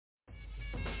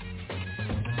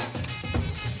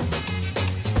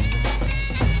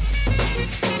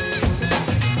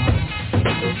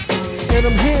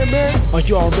man, I'm here, man. Are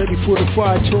y'all ready for the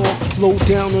fire talk? Low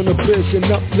down on the biz and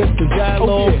uplift the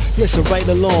dialogue. Listen right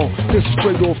along. This is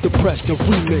straight off the press, the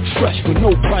remix, fresh with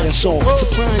no prior song.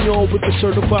 Supplying y'all with the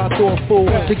certified thoughtful.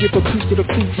 To give a piece to the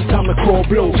feet, it's time to call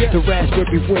blow. The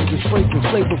raspberry winds is fragrant,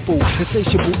 flavorful.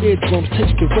 Insatiable eardrums,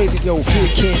 taste the radio. Here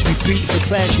can't be beat, the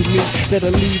class you meet.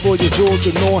 That'll leave all your jaws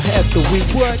and all half the week.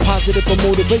 Positive or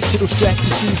motivational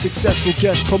strategy. Successful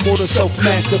guest promoter,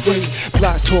 self-mastery.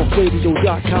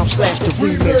 BlogTalkRadio.com/the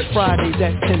remix. Fridays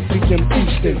at 10 p.m.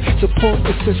 Eastern. Support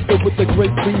the sister with a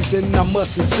great reason. I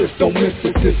must insist, don't miss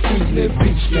it this evening.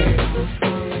 Peace, man.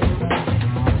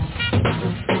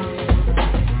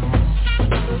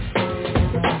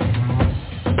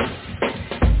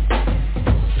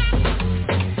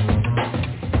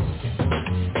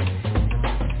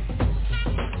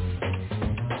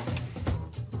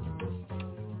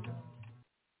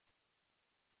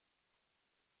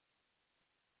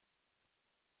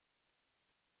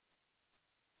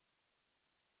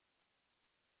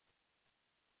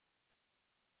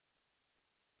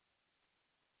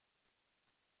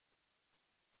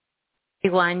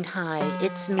 Everyone, hi,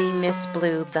 it's me, Miss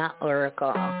Blue, the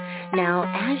Oracle. Now,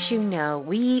 as you know,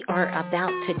 we are about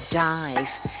to dive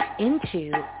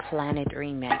into Planet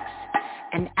Remix.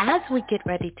 And as we get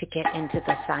ready to get into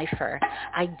the cipher,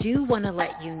 I do want to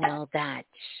let you know that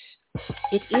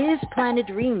it is Planet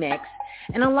Remix,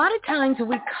 and a lot of times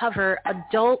we cover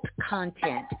adult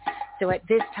content. So at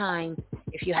this time,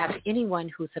 if you have anyone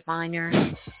who's a minor,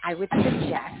 I would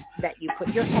suggest that you put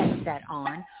your headset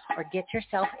on or get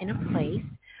yourself in a place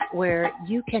where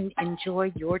you can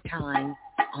enjoy your time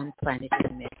on Planet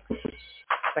Remix.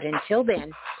 But until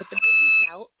then, put the babies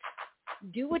out,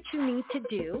 do what you need to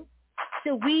do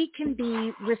so we can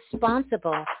be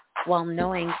responsible while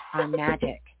knowing our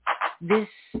magic. This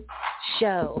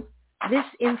show, this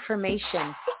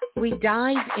information, we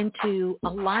dive into a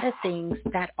lot of things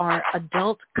that are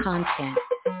adult content.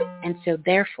 And so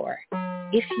therefore,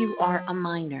 if you are a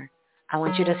minor, I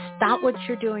want you to stop what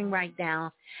you're doing right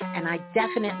now, and I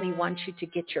definitely want you to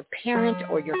get your parent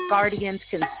or your guardian's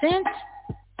consent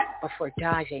before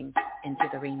diving into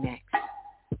the remix.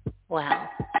 Well,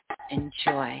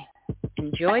 enjoy.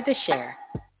 Enjoy the share.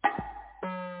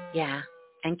 Yeah,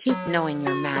 and keep knowing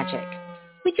your magic.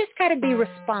 We just got to be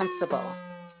responsible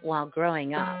while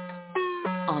growing up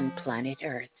on planet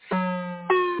Earth.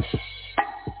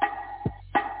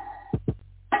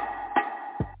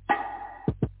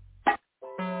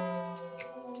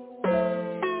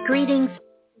 Greetings.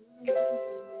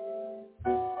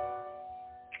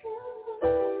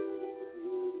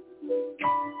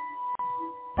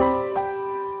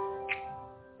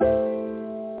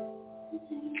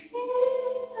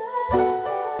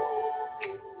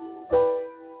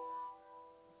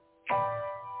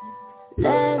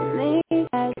 Let me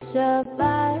catch your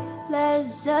vibe. Let's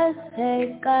just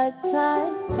take our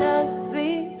time. Just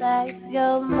relax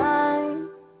your mind.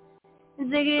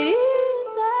 Take it easy,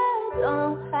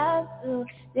 don't have to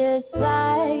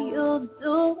decide. You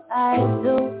do, I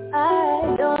do,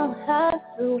 I don't have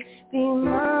to be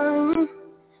mine.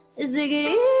 Take it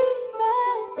easy,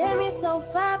 take me so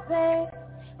far, babe.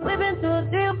 We've been through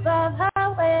 305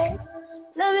 highways.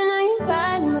 Loving how you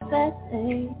ride in my fast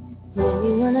lane. When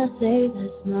you wanna say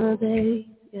that's my babe,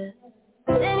 yeah.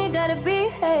 Then you gotta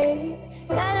behave,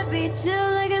 gotta be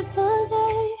chill like it's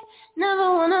Sunday.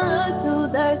 Never wanna look too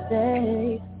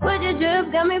thirsty. But your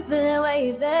drip got me feeling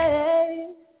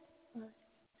wavy. 1,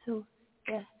 2,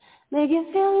 yeah. Make you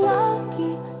feel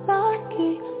lucky,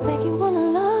 lucky. Make you wanna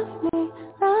love me,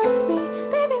 love me.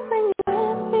 Baby, when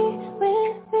you're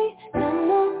with me, got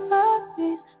no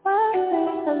worries,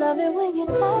 worries. I love it when you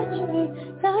touch me,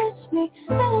 touch me.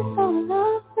 That is so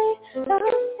lovely,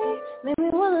 lovely. Make me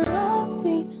wanna love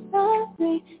me, love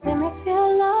me. Make me feel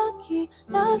lucky,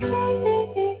 lucky.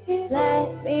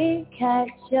 Let me catch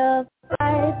your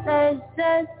vibe. Let's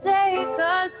just take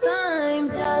our time.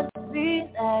 Just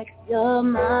relax your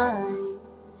mind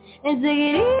and take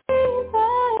it easy.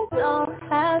 Don't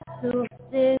have to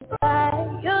decide.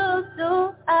 You do,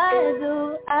 I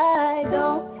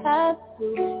don't have to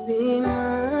be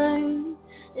mine.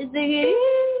 Just take it easy.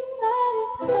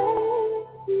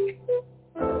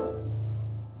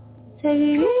 Take it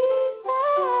easy.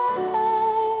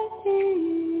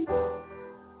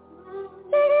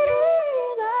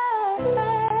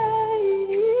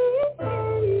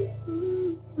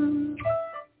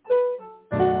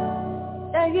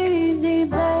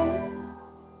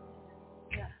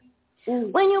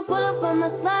 When you pull up on my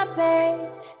slide, babe,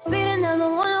 speeding down the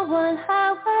 101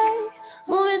 highway,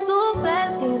 moving too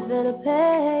fast, can you feel the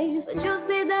pace? But you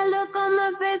see that look on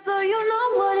my face, so you know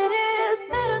what it is.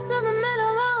 Better to the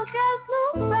middle, I'll guess no.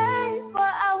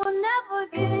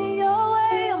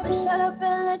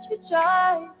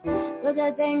 try. Put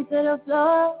that thing to the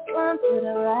floor, one to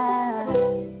the right.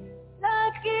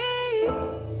 Lucky,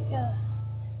 yeah.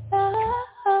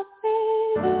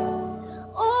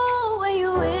 Oh, when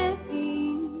you with me,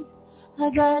 I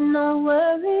got no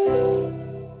worries.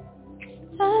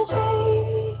 Touch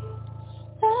me,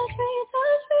 touch me,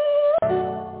 touch me.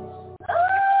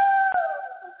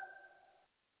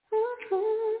 Oh,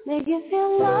 make you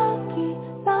feel lucky,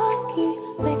 lucky.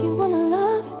 Make you wanna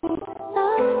love me.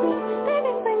 Baby,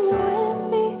 when you with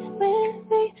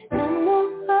me, got no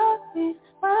worries,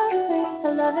 worries. I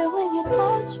love it when you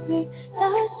touch me,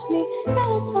 got it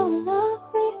so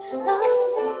lovely.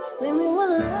 When we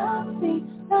wanna love me,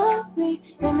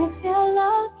 make me feel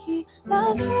lucky.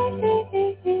 Let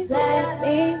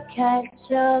me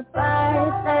catch a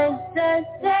vibe, let's just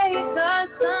take our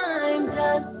time,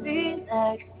 just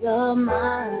relax your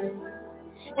mind.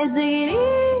 And take it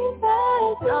easy,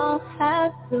 don't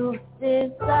have to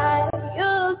decide.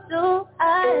 You do,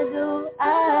 I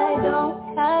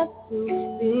don't have to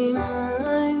be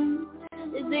mine.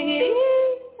 Just take it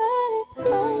easy,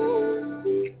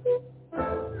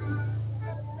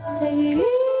 take it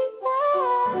easy.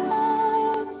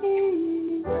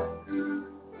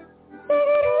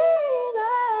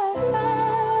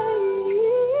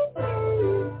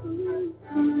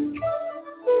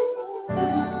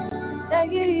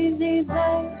 Take it easy,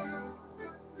 babe.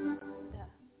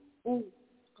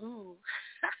 Ooh.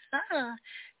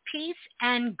 Peace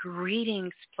and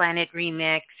greetings, Planet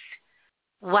Remix.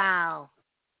 Wow.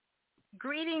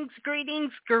 Greetings,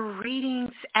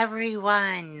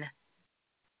 everyone.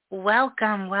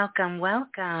 Welcome.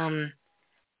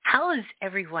 How is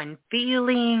everyone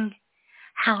feeling?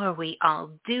 How are we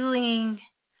all doing?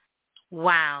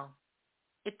 Wow.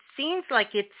 It seems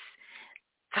like it's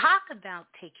talk about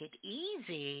take it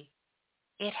easy.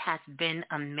 It has been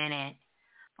a minute.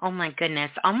 Oh my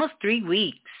goodness, almost 3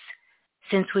 weeks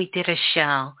since we did a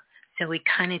show. So we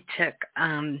kind of took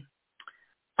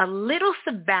a little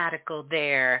sabbatical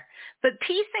there. But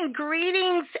peace and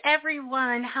greetings,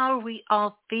 everyone. How are we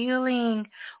all feeling?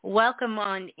 Welcome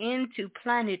on into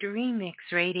Planet Remix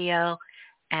Radio.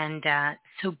 And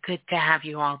so good to have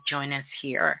you all join us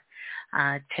here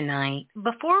tonight.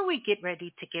 Before we get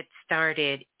ready to get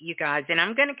started, you guys, and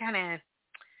I'm going to kind of,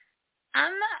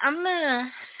 I'm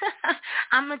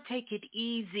gonna take it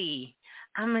easy.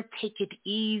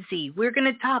 We're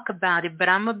gonna talk about it, but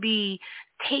I'm gonna be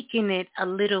taking it a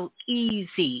little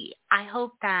easy. I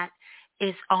hope that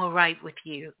is all right with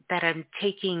you, that I'm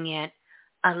taking it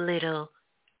a little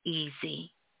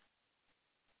easy.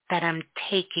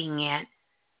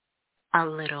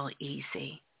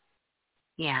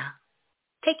 Yeah,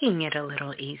 taking it a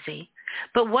little easy.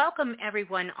 But welcome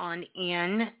everyone on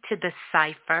in to the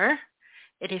Cypher.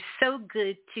 It is so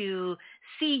good to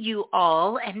see you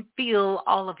all and feel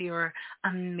all of your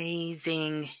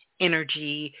amazing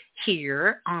energy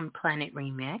here on Planet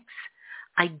Remix.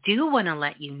 I do want to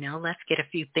let you know, let's get a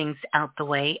few things out the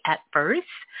way at first.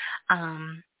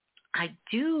 I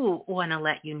do want to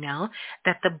let you know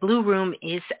that the Blue Room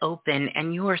is open,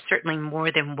 and you are certainly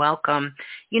more than welcome,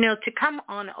 to come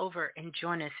on over and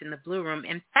join us in the Blue Room.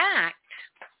 In fact,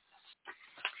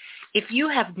 if you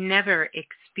have never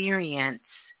experienced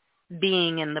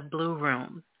being in the Blue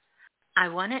Room, I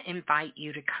want to invite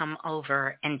you to come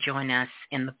over and join us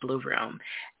in the Blue Room.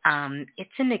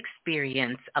 It's an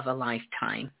experience of a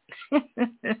lifetime.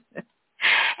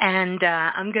 And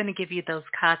I'm going to give you those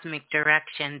cosmic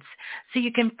directions so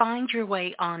you can find your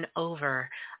way on over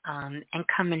and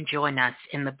come and join us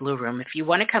in the Blue Room if you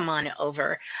want to come on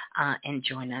over and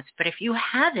join us. But if you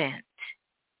haven't,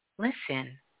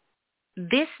 listen,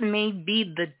 this may be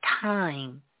the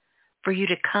time for you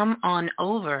to come on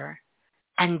over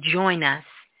and join us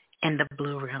in the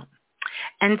Blue Room.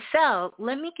 And so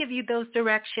let me give you those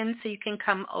directions so you can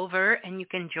come over and you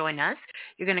can join us.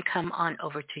 You're going to come on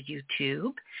over to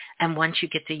YouTube. And once you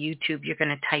get to YouTube, you're going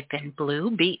to type in Blue,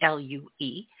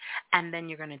 B-L-U-E. And then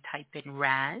you're going to type in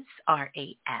Raz,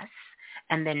 R-A-S.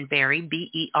 And then Berry,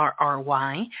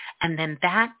 B-E-R-R-Y. And then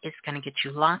that is going to get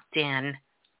you locked in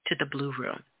to the Blue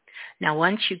Room. Now,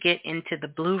 once you get into the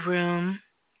Blue Room,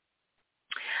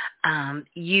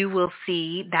 you will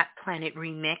see that Planet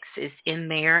Remix is in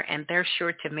there, and they're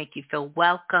sure to make you feel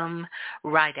welcome,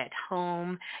 right at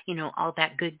home, all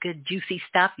that good, juicy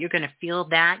stuff. You're going to feel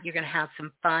that. You're going to have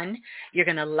some fun. You're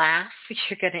going to laugh.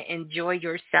 You're going to enjoy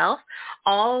yourself.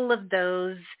 All of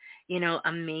those,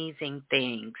 amazing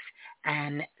things.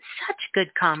 And such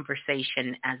good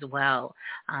conversation as well.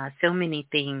 So many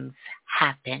things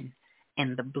happen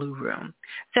in the Blue Room.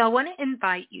 So I want to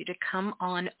invite you to come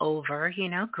on over,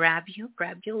 grab your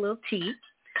little tea,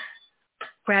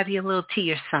 grab you a little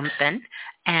tea or something,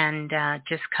 and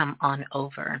just come on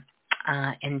over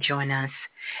and join us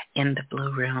in the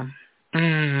Blue Room.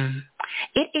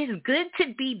 It is good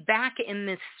to be back in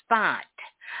this spot.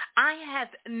 I have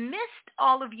missed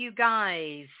all of you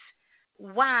guys.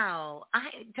 Wow.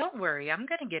 Don't worry. I'm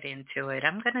going to get into it.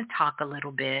 I'm going to talk a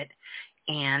little bit.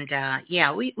 And,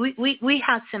 we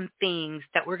have some things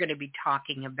that we're going to be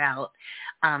talking about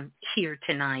here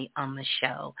tonight on the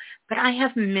show. But I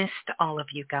have missed all of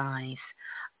you guys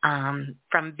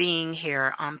from being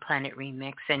here on Planet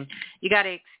Remix. And you got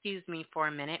to excuse me for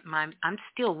a minute. I'm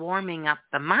still warming up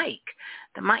the mic.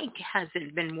 The mic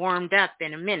hasn't been warmed up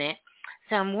in a minute.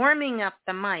 So I'm warming up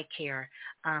the mic here.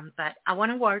 But I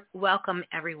want to welcome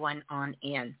everyone on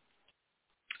in.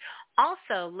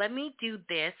 Also, let me do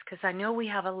this because I know we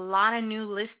have a lot of new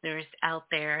listeners out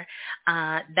there.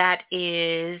 That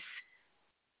is...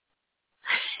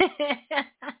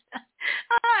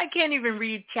 I can't even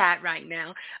read chat right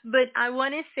now. But I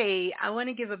want to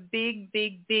give a big,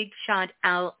 big, big shout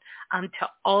out to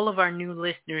all of our new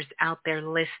listeners out there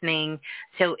listening.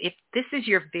 So if this is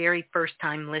your very first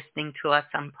time listening to us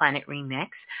on Planet Remix,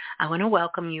 I want to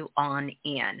welcome you on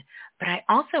in. But I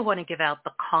also want to give out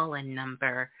the call-in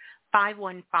number,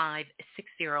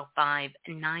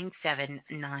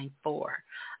 515-605-9794.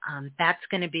 That's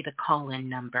going to be the call-in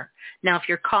number. Now, if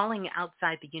you're calling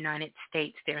outside the United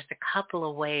States, there's a couple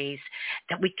of ways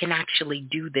that we can actually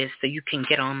do this so you can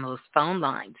get on those phone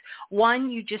lines. One,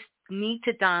 you just need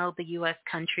to dial the U.S.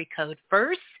 country code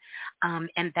first,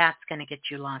 and that's going to get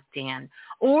you locked in.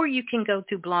 Or you can go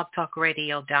to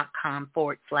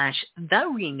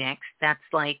blogtalkradio.com/the-remix. That's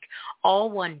like all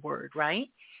one word, right?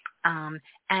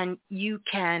 And you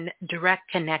can direct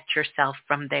connect yourself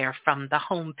from there, from the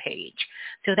home page.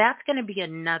 So that's going to be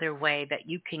another way that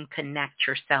you can connect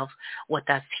yourself with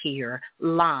us here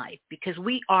live, because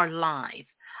we are live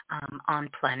on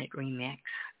Planet Remix.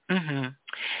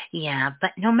 Yeah,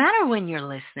 but no matter when you're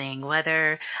listening,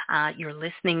 whether you're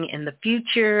listening in the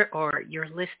future or you're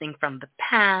listening from the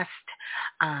past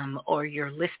or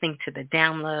you're listening to the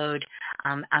download,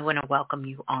 I want to welcome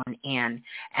you on in,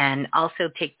 and also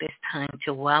take this time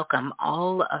to welcome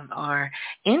all of our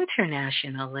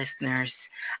international listeners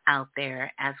out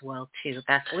there as well too,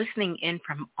 that's listening in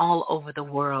from all over the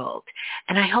world.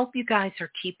 And I hope you guys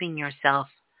are keeping yourself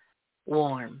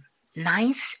warm.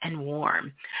 Nice and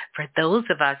warm for those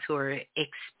of us who are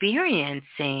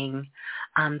experiencing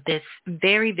this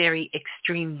very, very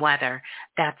extreme weather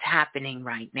that's happening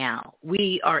right now.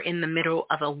 We are in the middle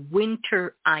of a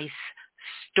winter ice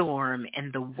storm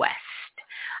in the west,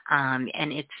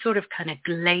 and it's sort of kind of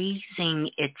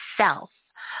glazing itself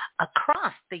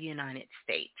across the United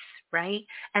States, right?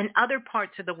 And other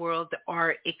parts of the world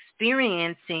are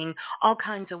experiencing all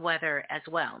kinds of weather as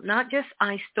well. Not just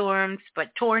ice storms,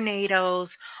 but tornadoes.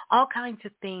 All kinds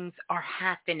of things are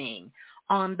happening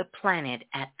on the planet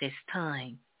at this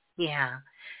time. Yeah.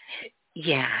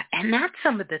 And that's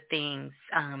some of the things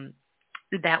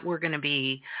that we're going to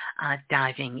be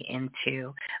diving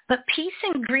into. But peace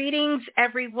and greetings,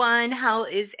 everyone. How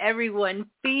is everyone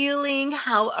feeling?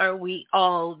 How are we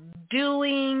all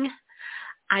doing?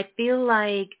 I feel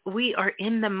like we are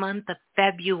in the month of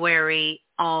February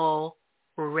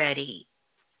already.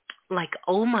 Like,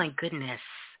 oh my goodness.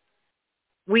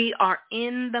 We are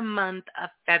in the month of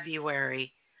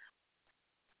February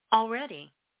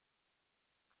already.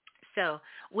 So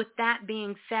with that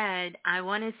being said, I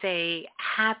want to say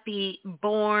happy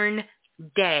born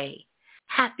day.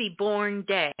 Happy born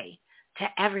day to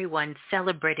everyone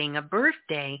celebrating a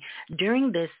birthday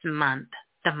during this month,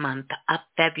 the month of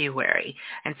February.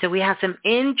 And so we have some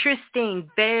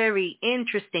interesting, very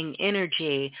interesting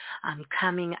energy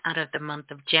coming out of the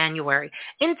month of January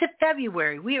into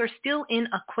February. We are still in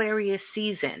Aquarius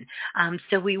season.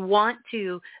 So we want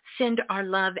to send our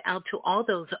love out to all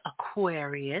those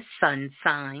Aquarius sun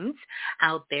signs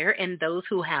out there and those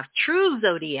who have true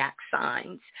zodiac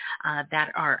signs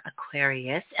that are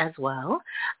Aquarius as well.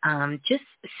 Just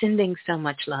sending so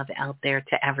much love out there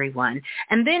to everyone.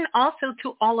 And then also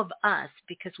to all of us,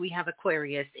 because we have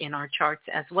Aquarius in our charts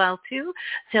as well too.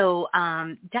 So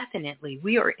definitely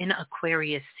we are in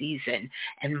Aquarius season,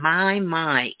 and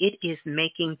my, it is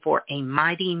making for a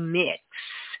mighty mix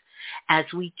as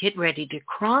we get ready to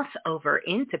cross over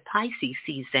into Pisces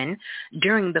season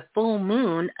during the full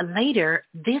moon later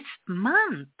this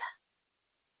month.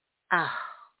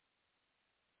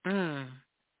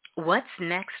 What's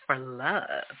next for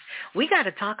love? We got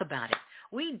to talk about it.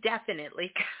 we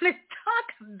definitely going to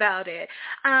talk about it.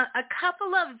 A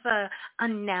couple of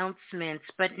announcements,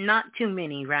 but not too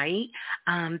many, right,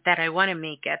 that I want to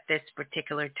make at this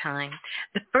particular time.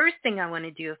 The first thing I want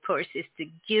to do, of course, is to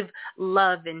give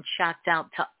love and shout out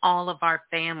to all of our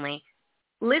family.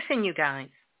 Listen, you guys,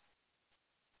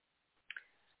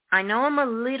 I know I'm a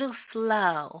little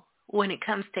slow when it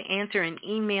comes to answering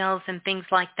emails and things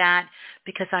like that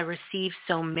because I receive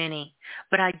so many.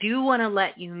 But I do want to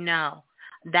let you know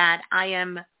that I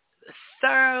am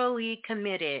thoroughly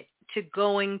committed to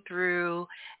going through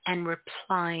and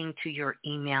replying to your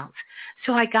emails.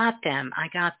 So I got them,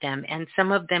 and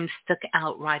some of them stuck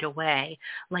out right away.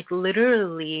 Like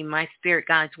literally my spirit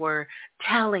guides were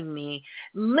telling me,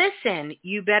 listen,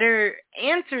 you better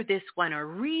answer this one or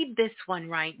read this one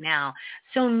right now.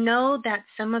 So know that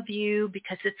some of you,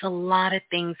 because it's a lot of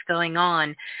things going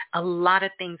on, a lot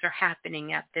of things are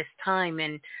happening at this time,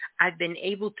 and I've been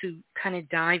able to kind of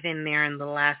dive in there in the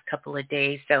last couple of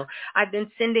days. So I've been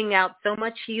sending out so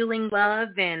much healing love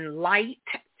and light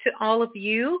to all of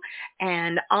you,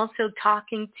 and also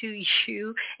talking to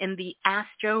you in the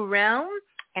astro realm,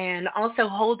 and also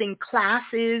holding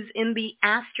classes in the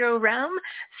astro realm,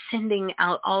 sending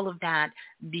out all of that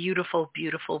beautiful,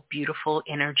 beautiful, beautiful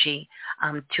energy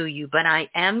to you. But I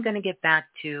am going to get back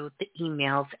to the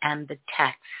emails and the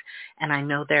texts, and I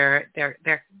know they're very,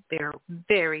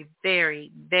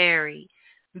 very, very,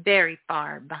 very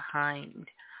far behind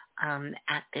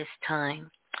at this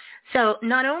time. So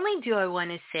not only do I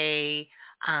want to say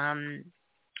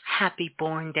happy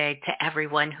born day to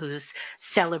everyone who's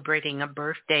celebrating a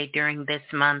birthday during this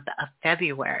month of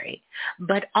February,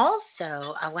 but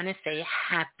also I want to say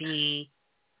happy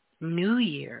New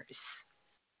Year's.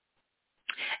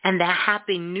 And that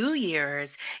happy New Year's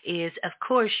is, of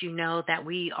course, you know that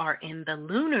we are in the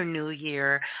Lunar New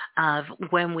Year of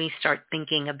when we start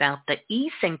thinking about the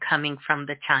Eason coming from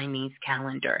the Chinese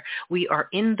calendar. We are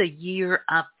in the year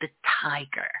of the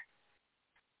tiger.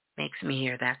 Makes me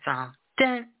hear that song.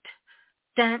 Dun,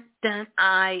 dun, dun,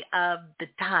 eye of the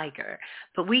tiger.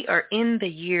 But we are in the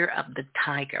year of the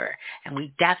tiger, and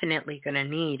we definitely going to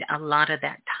need a lot of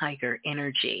that tiger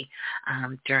energy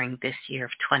during this year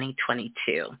of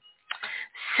 2022.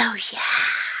 So yeah,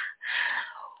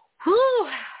 whew.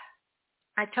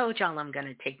 I told y'all I'm going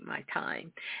to take my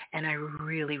time, and I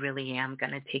really, really am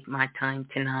going to take my time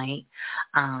tonight.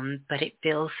 But it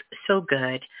feels so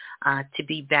good to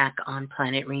be back on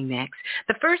Planet Remix.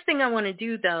 The first thing I want to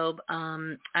do, though,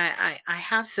 I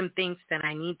have some things that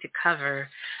I need to cover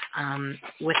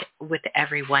with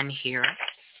everyone here.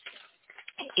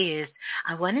 Is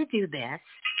I want to do this.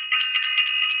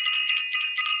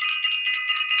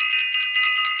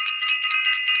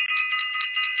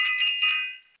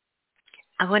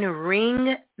 I want to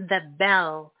ring the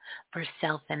bell for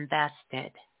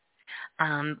Self-Invested.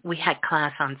 We had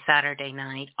class on Saturday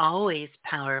night, always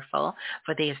powerful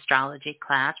for the astrology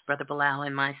class, Brother Bilal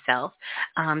and myself.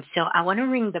 So I want to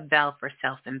ring the bell for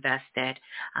Self-Invested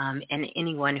and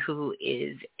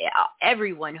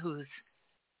everyone who's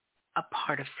a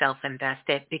part of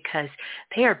Self-Invested, because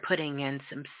they are putting in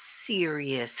some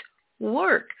serious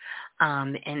work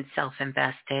in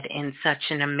Self-Invested in such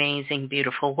an amazing,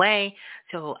 beautiful way.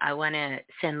 So I want to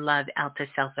send love out to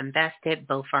Self-Invested,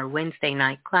 both our Wednesday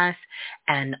night class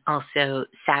and also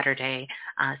Saturday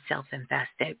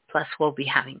Self-Invested. Plus, we'll be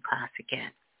having class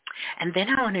again. And then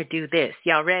I want to do this.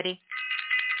 Y'all ready?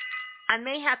 I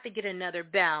may have to get another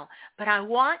bell, but I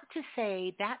want to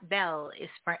say that bell is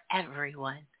for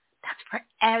everyone. That's for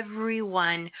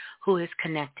everyone who is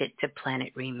connected to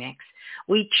Planet Remix.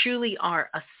 We truly are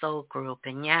a soul group.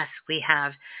 And yes, we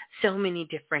have so many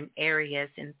different areas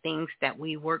and things that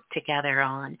we work together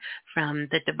on, from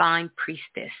the Divine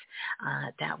Priestess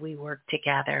that we work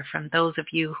together, from those of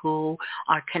you who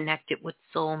are connected with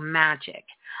Soul Magic,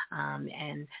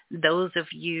 and those of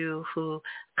you who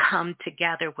come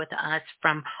together with us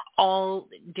from all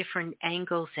different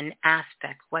angles and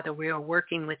aspects, whether we are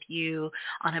working with you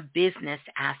on a business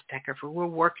aspect, or if we're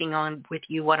working on with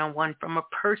you one-on-one from a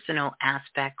personal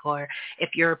aspect, or if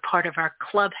you're a part of our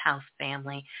Clubhouse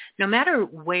family. No matter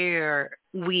where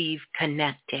we've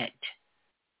connected,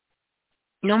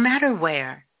 no matter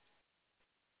where,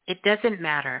 it doesn't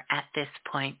matter at this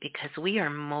point, because we are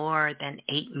more than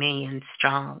 8 million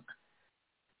strong.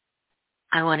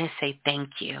 I want to say thank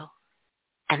you.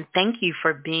 And thank you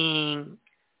for being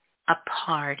a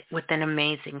part with an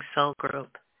amazing soul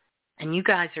group. And you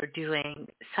guys are doing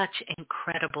such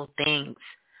incredible things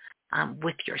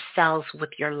with yourselves,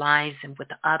 with your lives, and with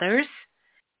others.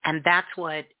 And that's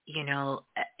what,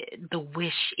 the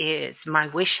wish is. My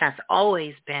wish has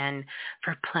always been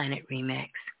for Planet Remix.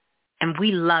 And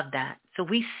we love that. So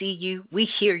we see you, we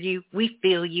hear you, we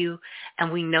feel you,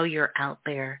 and we know you're out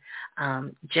there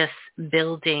just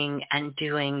building and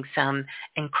doing some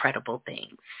incredible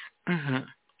things.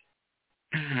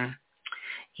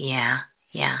 Yeah.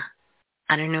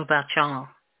 I don't know about y'all,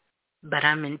 but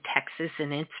I'm in Texas,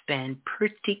 and it's been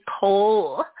pretty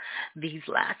cold these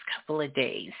last couple of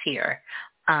days here.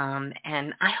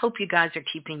 And I hope you guys are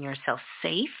keeping yourself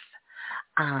safe.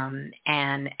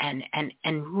 And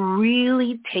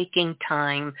really taking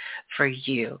time for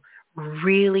you,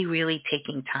 really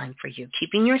taking time for you,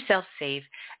 keeping yourself safe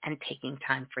and taking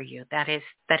time for you. That is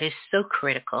so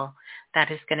critical. That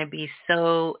is going to be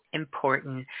so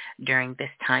important during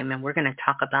this time, and we're going to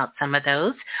talk about some of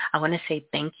those. I want to say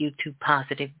thank you to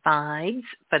Positive Vibes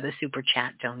for the super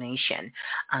chat donation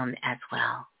as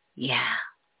well. Yeah.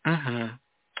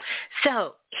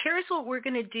 So here's what we're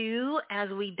going to do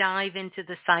as we dive into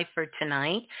the cipher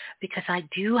tonight, because I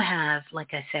do have,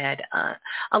 like I said,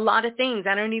 a lot of things.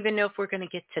 I don't even know if we're going to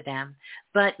get to them.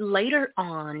 But later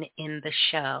on in the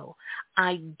show,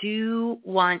 I do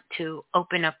want to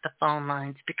open up the phone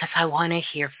lines because I want to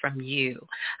hear from you.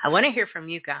 I want to hear from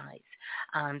you guys.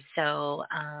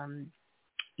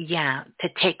 To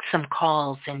take some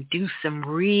calls and do some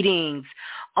readings.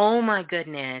 Oh my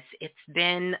goodness, it's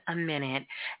been a minute,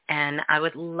 and I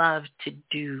would love to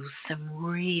do some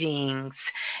readings.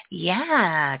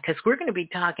 Yeah, because we're going to be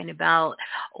talking about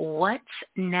what's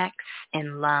next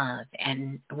in love,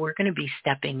 and we're going to be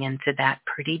stepping into that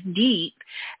pretty deep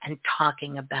and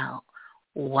talking about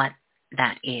what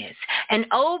that is. And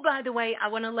oh, by the way, I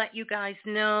want to let you guys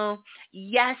know,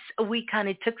 yes, we kind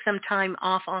of took some time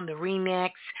off on the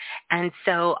remix. And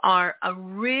so our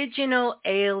original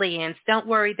aliens, don't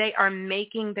worry, they are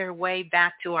making their way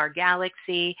back to our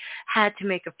galaxy. Had to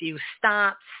make a few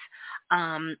stops.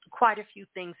 Quite a few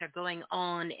things are going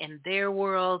on in their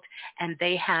world, and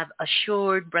they have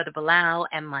assured Brother Bilal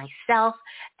and myself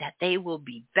that they will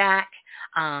be back,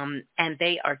 and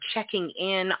they are checking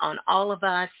in on all of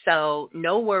us, so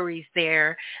no worries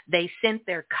there. They sent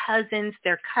their cousins.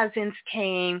 Their cousins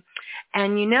came,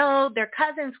 and their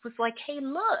cousins was like, hey,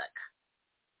 look,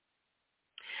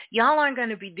 y'all aren't going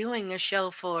to be doing a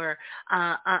show for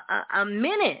a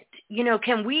minute.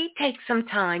 Can we take some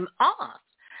time off?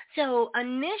 So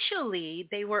initially,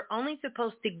 they were only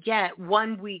supposed to get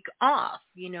 1 week off,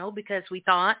 because we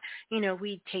thought,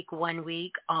 we'd take 1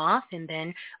 week off and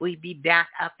then we'd be back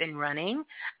up and running,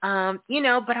 but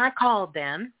I called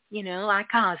them, I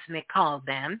Cosmic called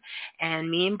them,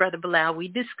 and me and Brother Bilal, we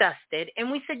discussed it,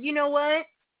 and we said, you know what?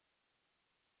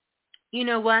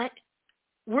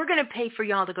 We're going to pay for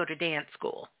y'all to go to dance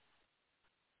school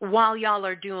while y'all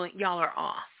are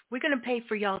off. We're going to pay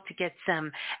for y'all to get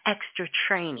some extra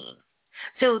training.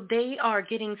 So they are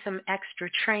getting some extra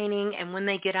training, and when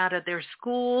they get out of their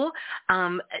school,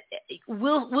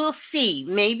 we'll see.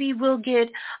 Maybe we'll get,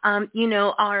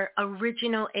 our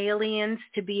original aliens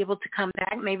to be able to come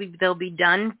back. Maybe they'll be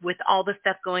done with all the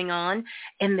stuff going on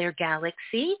in their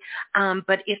galaxy.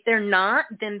 But if they're not,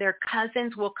 then their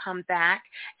cousins will come back,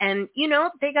 and,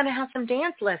 they're going to have some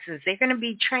dance lessons. They're going to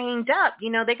be trained up.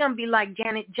 They're going to be like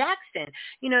Janet Jackson.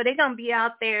 They're going to be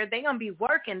out there. They're going to be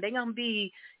working. They're going to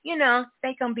be,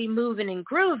 they're going to be moving and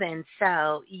grooving.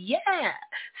 So, yeah.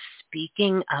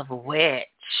 Speaking of which,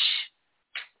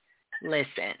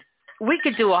 listen, we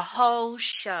could do a whole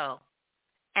show.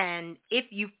 And if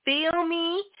you feel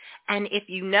me, and if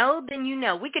you know, then you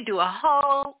know. We could do a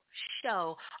whole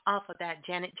show off of that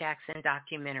Janet Jackson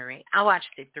documentary. I watched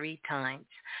it 3 times.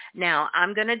 Now,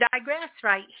 I'm going to digress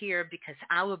right here because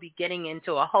I will be getting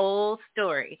into a whole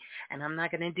story, and I'm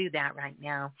not going to do that right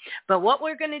now. But what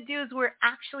we're going to do is we're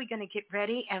actually going to get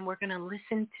ready, and we're going to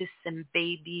listen to some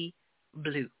Baby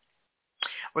Blue.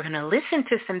 We're going to listen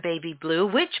to some Baby Blue,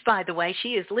 which, by the way, she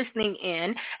is listening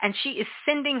in, and she is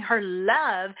sending her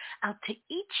love out to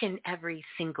each and every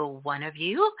single one of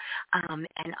you, and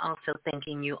also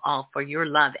thanking you all for your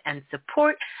love and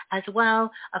support as well.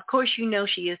 Of course, she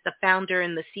is the founder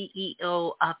and the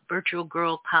CEO of Virtual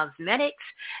Girl Cosmetics,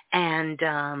 and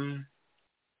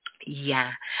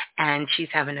and she's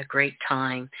having a great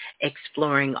time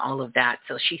exploring all of that.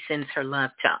 So she sends her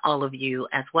love to all of you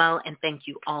as well, and thank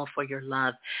you all for your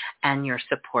love and your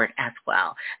support as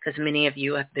well, because many of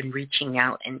you have been reaching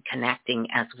out and connecting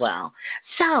as well.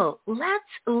 So let's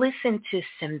listen to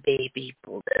some Baby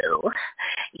Blue.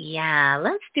 Yeah,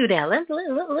 let's do that. Let's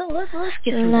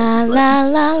get some La la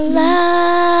la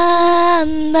la,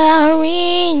 the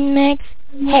remix.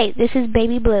 Hey, this is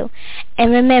Baby Blue.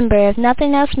 And remember, if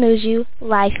nothing else moves you,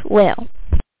 life will.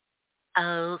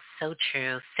 Oh, so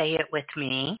true. Say it with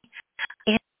me.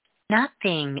 If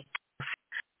nothing else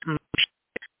moves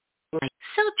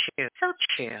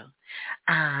you.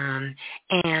 And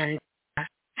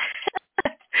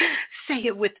say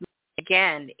it with me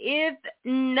again. If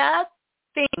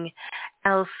nothing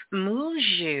else moves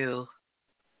you,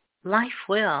 life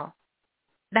will.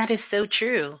 That is so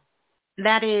true.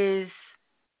 That is,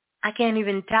 I can't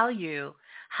even tell you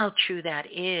how true that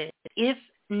is. If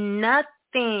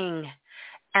nothing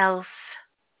else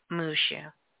moves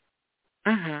you.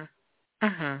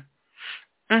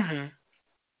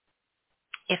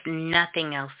 If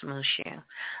nothing else moves you,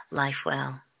 life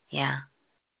will. Yeah.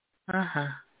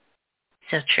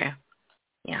 So true.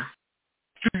 Yeah.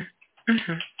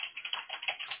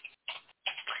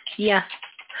 Yeah.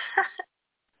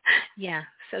 Yeah,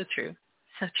 so true.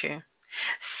 So true.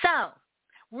 So,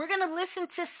 we're going to listen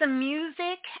to some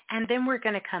music, and then we're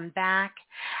going to come back,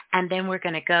 and then we're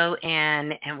going to go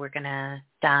in, and we're going to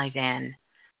dive in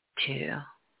to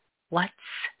what's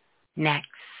next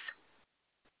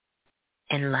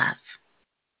in love,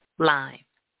 live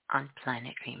on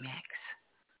Planet Remix.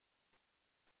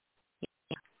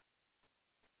 Yeah.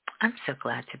 I'm so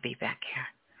glad to be back here.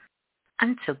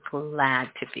 I'm so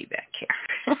glad to be back here.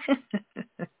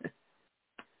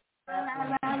 La la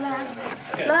la la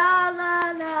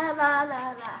la la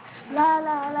la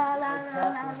la la la la.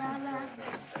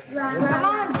 Come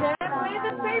on, Jen, play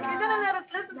the tape. You're gonna let us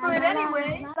listen to it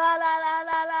anyway. La la la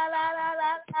la la la la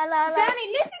la la. Danny,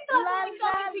 listen to us when we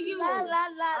talking to you. La la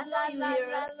la la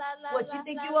la. What, you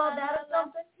think you all that or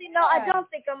something? No, I don't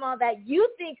think I'm all that. You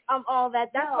think I'm all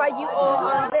that. That's why you all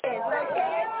are this.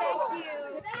 Okay, thank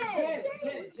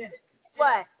you.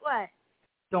 What?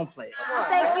 Don't play it.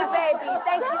 Thank you, baby.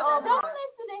 Thank you, Omar. Don't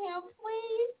listen to him,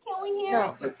 please. Can we hear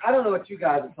it? No, I don't know what you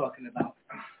guys are talking about.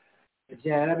 But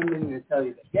Jan, I've been meaning to tell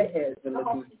you that your hair is going to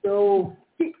be so...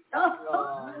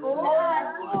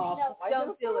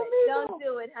 Don't do it. Don't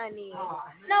do it, honey.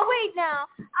 No, wait now.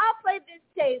 I'll play this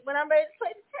tape when I'm ready to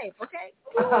play the tape, okay?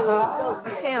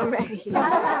 Okay, I'm ready.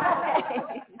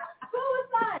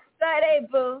 Side A,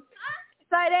 boo.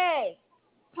 Side A.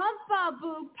 Pumpa,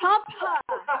 boo. Pumpa.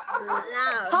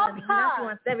 No, Pumpa. That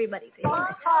wants everybody to hear. Pumpa.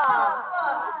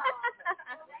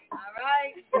 All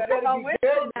right. I'm with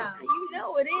you now. You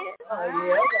know it is. Oh, yeah, all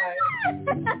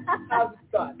right. How's it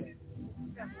start, then?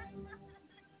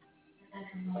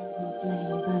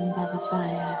 Burned by the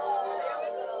fire.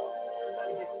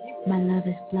 My love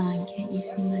is blind, can't you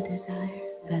see my desire?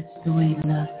 That's the way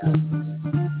love goes.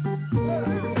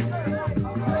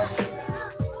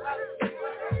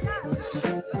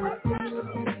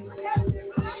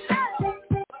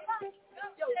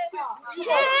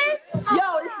 Yo,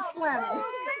 this is Planet.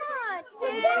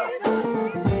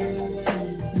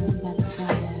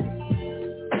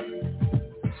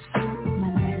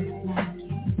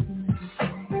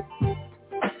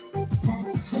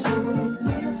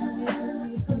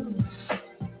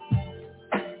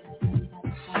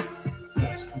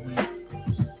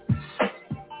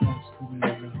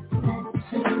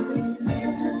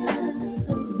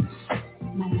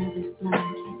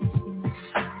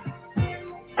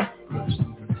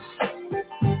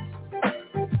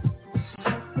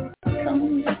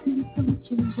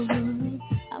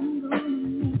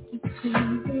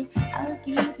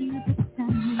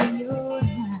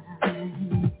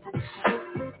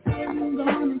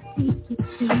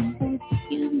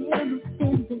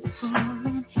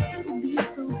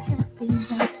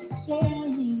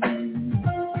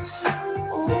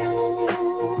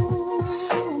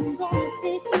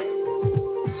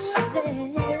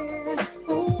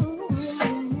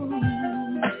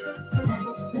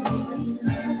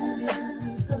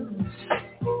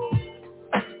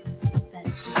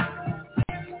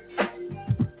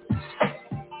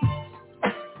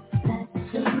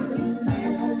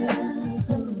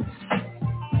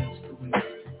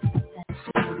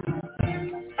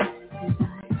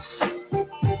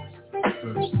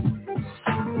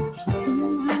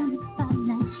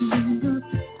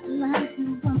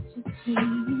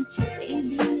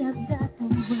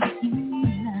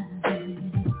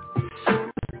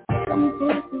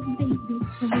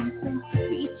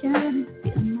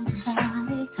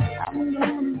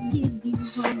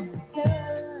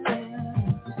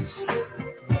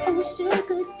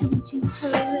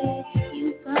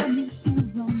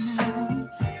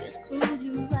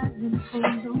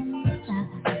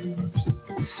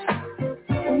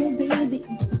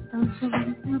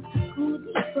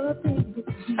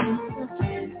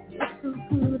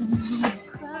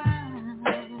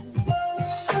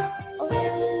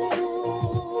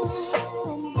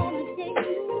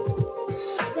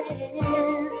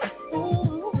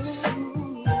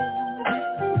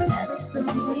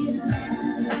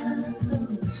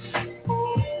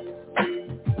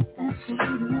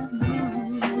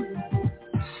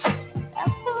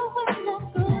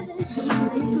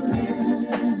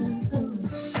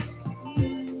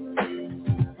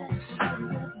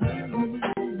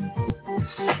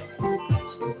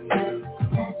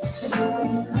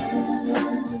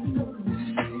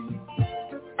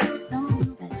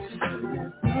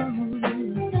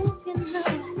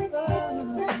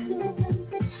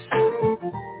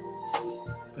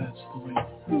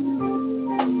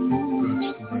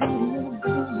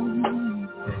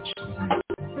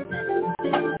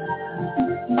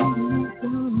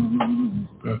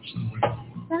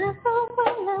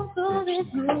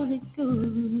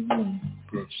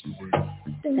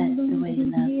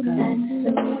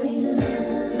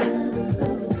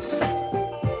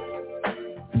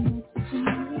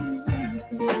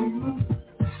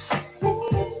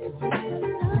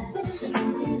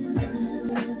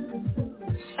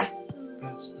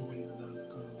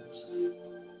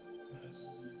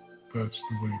 That's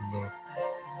the way love.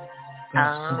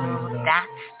 That's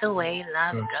the way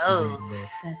love goes.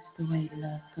 That's the way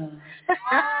love goes.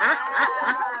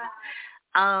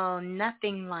 Oh,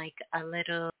 nothing like a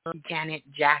little Janet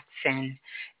Jackson,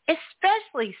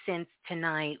 especially since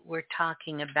tonight we're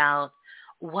talking about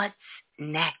what's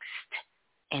next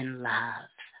in love.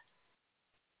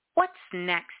 What's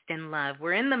next in love?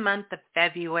 We're in the month of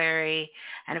February,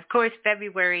 and of course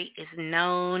February is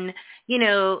known,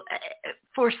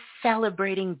 for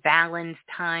celebrating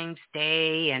Valentine's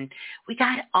Day, and we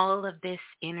got all of this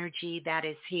energy that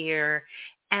is here.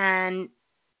 And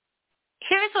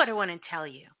here's what I want to tell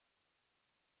you.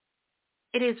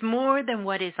 It is more than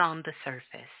what is on the surface.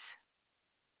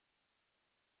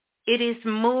 It is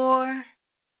more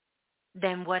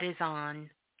than what is on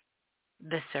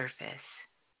the surface.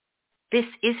 This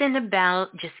isn't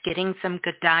about just getting some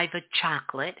Godiva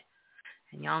chocolate.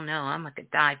 And y'all know I'm a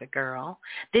Godiva girl.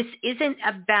 This isn't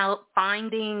about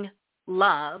finding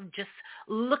love, just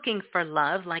looking for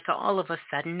love, like all of a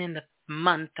sudden in the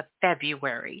month of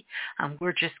February,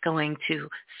 we're just going to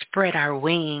spread our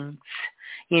wings.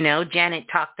 Janet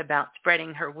talked about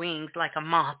spreading her wings like a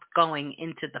moth going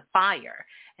into the fire.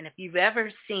 And if you've ever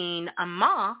seen a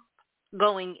moth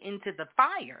going into the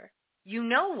fire, you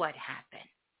know what happened.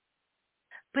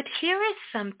 But here is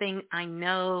something I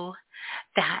know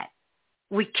that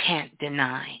we can't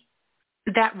deny,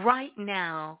 that right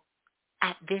now,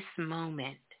 at this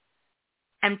moment,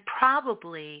 and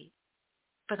probably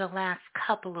for the last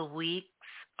couple of weeks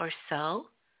or so,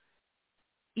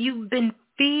 you've been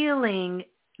feeling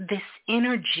this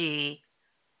energy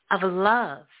of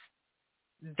love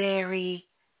very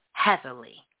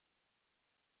heavily.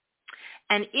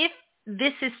 And if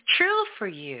this is true for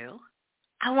you,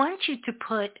 I want you to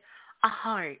put a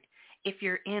heart. If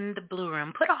you're in the blue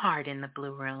room, put a heart in the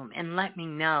blue room and let me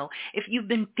know if you've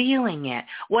been feeling it,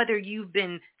 whether you've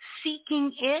been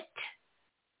seeking it,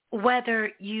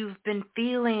 whether you've been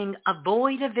feeling a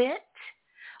void of it,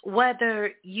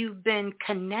 whether you've been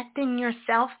connecting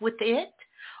yourself with it,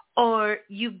 or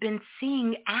you've been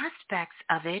seeing aspects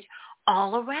of it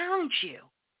all around you.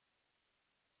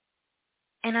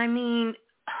 And I mean,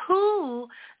 who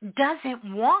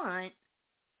doesn't want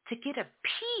to get a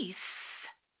piece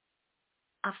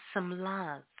of some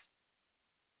love,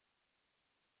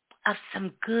 of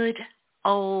some good,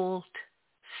 old,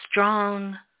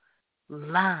 strong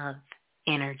love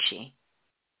energy?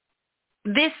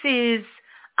 This is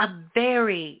a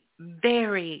very,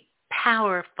 very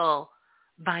powerful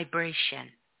vibration.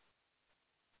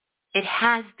 It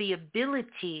has the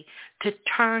ability to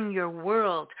turn your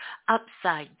world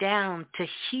upside down, to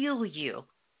heal you.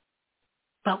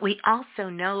 But we also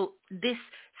know this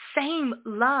same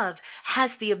love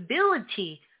has the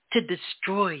ability to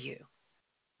destroy you.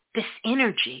 This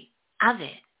energy of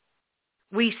it.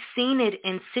 We've seen it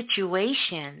in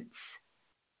situations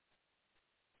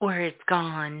where it's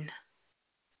gone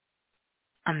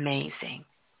amazing.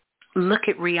 Look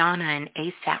at Rihanna and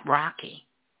A$AP Rocky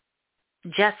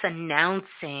just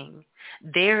announcing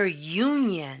their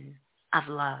union of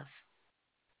love,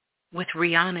 with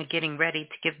Rihanna getting ready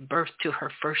to give birth to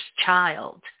her first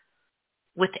child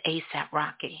with A$AP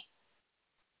Rocky.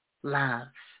 Love.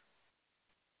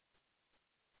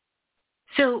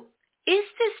 So is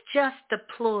this just the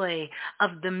ploy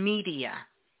of the media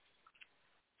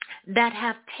that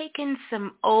have taken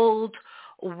some old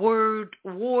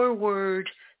war word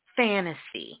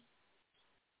fantasy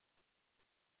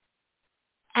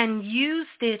and used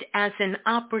it as an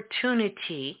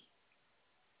opportunity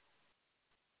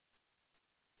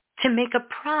to make a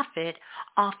profit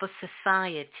off of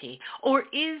society? Or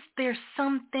is there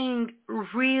something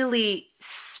really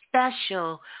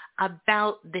special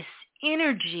about this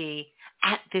energy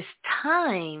at this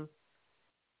time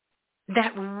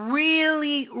that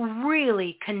really,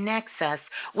 really connects us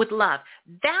with love?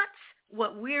 That's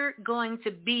what we're going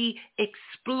to be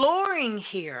exploring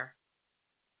here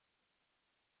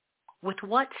with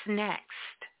what's next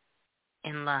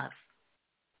in love.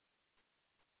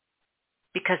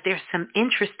 Because there's some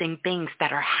interesting things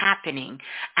that are happening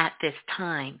at this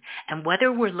time. And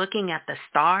whether we're looking at the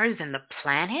stars and the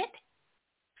planet,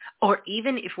 or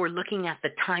even if we're looking at the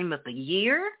time of the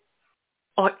year,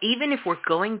 or even if we're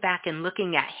going back and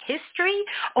looking at history,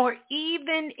 or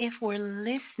even if we're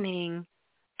listening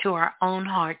to our own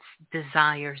heart's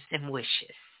desires and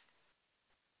wishes.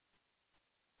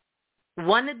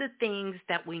 One of the things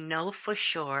that we know for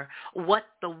sure, what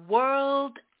the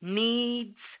world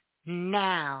needs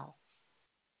now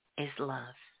is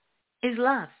love. Is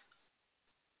love.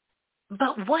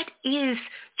 But what is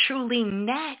truly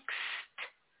next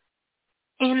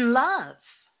in love?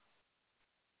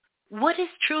 what is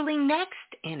truly next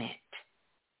in it?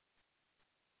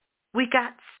 We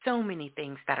got so many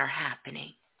things that are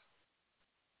happening.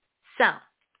 So,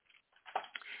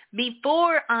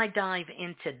 before I dive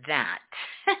into that,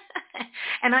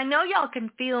 and I know y'all can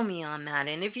feel me on that,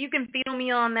 and if you can feel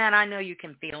me on that, I know you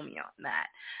can feel me on that,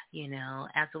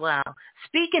 as well.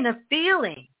 Speaking of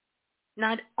feeling,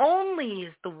 not only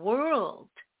is the world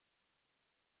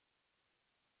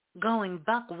going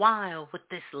buck wild with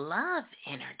this love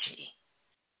energy,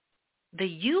 the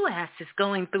U.S. is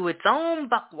going through its own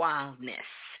buck wildness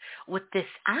with this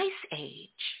ice age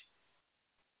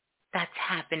that's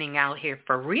happening out here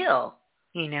for real,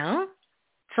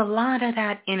 It's a lot of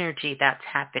that energy that's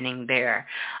happening there.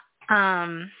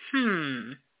 Let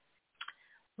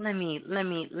me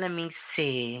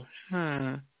see.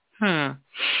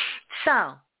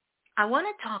 So, I want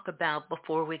to talk about,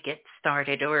 before we get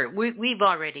started, or we've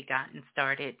already gotten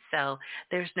started, so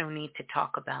there's no need to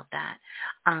talk about that.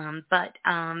 But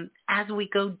as we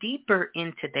go deeper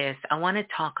into this, I want to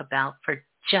talk about for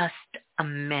just a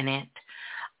minute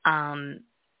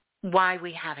why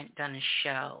we haven't done a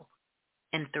show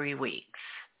in 3 weeks.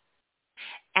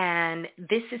 And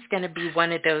this is going to be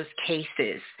one of those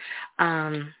cases.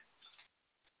 I'm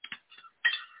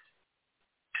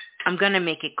going to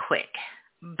make it quick.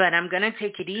 But I'm going to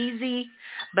take it easy,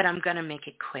 but I'm going to make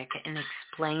it quick and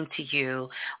explain to you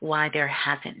why there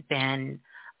hasn't been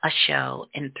a show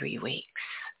in 3 weeks.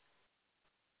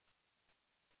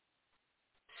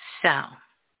 So,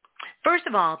 first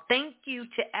of all, thank you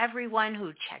to everyone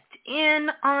who checked in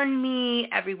on me,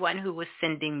 everyone who was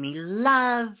sending me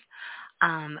love.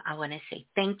 I want to say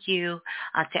thank you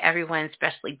to everyone,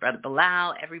 especially Brother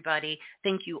Bilal, everybody.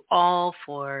 Thank you all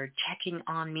for checking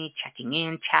on me, checking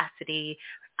in, Chastity.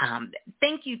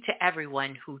 Thank you to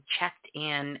everyone who checked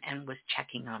in and was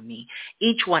checking on me.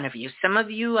 Each one of you. Some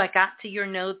of you, I got to your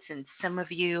notes, and some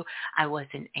of you, I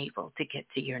wasn't able to get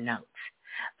to your notes.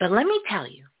 But let me tell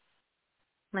you.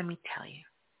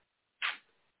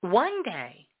 One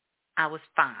day, I was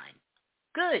fine.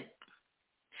 Good.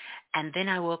 And then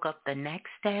I woke up the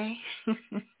next day,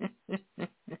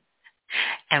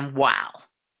 and wow,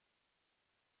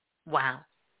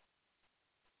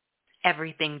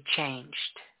 everything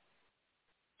changed.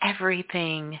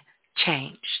 Everything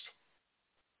changed.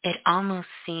 It almost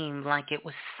seemed like it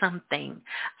was something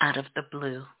out of the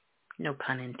blue, no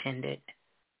pun intended.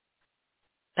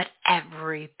 But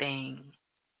everything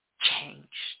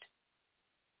changed.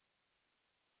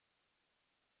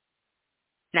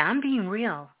 Now, I'm being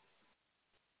real.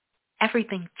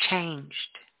 Everything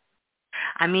changed.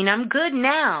 I mean, I'm good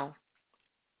now.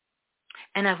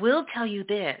 And I will tell you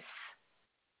this.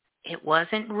 It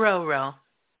wasn't Roro,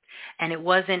 and it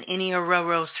wasn't any of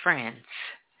Roro's friends.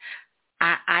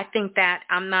 I think that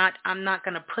I'm not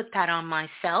going to put that on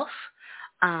myself,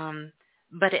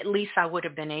 but at least I would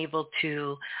have been able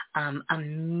to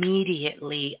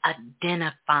immediately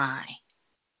identify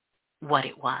what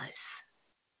it was.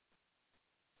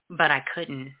 But I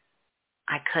couldn't.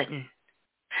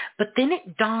 But then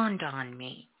it dawned on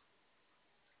me.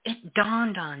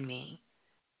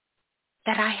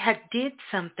 That I had did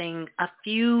something a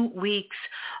few weeks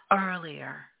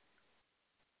earlier.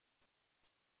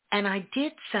 And I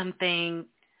did something,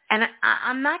 and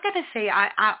I'm not going to say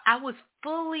I was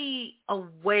fully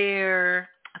aware,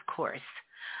 of course.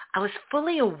 I was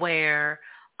fully aware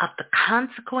of the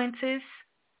consequences.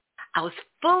 I was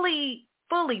fully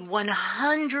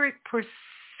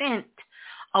 100%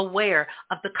 aware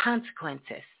of the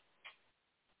consequences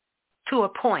to a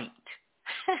point.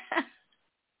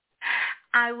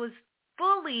 I was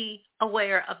fully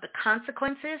aware of the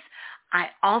consequences. I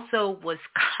also was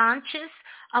conscious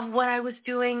of what I was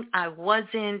doing. I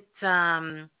wasn't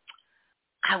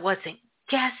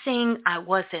guessing. I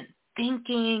wasn't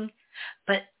thinking,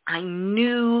 but I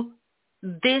knew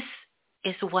this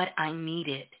is what I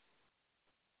needed.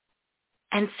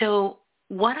 And so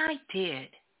what I did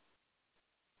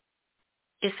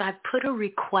is I put a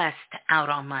request out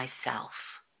on myself.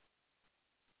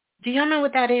 Do y'all know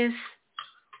what that is?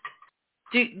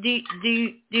 Do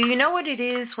you know what it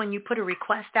is when you put a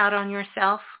request out on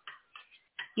yourself?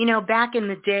 You know, back in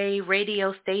the day,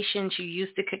 radio stations, you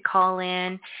could call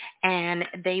in and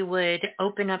they would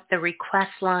open up the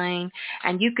request line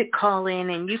and you could call in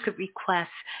and you could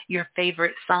request your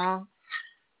favorite song.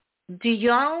 Do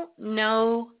y'all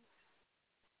know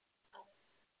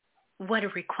what a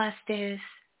request is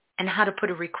and how to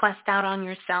put a request out on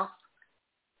yourself?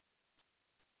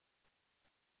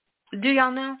 Do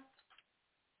y'all know?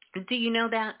 Do you know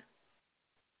that?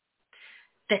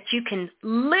 That you can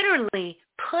literally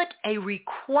put a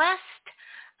request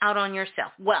out on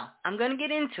yourself. Well, I'm going to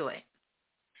get into it.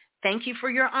 Thank you for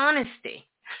your honesty.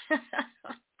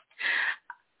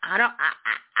 I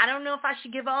don't know if I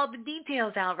should give all the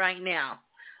details out right now,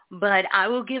 but I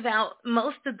will give out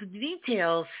most of the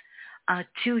details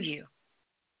to you.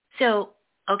 So,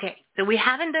 okay, so we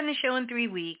haven't done a show in 3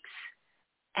 weeks,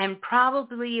 and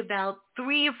probably about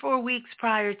 3 or 4 weeks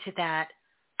prior to that,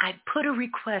 I put a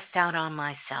request out on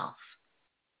myself.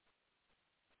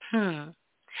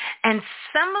 And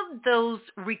some of those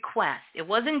requests, it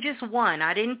wasn't just one.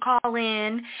 I didn't call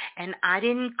in and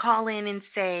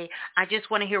say, I just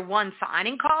want to hear one song. I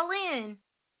didn't call in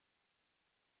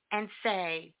and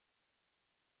say,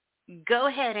 go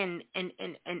ahead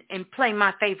and play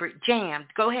my favorite jam.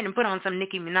 Go ahead and put on some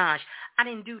Nicki Minaj. I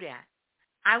didn't do that.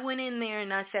 I went in there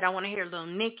and I said, I want to hear Lil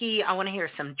Nicki. I want to hear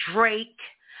some Drake.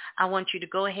 I want you to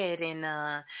go ahead and,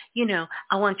 I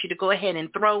want you to go ahead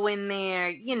and throw in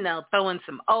there, throw in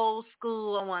some old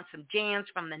school. I want some jams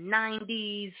from the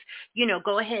 90s.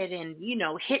 Go ahead and,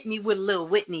 hit me with a little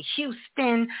Whitney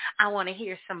Houston. I want to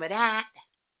hear some of that.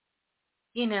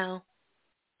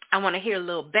 I want to hear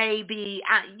Lil Baby.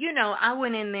 I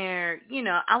went in there,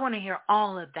 I want to hear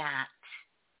all of that.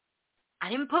 I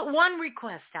didn't put one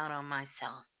request out on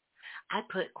myself. I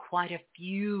put quite a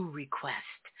few requests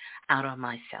out on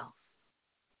myself.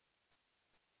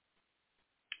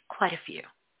 Quite a few.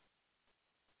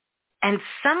 And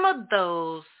some of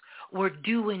those were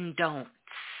do and don'ts.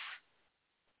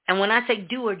 And when I say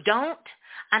do or don't,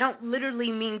 I don't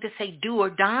literally mean to say do or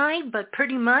die, but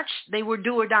pretty much they were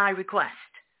do or die requests.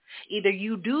 Either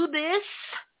you do this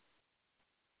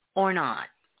or not.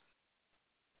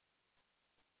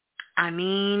 I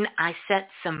mean, I set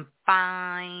some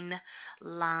fine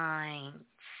lines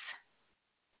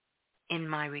in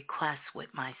my requests with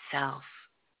myself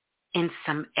in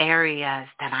some areas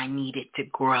that I needed to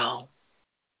grow.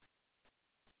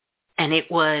 And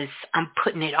it was, I'm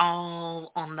putting it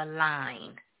all on the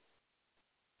line.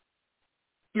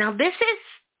 Now this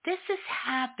is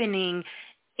happening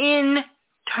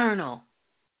internal.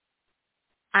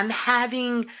 I'm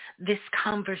having this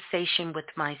conversation with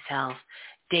myself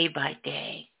day by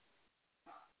day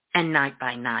and night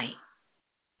by night.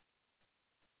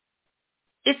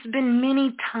 It's been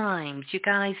many times, you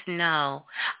guys know,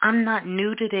 I'm not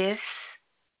new to this,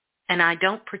 and I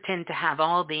don't pretend to have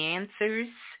all the answers,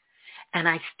 and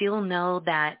I still know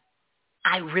that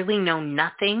I really know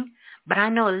nothing, but I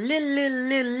know a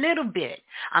little bit.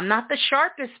 I'm not the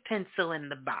sharpest pencil in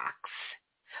the box,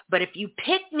 but if you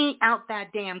pick me out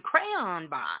that damn crayon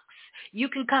box, you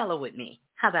can color with me.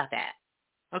 How about that?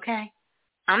 Okay?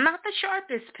 I'm not the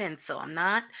sharpest pencil. I'm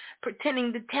not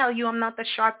pretending to tell you I'm not the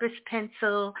sharpest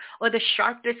pencil or the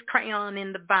sharpest crayon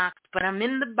in the box, but I'm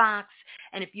in the box,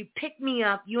 and if you pick me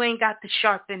up, you ain't got to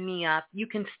sharpen me up. You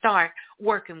can start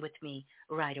working with me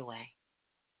right away.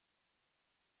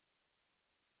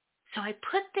 So I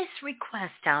put this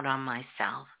request out on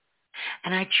myself,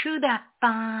 and I drew that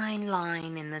fine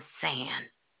line in the sand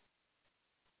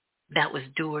that was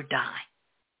do or die.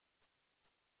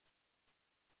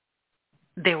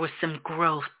 There was some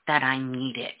growth that I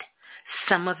needed.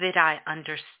 Some of it I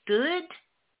understood,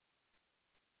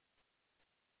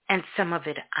 and some of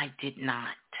it I did not.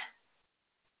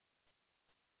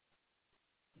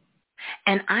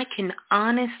 And I can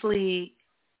honestly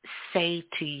say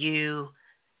to you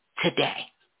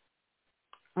today,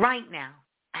 right now,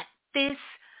 at this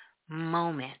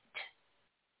moment,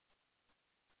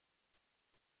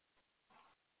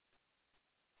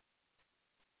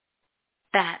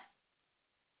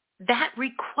 that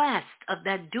request of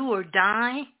that do or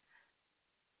die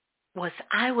was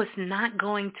I was not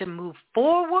going to move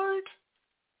forward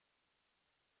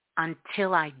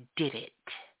until I did it.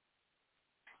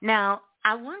 Now,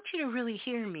 I want you to really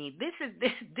hear me. This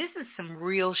is some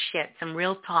real shit, some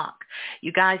real talk.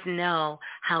 You guys know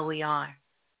how we are.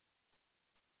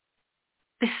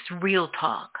 This is real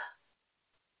talk.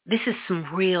 This is some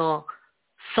real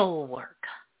soul work.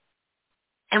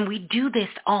 And we do this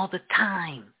all the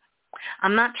time.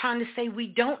 I'm not trying to say we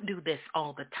don't do this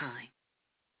all the time.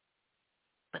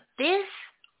 But this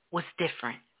was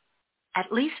different.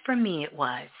 At least for me it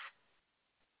was.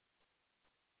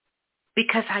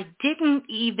 Because I didn't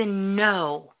even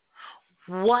know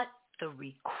what the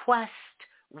request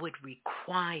would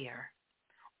require,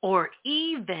 or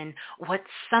even what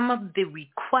some of the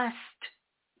requests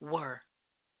were.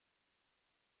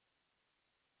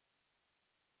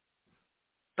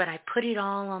 But I put it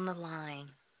all on the line.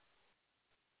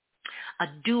 A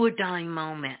do or die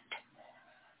moment.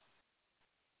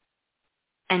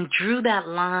 And drew that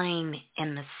line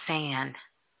in the sand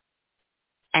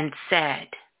and said,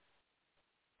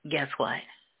 guess what?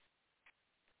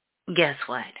 guess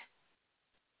what?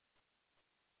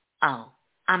 Oh,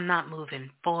 I'm not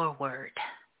moving forward.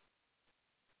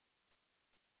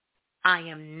 I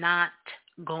am not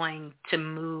going to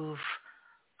move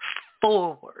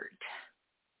forward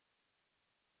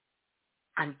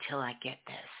until I get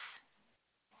this.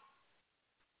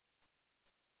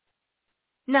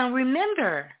 Now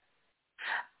remember,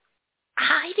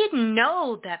 I didn't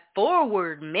know that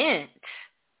forward meant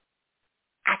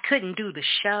I couldn't do the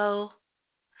show.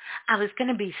 I was going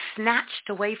to be snatched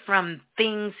away from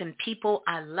things and people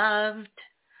I loved.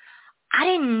 I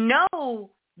didn't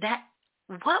know that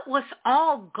what was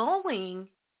all going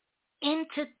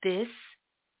into this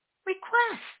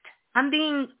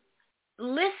request.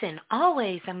 Listen,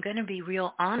 always I'm going to be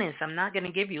real honest. I'm not going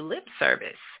to give you lip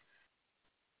service.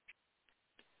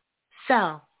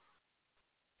 So,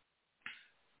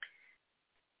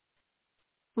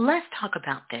 let's talk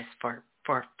about this for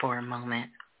a moment.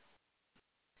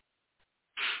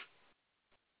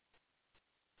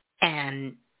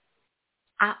 And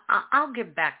I'll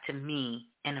get back to me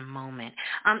in a moment.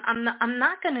 I'm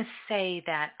not going to say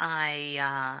that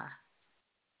I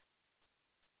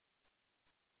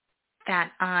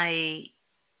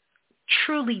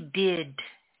truly did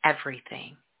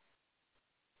everything,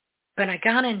 but I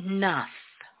got enough.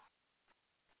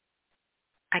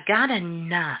 I got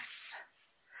enough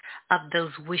of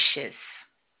those wishes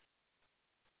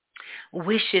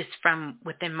from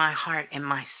within my heart and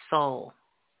my soul,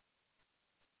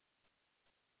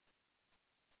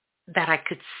 that I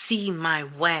could see my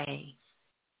way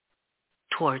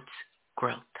towards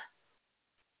growth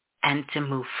and to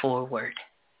move forward.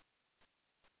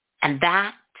 And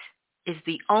that is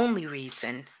the only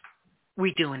reason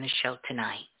we're doing the show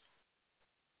tonight.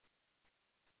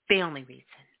 The only reason.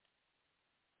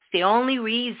 The only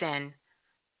reason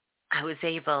I was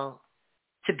able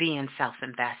to be in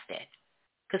Self-Invested,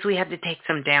 because we had to take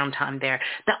some downtime there.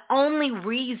 The only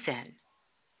reason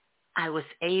I was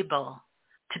able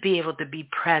to be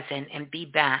present and be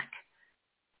back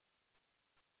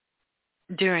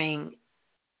during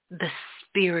the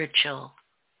spiritual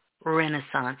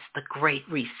renaissance, the Great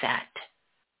Reset.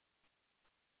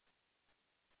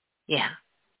 Yeah.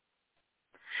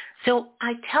 So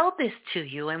I tell this to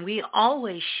you, and we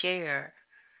always share.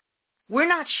 We're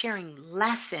not sharing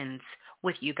lessons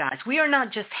with you guys. We are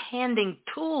not just handing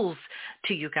tools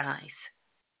to you guys.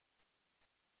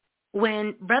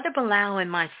 When Brother Bilal and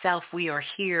myself, we are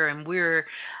here and we're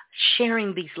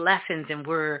sharing these lessons and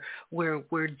we're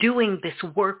doing this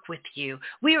work with you,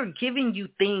 we are giving you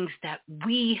things that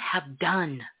we have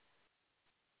done.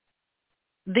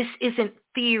 This isn't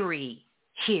theory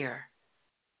here.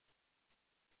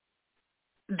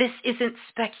 This isn't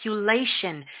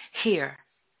speculation here.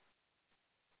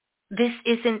 This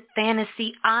isn't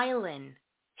Fantasy Island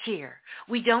here.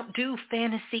 We don't do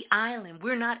Fantasy Island.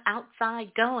 We're not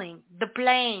outside going, the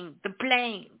plane.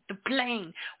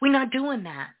 We're not doing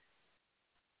that.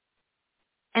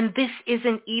 And this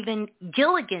isn't even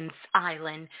Gilligan's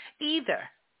Island either.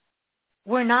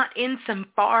 We're not in some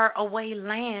far away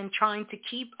land trying to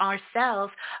keep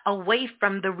ourselves away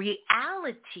from the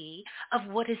reality of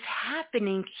what is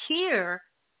happening here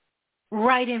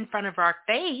right in front of our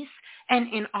face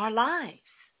and in our lives.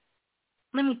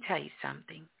 Let me tell you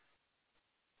something.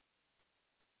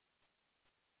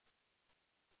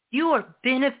 You are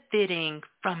benefiting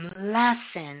from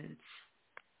lessons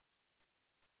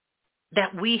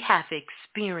that we have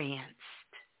experienced.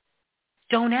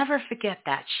 Don't ever forget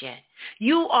that shit.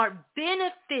 You are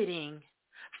benefiting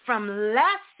from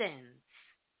lessons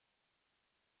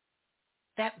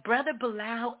that Brother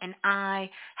Bilal and I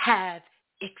have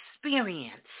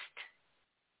experienced.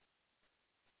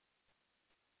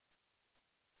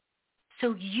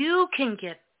 So you can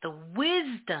get the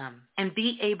wisdom and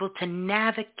be able to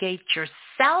navigate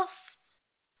yourself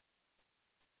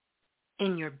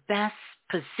in your best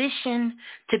position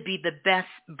to be the best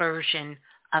version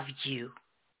of you.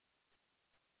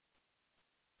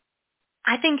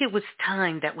 I think it was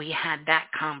time that we had that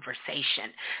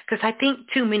conversation, because I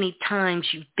think too many times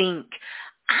you think,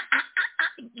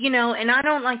 and I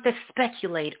don't like to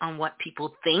speculate on what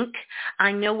people think.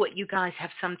 I know what you guys have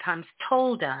sometimes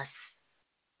told us,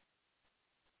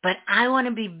 but I want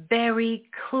to be very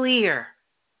clear.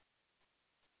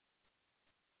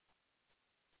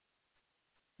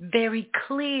 Very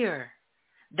clear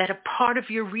that a part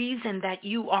of your reason that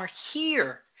you are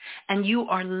here and you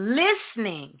are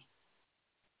listening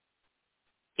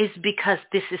is because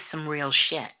this is some real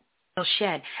shit.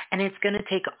 And it's going to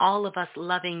take all of us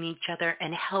loving each other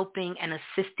and helping and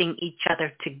assisting each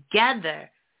other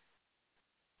together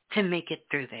to make it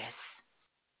through this.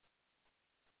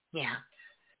 Yeah.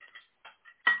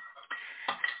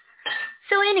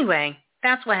 So anyway,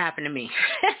 that's what happened to me.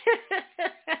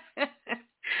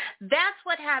 That's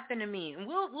what happened to me.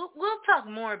 We'll talk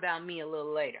more about me a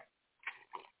little later.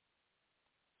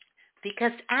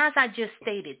 Because as I just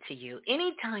stated to you,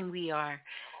 anytime we are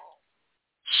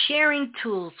sharing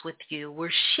tools with you, we're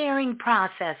sharing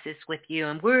processes with you,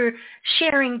 and we're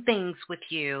sharing things with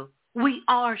you, we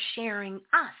are sharing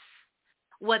us.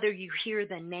 Whether you hear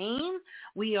the name,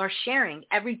 we are sharing.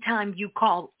 Every time you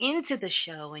call into the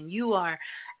show and you are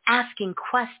asking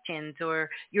questions or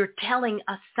you're telling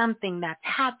us something that's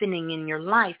happening in your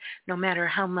life, no matter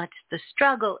how much the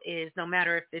struggle is, no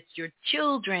matter if it's your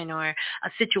children or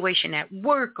a situation at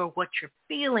work or what you're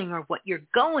feeling or what you're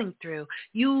going through,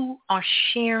 you are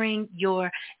sharing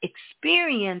your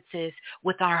experiences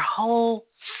with our whole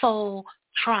soul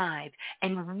tribe.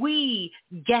 And we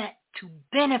get to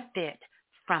benefit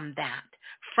from that,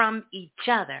 from each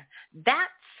other.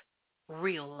 That's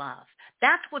real love.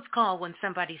 That's what's called when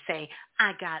somebody say,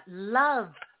 I got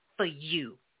love for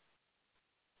you.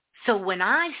 So when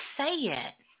I say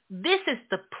it, this is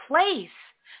the place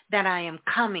that I am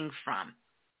coming from.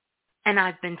 And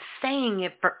I've been saying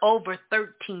it for over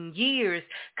 13 years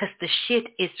because the shit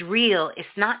is real. It's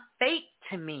not fake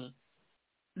to me.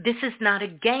 This is not a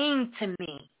game to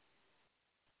me.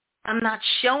 I'm not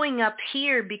showing up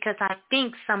here because I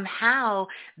think somehow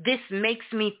this makes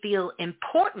me feel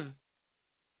important.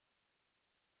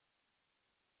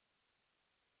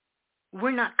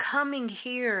 We're not coming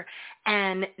here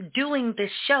and doing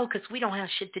this show because we don't have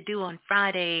shit to do on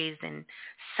Fridays and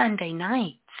Sunday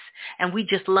nights. And we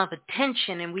just love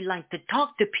attention and we like to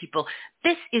talk to people.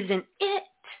 This isn't it.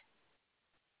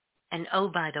 And oh,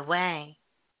 by the way,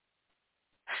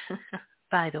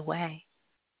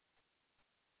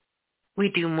 we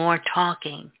do more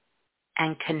talking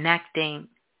and connecting,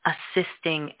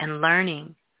 assisting and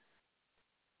learning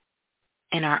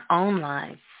in our own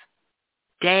lives,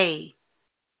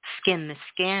 skin to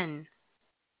skin,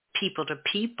 people to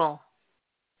people,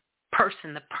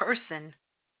 person to person,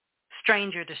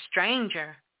 stranger to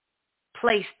stranger,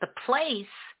 place to place,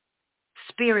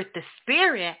 spirit to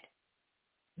spirit,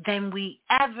 than we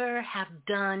ever have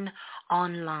done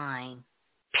online.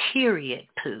 Period,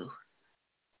 Pooh.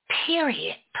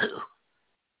 Period, Pooh.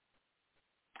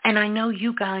 And I know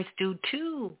you guys do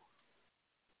too.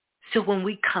 So when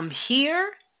we come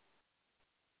here,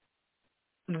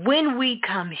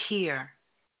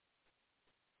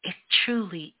 it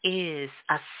truly is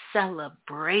a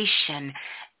celebration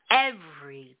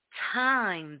every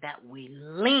time that we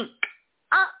link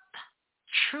up.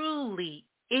 Truly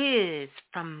is,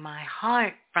 from my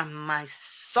heart, from my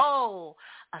soul,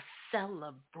 a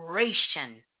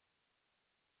celebration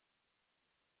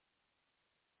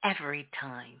every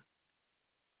time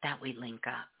that we link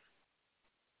up.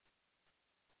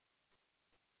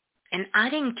 And I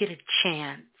didn't get a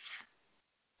chance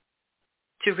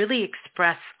to really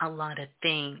express a lot of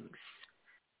things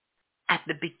at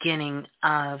the beginning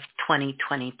of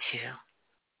 2022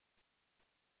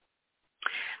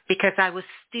 because I was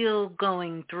still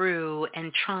going through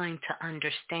and trying to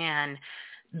understand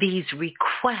these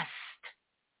requests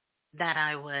that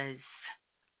I was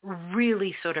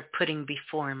really sort of putting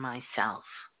before myself.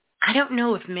 I don't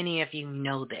know if many of you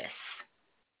know this,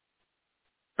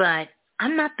 but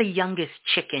I'm not the youngest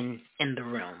chicken in the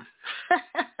room.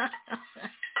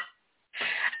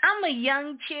 I'm a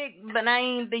young chick, but I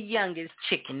ain't the youngest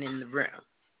chicken in the room.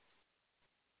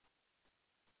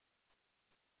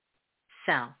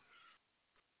 So,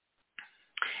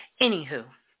 anywho,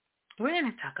 we're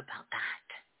going to talk about that.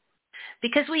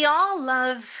 Because we all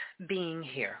love being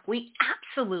here. We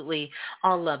absolutely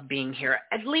all love being here.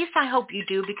 At least I hope you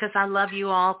do, because I love you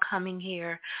all coming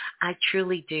here. I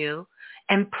truly do.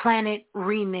 And Planet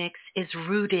Remix is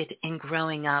rooted in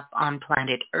growing up on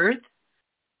planet Earth.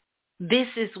 This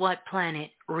is what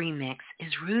Planet Remix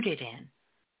is rooted in.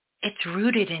 It's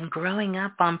rooted in growing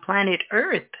up on planet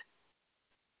Earth.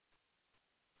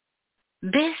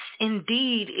 This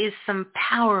indeed is some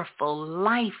powerful,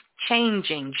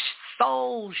 life-changing,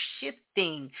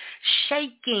 soul-shifting,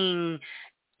 shaking,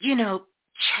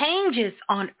 changes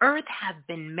on Earth have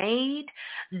been made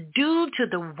due to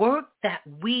the work that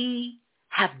we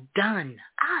have done,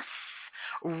 us,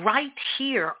 right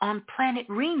here on Planet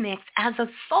Remix as a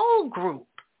soul group.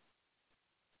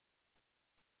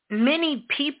 Many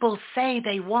people say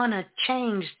they want to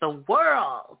change the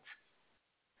world.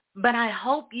 But I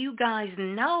hope you guys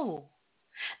know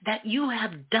that you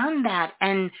have done that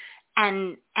and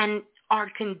are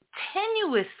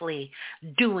continuously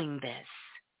doing this.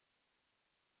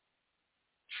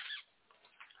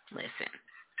 Listen.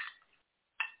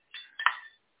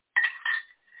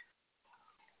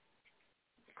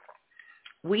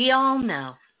 We all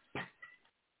know.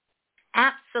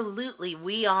 Absolutely,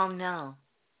 we all know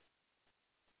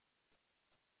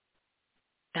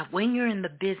that when you're in the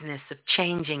business of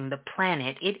changing the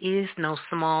planet, it is no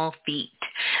small feat.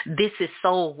 This is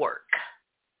soul work.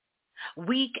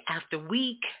 Week after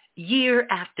week, year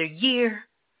after year,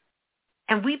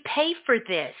 and we pay for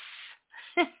this.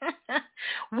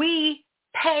 We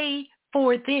pay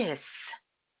for this.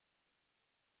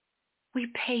 We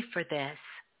pay for this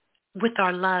with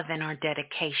our love and our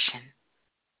dedication.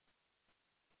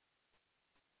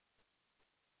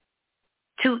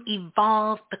 To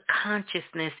evolve the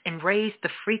consciousness and raise the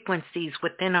frequencies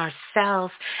within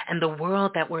ourselves and the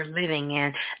world that we're living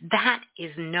in, that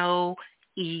is no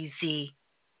easy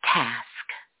task.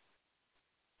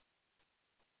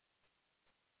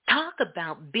 Talk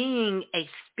about being a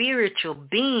spiritual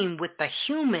being with a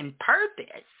human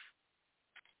purpose.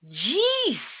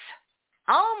 Jeez.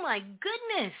 Oh my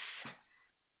goodness.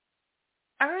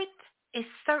 Earth is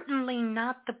certainly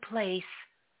not the place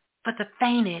for the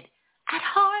fainted at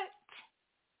heart.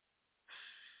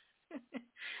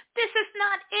 This is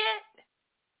not it.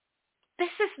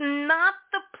 This is not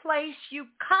the place you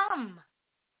come.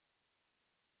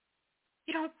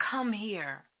 You don't come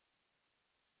here.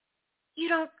 You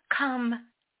don't come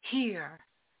here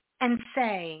and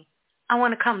say, I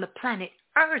want to come to planet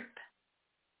Earth.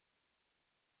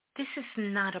 This is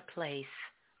not a place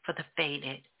for the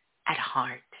fainted at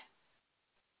heart.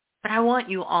 But I want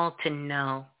you all to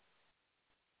know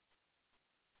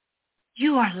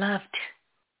you are loved.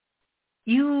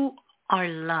 You are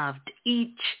loved,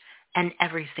 each and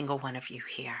every single one of you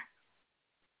here.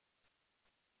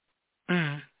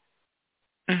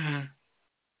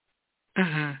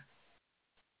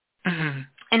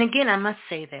 And again, I must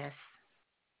say this.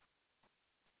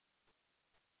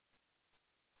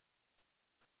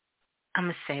 I'm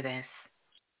going to say this.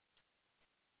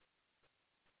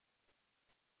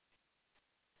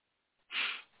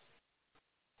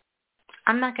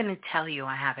 I'm not going to tell you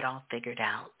I have it all figured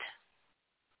out,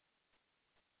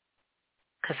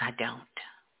 because I don't.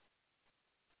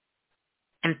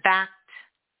 In fact,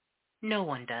 no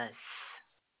one does.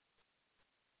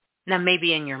 Now,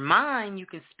 maybe in your mind, you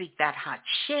can speak that hot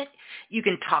shit. You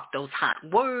can talk those hot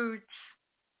words.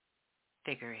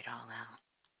 Figure it all out.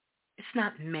 It's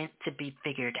not meant to be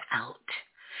figured out.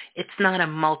 It's not a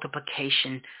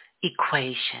multiplication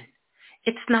equation.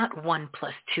 It's not 1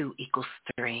 + 2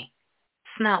 = 3.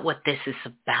 It's not what this is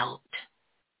about.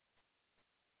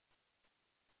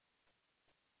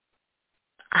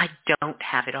 I don't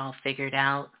have it all figured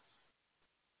out.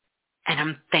 And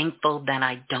I'm thankful that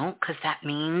I don't, because that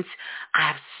means I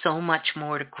have so much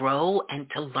more to grow and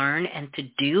to learn and to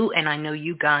do. And I know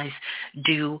you guys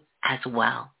do as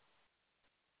well.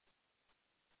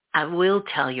 I will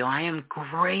tell you, I am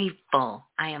grateful.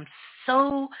 I am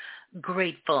so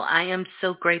grateful. I am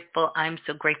so grateful. I'm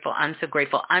so grateful. I'm so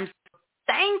grateful. I'm so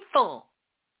thankful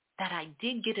that I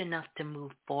did get enough to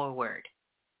move forward.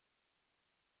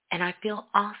 And I feel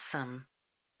awesome.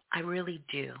 I really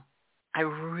do. I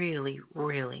really,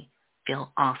 really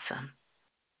feel awesome.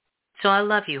 So I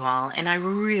love you all, and I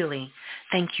really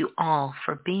thank you all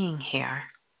for being here.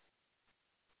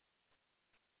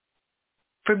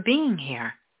 For being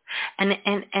here. And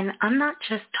I'm not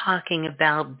just talking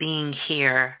about being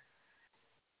here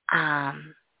at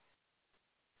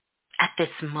this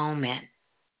moment,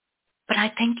 but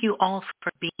I thank you all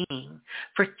for being,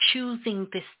 for choosing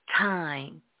this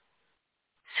time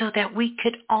so that we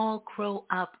could all grow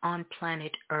up on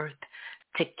planet Earth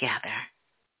together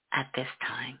at this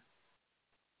time.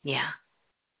 Yeah.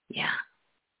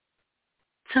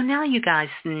 So now you guys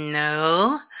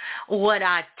know what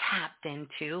I tapped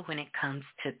into when it comes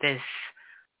to this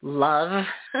love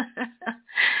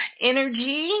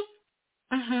energy.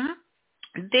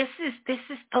 This is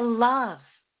the love,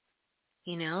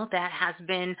 that has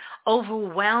been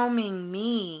overwhelming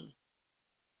me,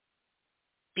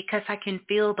 because I can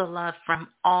feel the love from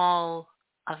all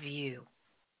of you,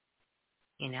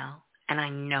 and I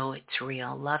know it's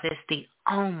real. Love is the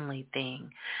only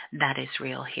thing that is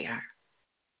real here.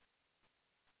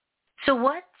 So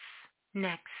what's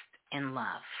next in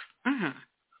love?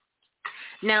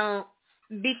 Now,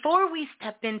 before we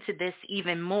step into this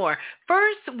even more,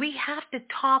 first we have to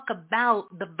talk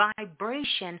about the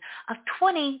vibration of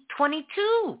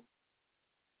 2022.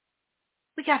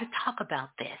 We got to talk about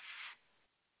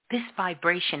this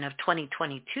vibration of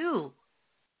 2022.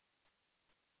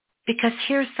 Because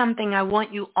here's something I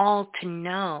want you all to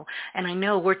know. And I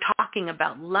know we're talking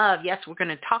about love. Yes, we're going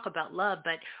to talk about love,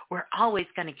 but we're always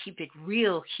going to keep it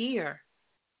real here.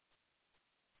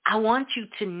 I want you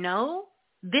to know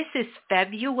This is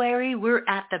February. We're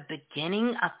at the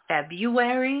beginning of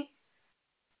February.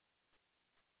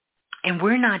 And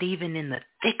we're not even in the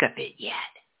thick of it yet.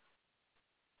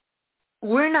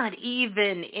 We're not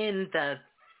even in the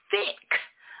thick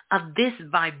of this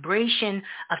vibration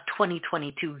of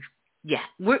 2022 yet.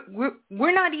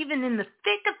 We're not even in the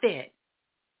thick of it.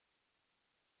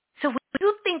 So when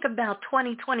you think about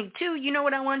 2022, you know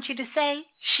what I want you to say?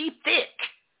 She thick.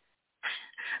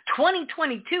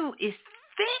 2022 is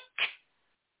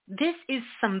thick. This is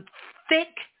some thick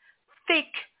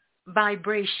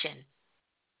vibration.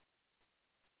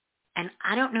 And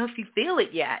I don't know if you feel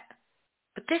it yet,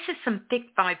 but this is some thick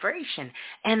vibration.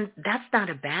 And that's not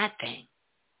a bad thing.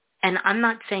 And I'm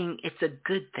not saying it's a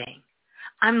good thing.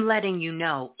 I'm letting you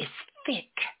know it's thick.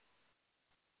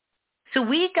 So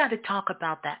we got to talk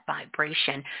about that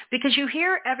vibration, because you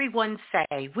hear everyone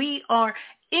say we are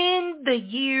in the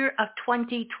year of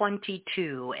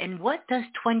 2022. And what does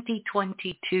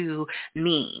 2022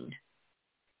 mean?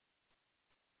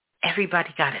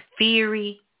 Everybody got a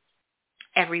theory.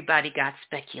 Everybody got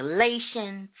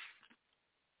speculations.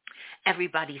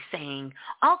 Everybody's saying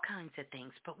all kinds of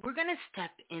things, but we're going to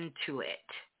step into it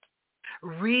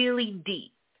really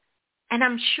deep. And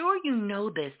I'm sure you know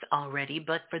this already,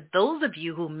 but for those of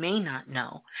you who may not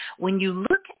know, when you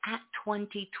look at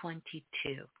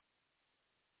 2022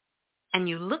 and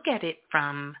you look at it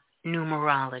from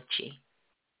numerology,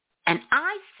 and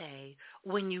I say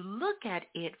when you look at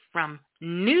it from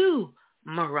numerology,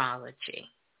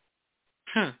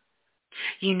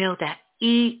 you know that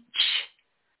each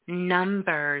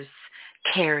numbers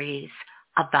carries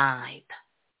a vibe.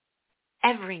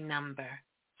 Every number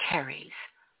carries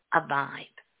a vibe.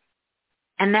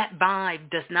 And that vibe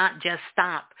does not just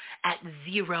stop at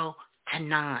 0 to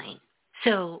 9.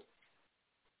 So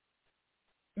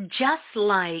just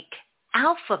like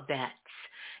alphabets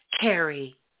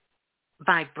carry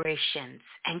vibrations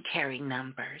and carry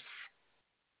numbers,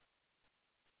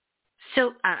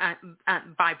 so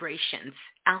vibrations,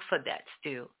 alphabets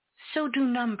do. So do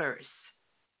numbers.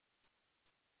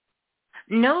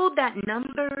 Know that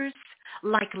numbers,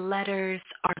 like letters,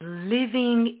 are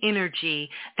living energy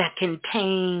that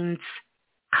contains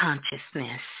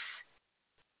consciousness.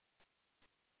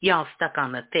 Y'all stuck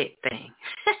on the thick thing.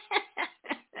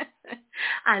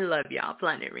 I love y'all,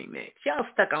 Planet Remix. Y'all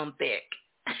stuck on thick.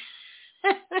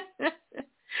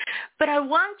 But I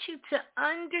want you to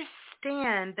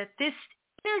understand that this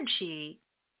energy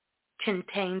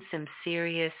contains some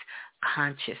serious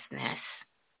consciousness.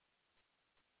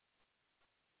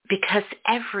 Because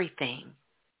everything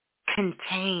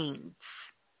contains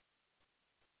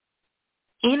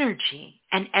energy,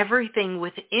 and everything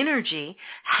with energy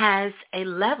has a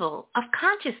level of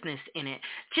consciousness in it,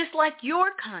 just like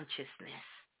your consciousness.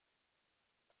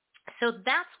 So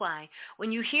that's why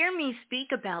when you hear me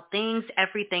speak about things,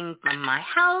 everything from my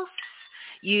house,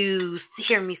 you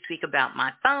hear me speak about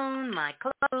my phone, my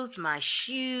clothes, my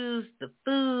shoes, the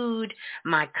food,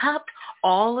 my cup,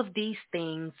 all of these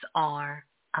things are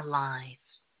alive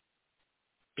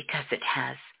because it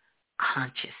has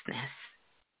consciousness.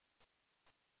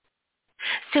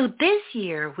 So this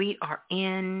year we are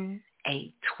in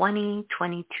a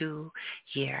 2022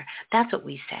 year. That's what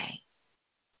we say.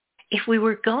 If we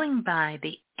were going by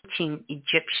the ancient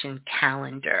Egyptian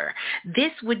calendar,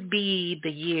 this would be the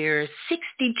year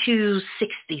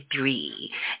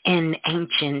 6263 in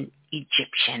ancient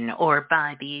Egyptian, or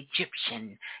by the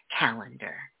Egyptian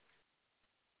calendar.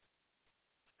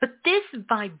 But this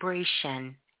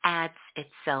vibration adds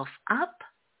itself up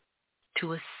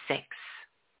to a 6.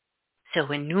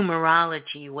 So in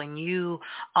numerology, when you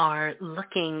are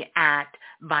looking at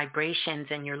vibrations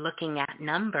and you're looking at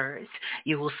numbers,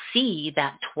 you will see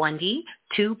that 20,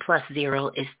 2 plus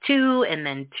 0 is 2, and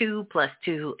then 2 plus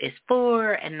 2 is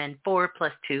 4, and then 4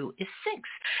 plus 2 is 6.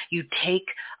 You take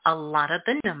a lot of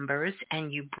the numbers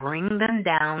and you bring them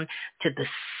down to the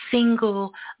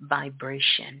single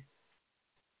vibration.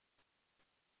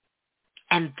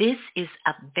 And this is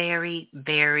a very,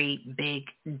 very big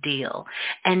deal.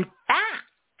 In fact,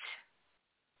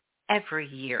 every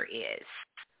year is,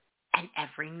 and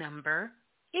every number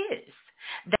is.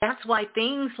 That's why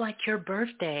things like your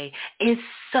birthday is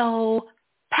so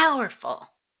powerful.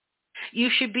 You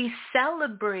should be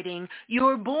celebrating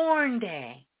your born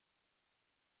day.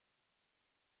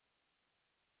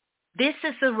 This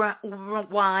is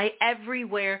why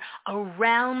everywhere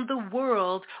around the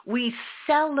world we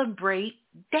celebrate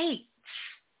dates,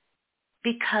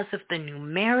 because of the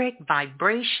numeric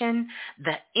vibration,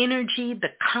 the energy,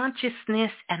 the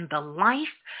consciousness, and the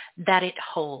life that it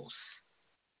holds.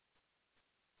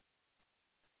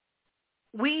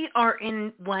 we are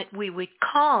in what we would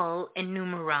call in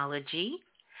numerology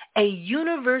a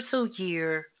universal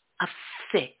year of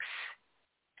 6.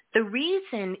 The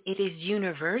reason it is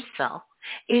universal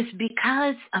is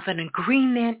because of an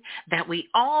agreement that we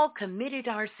all committed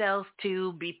ourselves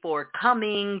to before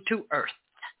coming to Earth.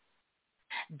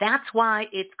 That's why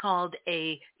it's called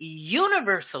a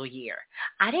universal year.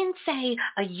 I didn't say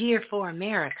a year for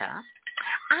America.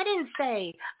 I didn't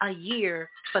say a year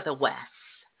for the West.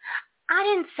 I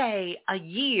didn't say a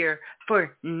year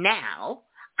for now.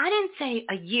 I didn't say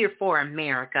a year for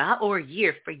America or a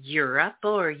year for Europe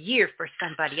or a year for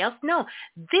somebody else. No,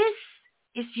 this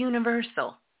is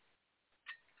universal.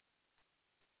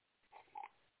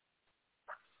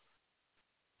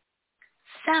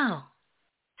 So,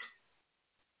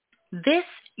 this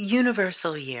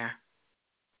universal year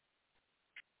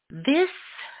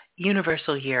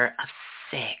of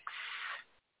 6,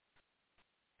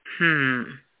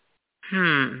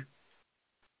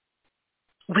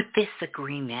 with this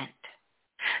agreement.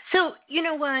 So, you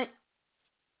know what?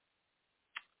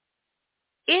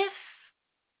 If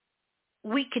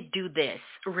we could do this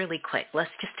really quick,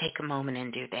 let's just take a moment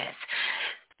and do this.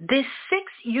 This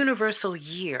 6th universal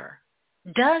year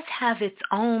does have its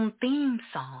own theme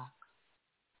song.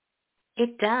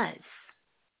 It does.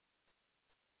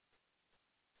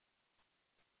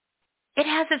 It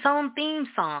has its own theme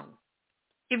song.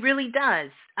 It really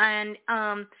does. And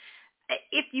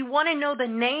if you want to know the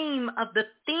name of the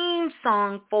theme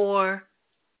song for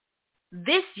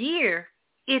this year,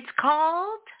 it's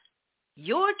called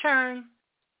Your Turn.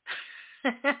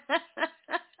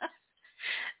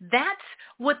 That's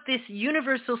what this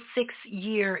universal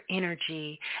 6-year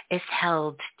energy is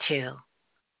held to.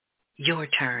 Your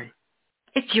turn.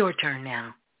 It's your turn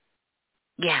now.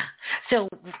 Yeah. So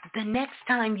the next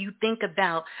time you think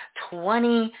about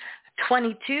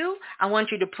 2022, I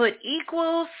want you to put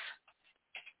equals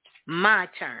my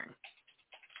turn.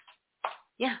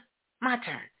 Yeah, my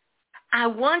turn. I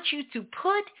want you to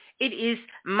put it is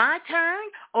my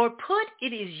turn or put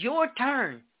it is your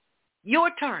turn.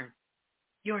 Your turn.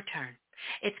 Your turn.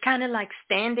 It's kind of like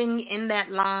standing in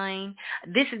that line.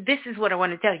 This is what I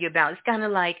want to tell you about. It's kind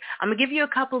of like, I'm going to give you a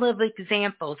couple of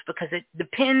examples because it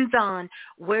depends on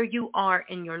where you are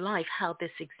in your life, how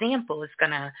this example is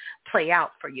going to play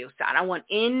out for you. So I don't want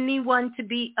anyone to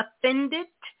be offended.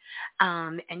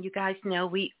 And you guys know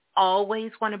we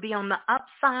always want to be on the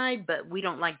upside, but we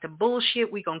don't like the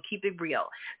bullshit. We're going to keep it real.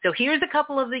 So here's a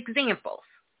couple of examples.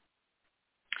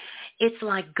 It's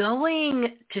like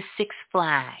going to Six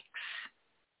Flags.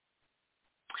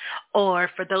 Or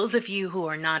for those of you who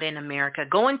are not in America,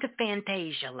 going to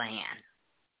Fantasia Land.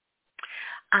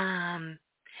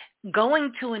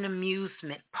 Going to an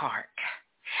amusement park.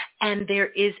 And there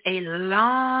is a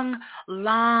long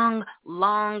line.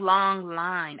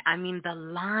 I mean, the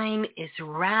line is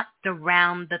wrapped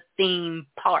around the theme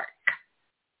park.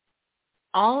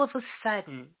 All of a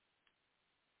sudden,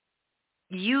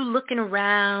 you looking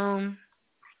around,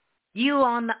 you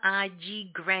on the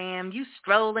IG gram, you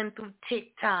strolling through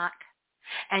TikTok,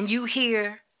 and you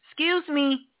hear, excuse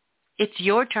me, it's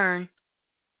your turn.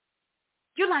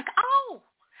 You're like, oh,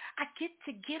 I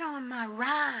get on my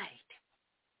ride.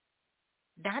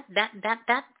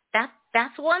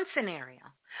 That's one scenario,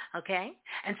 okay?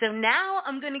 And so now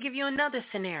I'm going to give you another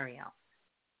scenario.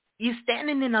 You're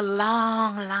standing in a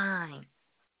long line,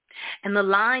 and the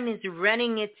line is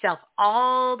running itself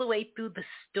all the way through the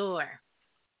store.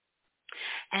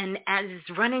 And as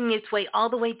it's running its way all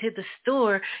the way to the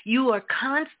store, you are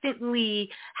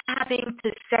constantly having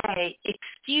to say,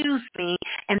 excuse me,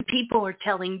 and people are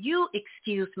telling you,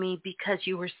 excuse me, because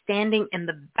you were standing in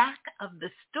the back of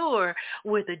the store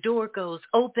where the door goes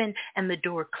open and the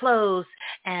door closed.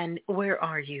 And where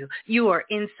are you? You are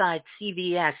inside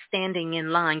CVS, standing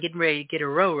in line, getting ready to get a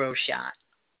Roro shot.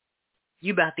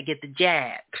 You about to get the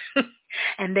jab.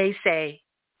 And they say,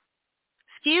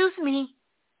 excuse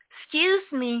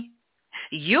me,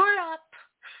 you're up.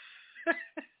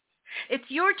 It's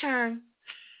your turn.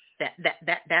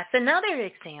 That's another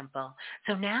example.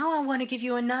 So now I want to give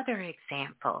you another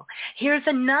example. Here's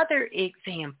another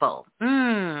example.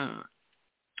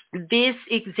 This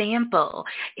example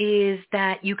is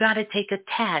that you got to take a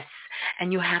test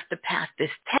and you have to pass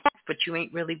this test but you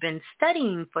ain't really been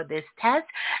studying for this test.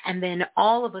 And then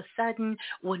all of a sudden,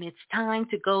 when it's time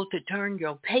to go to turn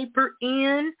your paper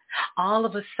in, all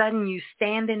of a sudden you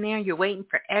standing there, you're waiting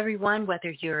for everyone,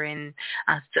 whether you're in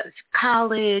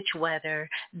college, whether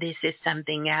this is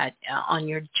something on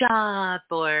your job,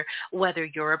 or whether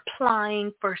you're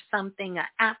applying for something, an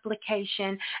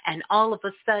application, and all of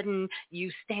a sudden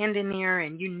you standing there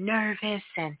and you're nervous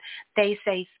and they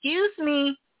say, excuse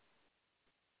me,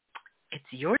 it's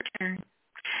your turn,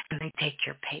 and they take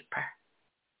your paper.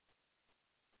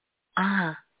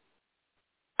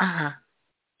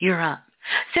 You're up.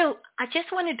 So I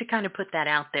just wanted to kind of put that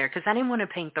out there because I didn't want to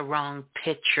paint the wrong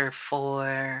picture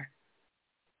for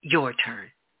your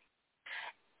turn.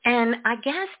 And I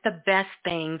guess the best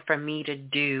thing for me to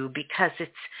do, because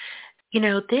it's,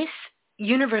 this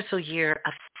universal year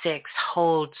of 6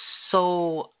 holds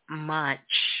so much.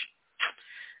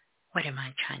 What am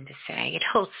I trying to say? It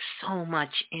holds so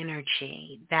much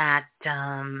energy that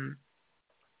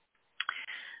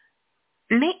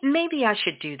maybe I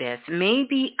should do this.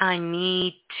 Maybe I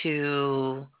need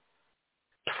to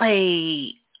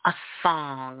play a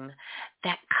song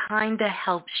that kind of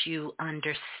helps you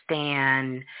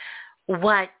understand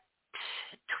what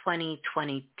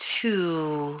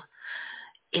 2022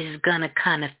 is going to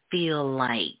kind of feel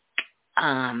like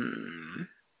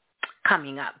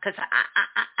coming up. Because,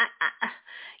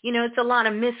 it's a lot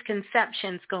of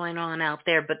misconceptions going on out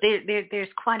there, but there's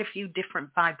quite a few different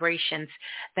vibrations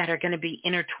that are going to be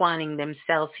intertwining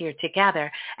themselves here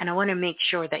together. And I want to make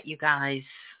sure that you guys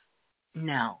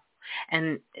know.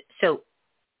 And so,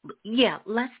 yeah,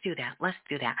 let's do that.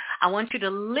 I want you to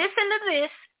listen to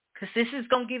this because this is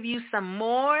going to give you some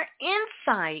more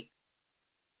insight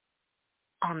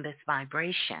on this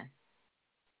vibration.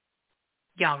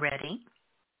 Y'all ready?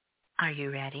 Are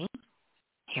you ready?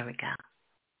 Here we go.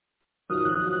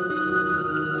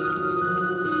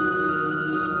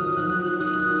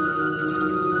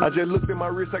 I just looked at my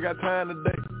wrist, I got time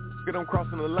today. I'm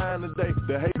crossing the line today.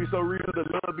 The hate be so real, the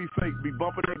love be fake. Be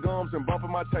bumping their gums and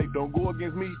bumping my tape. Don't go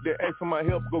against me, they ask for my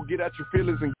help. Go get out your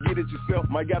feelings and get it yourself.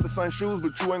 Might got the same shoes,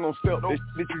 but you ain't gon' step.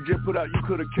 That you just put out, you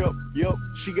could've kept. Yup,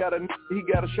 she got a he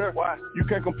got a shirt. Why? You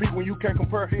can't compete when you can't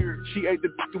compare. Here, she ate the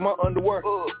through my underwear.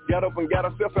 Got up and got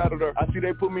herself out of there. I see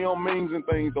they put me on memes and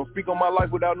things. Don't speak on my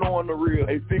life without knowing the real.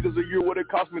 8 figures a year, what it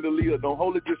cost me to live. Don't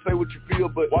hold it, just say what you feel.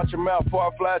 But watch your mouth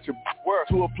before I fly at your word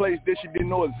to a place that she didn't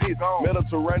know exists.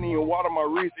 Mediterranean water, my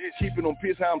wrist. Cheapin' on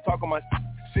piss, how I'm talking my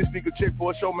 6 figure check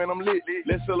for a show, man, I'm lit.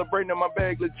 Let's celebrate in my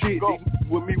bag, legit.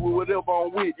 With me, with whatever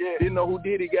I'm with. Didn't know who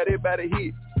did it, got everybody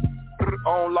hit. I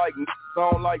don't like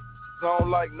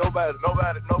nobody.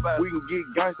 We can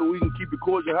get gangster, we can keep it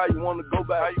cordial. How you want to go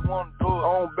back? How you want to do it?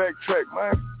 I don't backtrack,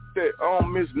 man. That. I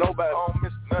don't miss nobody. I don't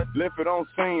miss nothing. Left it on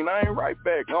scene. I ain't right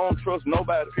back. I don't trust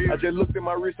nobody. I just looked at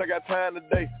my wrist. I got time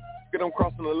today. Get them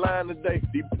crossing the line today.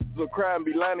 These will cry and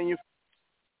be lining you.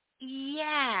 Yeah,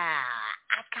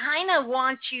 I kind of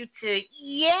want you to.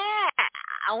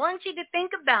 I want you to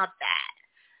think about that.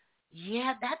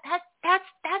 Yeah,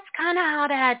 that's kind of how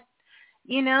that.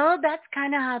 That's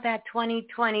kind of how that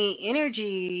 2020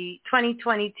 energy,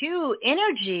 2022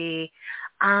 energy,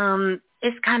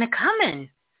 is kind of coming.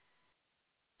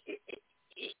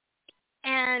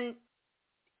 And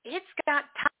it's got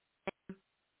time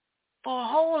for a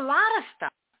whole lot of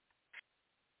stuff.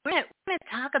 We're going to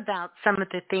talk about some of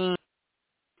the things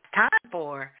it's time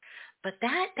for, but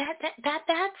that's,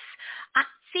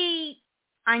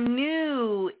 I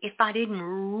knew if I didn't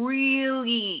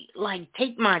really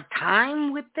take my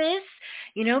time with this,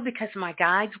 because my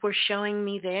guides were showing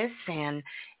me this, and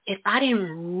if I didn't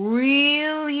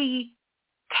really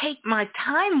take my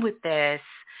time with this,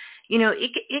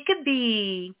 it could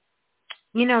be,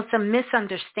 some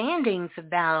misunderstandings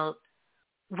about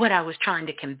what I was trying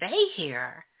to convey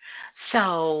here.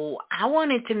 So I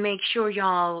wanted to make sure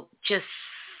y'all just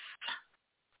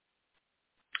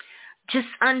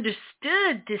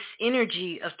understood this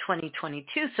energy of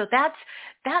 2022. So that's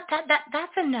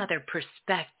another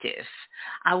perspective.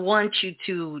 I want you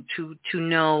to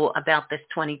know about this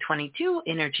 2022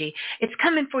 energy. It's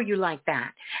coming for you like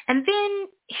that. And then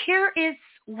here is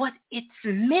what it's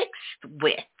mixed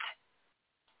with.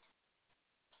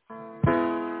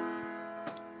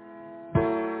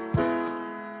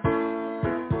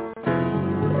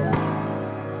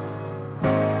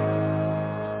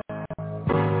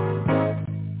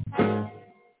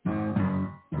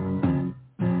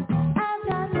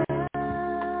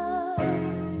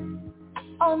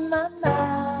 On my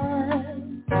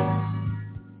mind,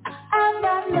 I've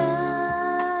got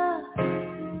love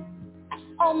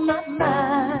on my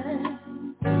mind.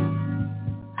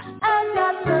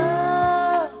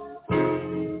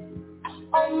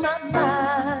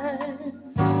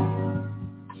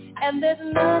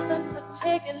 nothing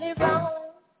particularly wrong.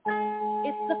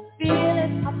 It's a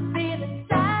feeling I'm feeling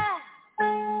inside.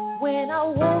 When I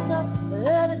woke up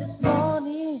early this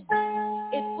morning,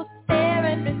 it was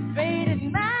staring me straight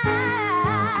in my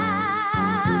eyes.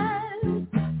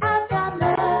 I've got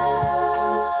love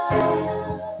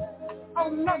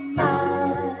on my mind.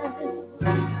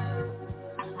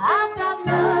 I've got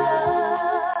love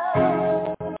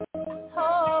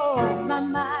on my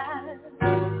mind.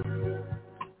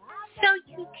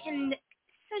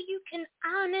 So you can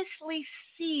honestly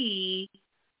see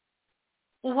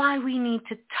why we need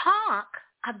to talk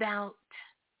about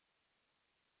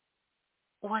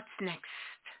what's next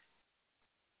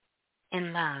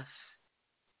in love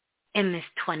in this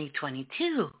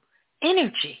 2022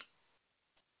 energy.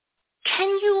 Can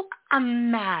you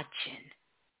imagine?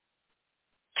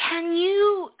 Can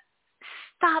you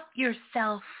stop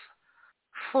yourself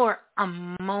for a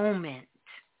moment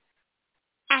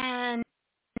and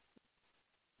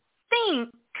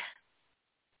think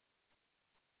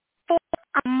for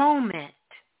a moment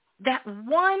that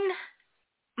one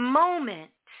moment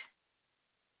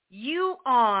you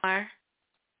are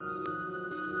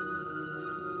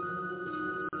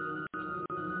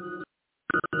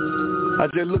I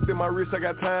just looked at my wrist, I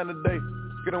got time today.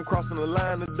 Get them crossing the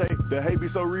line today. The hate be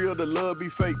so real, the love be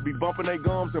fake. Be bumping their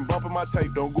gums and bumping my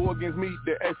tape. Don't go against me,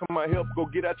 they ask for my help. Go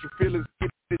get out your feelings.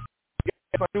 Get this.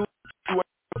 If I do,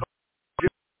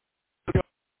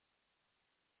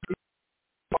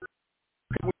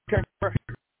 you can't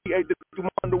he ate the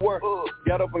underwear.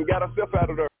 Got up and got herself out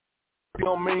of there.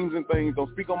 On memes and things.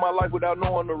 Don't speak on my life without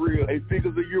knowing the real. 8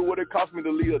 figures a year, what it cost me to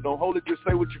live. Don't hold it, just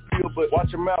say what you feel, but watch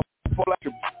your mouth. Fall out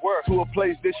your work to a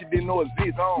place that she didn't know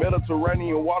exists.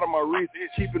 Mediterranean water my wrist.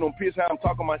 Cheapin' on piss how I'm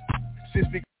talking my shit.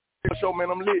 Speak show, man,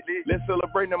 I'm lit. Let's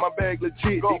celebrate now, my bag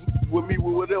legit. With me,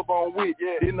 with whatever I'm with.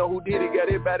 Didn't know who did it, got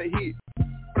everybody hit.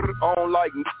 I don't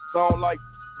like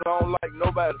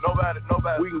nobody.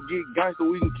 We can get gangster,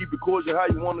 we can keep it cordial. How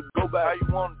you wanna go back? How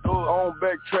you wanna do it? I don't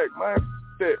backtrack, man.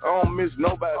 That I don't miss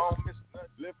nobody. I don't miss nothing.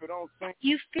 Left it on sync.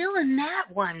 you feeling that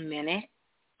 1 minute,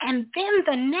 and then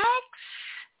the next.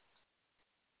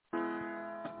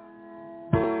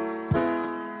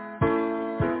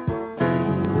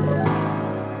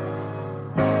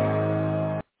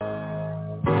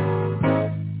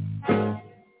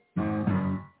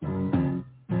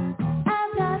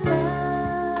 I've got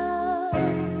love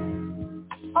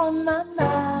on my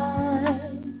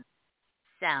mind.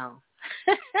 So,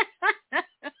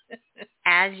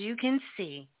 as you can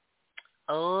see,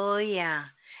 oh yeah,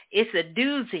 it's a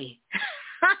doozy.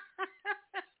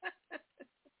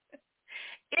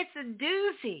 It's a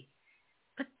doozy.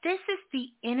 But this is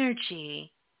the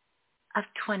energy of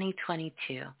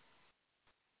 2022.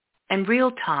 And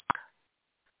real talk,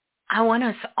 I want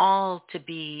us all to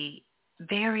be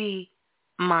very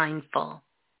mindful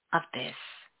of this,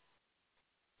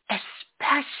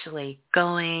 especially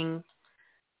going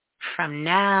from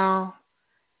now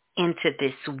into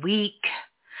this week,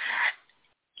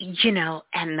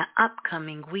 and the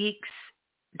upcoming weeks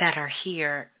that are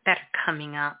here, that are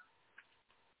coming up.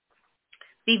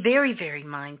 Be very, very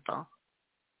mindful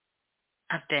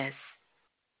of this,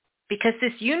 because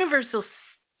this universal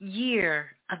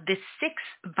year of this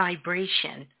sixth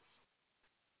vibration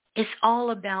is all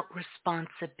about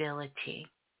responsibility.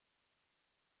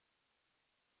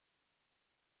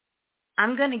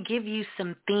 I'm going to give you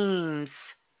some themes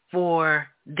for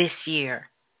this year.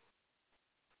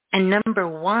 And number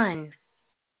one,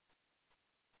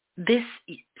 this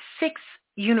sixth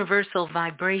universal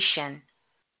vibration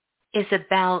is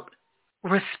about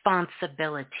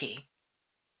responsibility.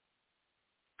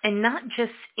 And not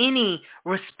just any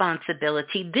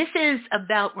responsibility. This is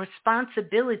about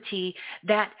responsibility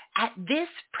that at this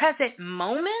present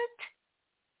moment,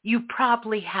 you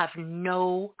probably have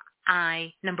no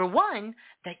idea. Number one,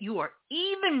 that you are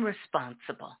even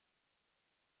responsible.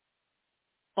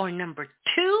 Or number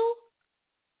two,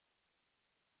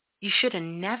 you should have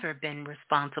never been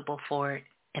responsible for it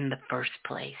in the first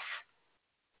place.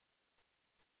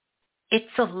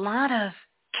 It's a lot of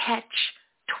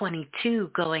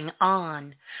catch-22 going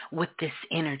on with this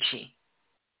energy.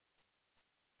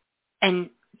 And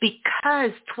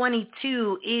because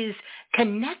 22 is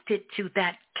connected to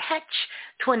that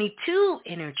catch-22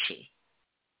 energy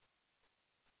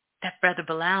that Brother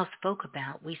Bilal spoke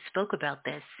about, we spoke about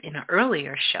this in an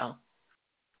earlier show,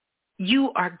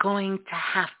 you are going to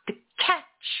have to catch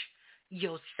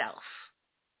yourself.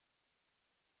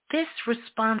 This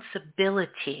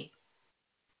responsibility,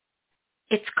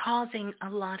 it's causing a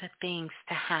lot of things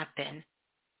to happen.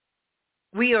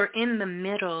 We are in the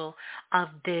middle of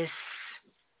this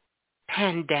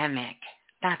pandemic.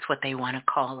 That's what they want to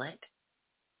call it.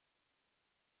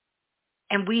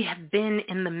 And we have been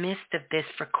in the midst of this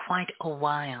for quite a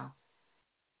while.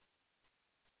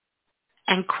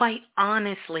 And quite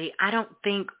honestly, I don't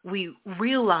think we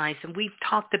realize, and we've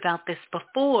talked about this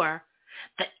before,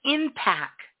 the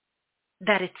impact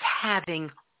that it's having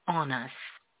on us.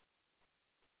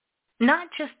 Not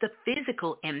just the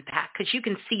physical impact, because you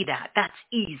can see that. That's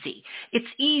easy. It's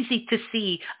easy to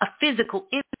see a physical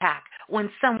impact when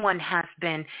someone has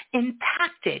been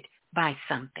impacted by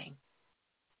something.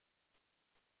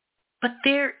 But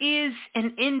there is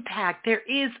an impact, there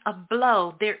is a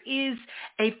blow, there is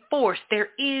a force, there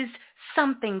is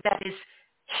something that is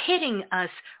hitting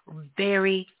us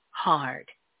very hard.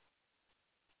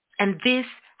 And this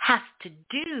has to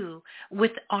do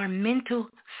with our mental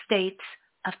states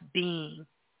of being.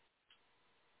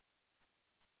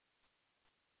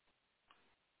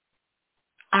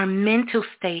 Our mental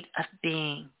state of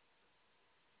being.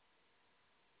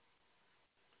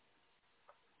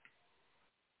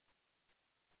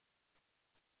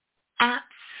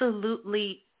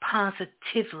 Absolutely,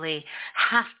 positively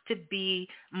have to be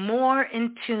more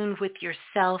in tune with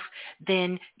yourself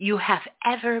than you have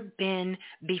ever been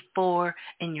before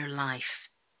in your life.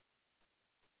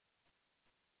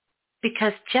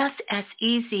 Because just as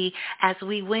easy as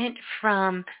we went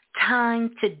from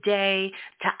time to day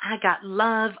to I got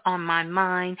love on my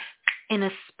mind, in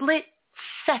a split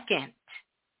second,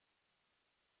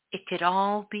 it could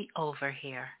all be over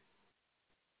here.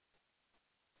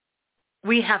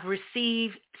 We have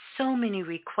received so many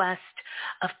requests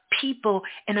of people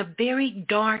in a very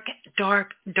dark,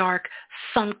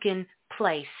 sunken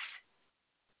place.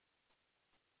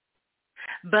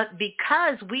 But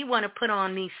because we want to put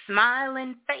on these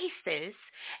smiling faces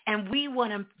and we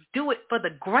want to do it for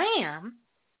the gram,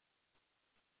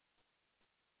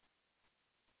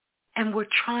 and we're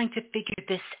trying to figure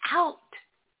this out,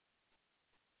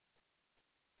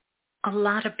 a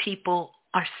lot of people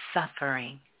are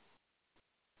suffering.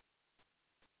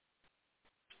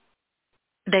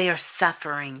 They are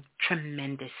suffering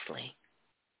tremendously.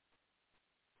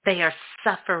 They are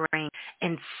suffering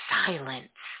in silence.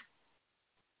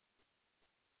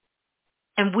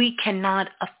 And we cannot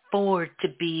afford to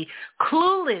be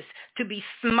clueless, to be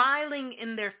smiling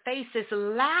in their faces,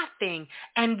 laughing,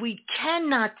 and we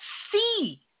cannot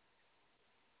see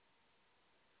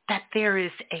that there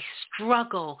is a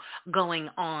struggle going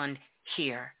on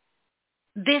here.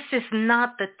 This is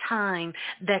not the time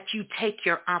that you take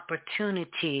your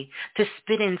opportunity to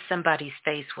spit in somebody's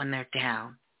face when they're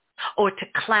down, or to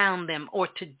clown them, or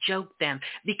to joke them,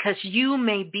 because you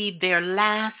may be their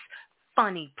last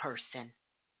funny person.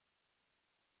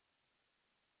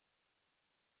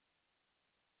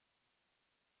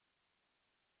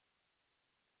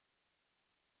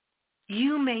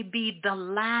 You may be the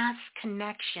last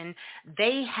connection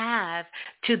they have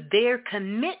to their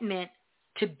commitment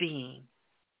to being.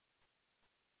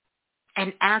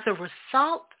 And as a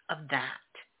result of that,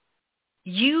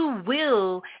 you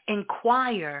will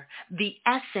inquire the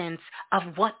essence of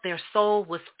what their soul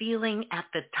was feeling at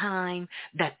the time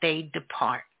that they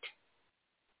depart.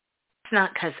 It's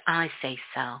not because I say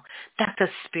so. That's a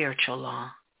spiritual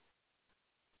law.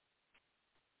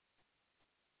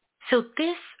 So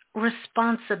this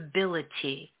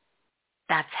responsibility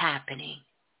that's happening,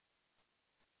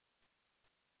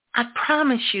 I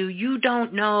promise you, you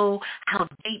don't know how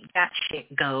deep that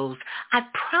shit goes. I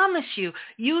promise you,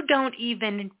 you don't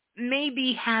even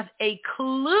maybe have a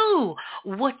clue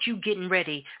what you're getting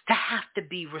ready to have to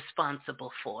be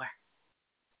responsible for.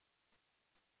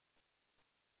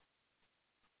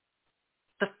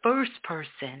 The first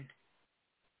person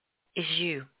is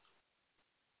you.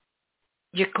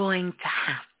 You're going to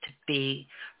have to be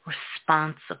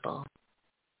responsible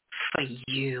for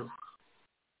you.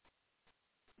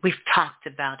 We've talked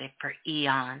about it for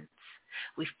eons.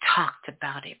 We've talked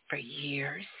about it for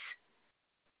years.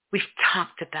 We've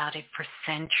talked about it for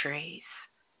centuries.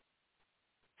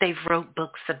 They've wrote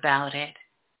books about it,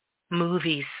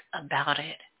 movies about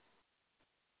it.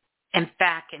 In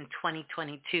fact, in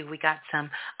 2022, we got some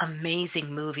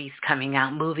amazing movies coming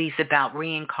out, movies about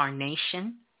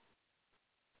reincarnation.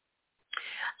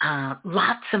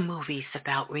 Lots of movies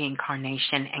about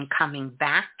reincarnation and coming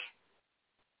back.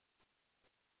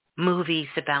 Movies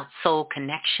about soul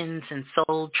connections and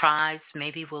soul tribes.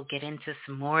 Maybe we'll get into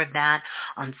some more of that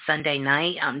on Sunday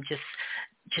night. I'm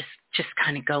just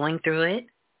kind of going through it.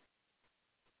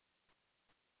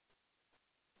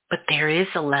 But there is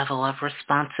a level of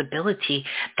responsibility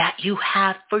that you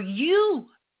have for you.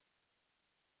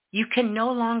 You can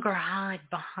no longer hide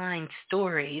behind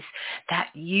stories that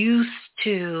used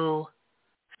to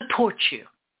support you.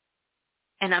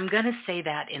 And I'm going to say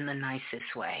that in the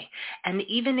nicest way. And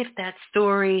even if that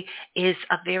story is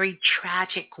a very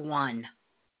tragic one,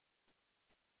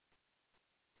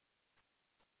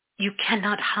 you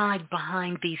cannot hide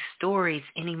behind these stories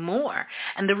anymore.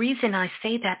 And the reason I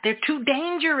say that, they're too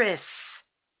dangerous.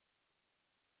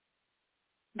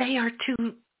 They are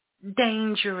too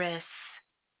dangerous.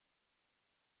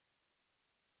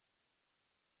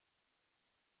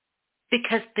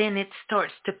 Because then it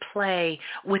starts to play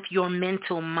with your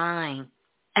mental mind.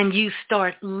 And you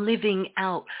start living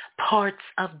out parts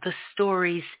of the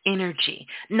story's energy.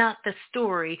 Not the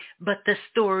story, but the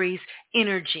story's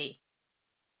energy.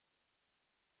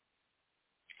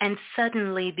 And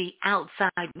suddenly the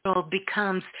outside world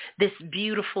becomes this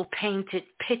beautiful painted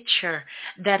picture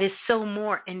that is so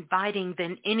more inviting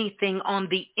than anything on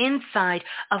the inside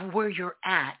of where you're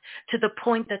at, to the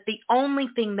point that the only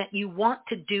thing that you want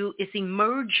to do is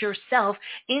immerse yourself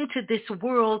into this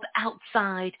world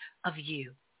outside of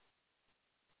you.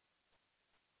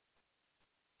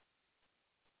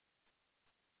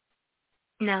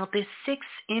 Now, this sixth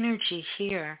energy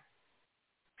here,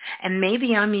 and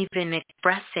maybe I'm even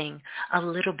expressing a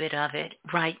little bit of it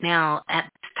right now at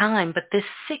this time, but this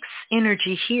sixth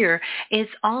energy here is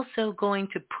also going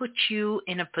to put you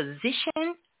in a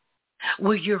position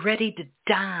where you're ready to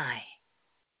die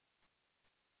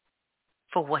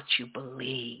for what you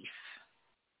believe.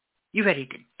 You're ready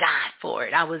to die for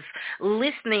it. I was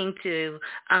listening to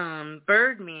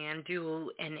Birdman do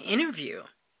an interview,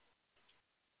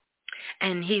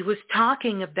 and he was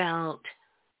talking about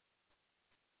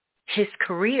his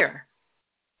career.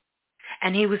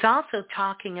 And he was also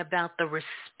talking about the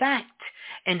respect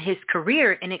in his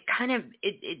career. And it kind of,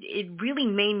 it really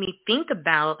made me think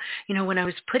about, when I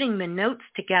was putting the notes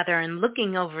together and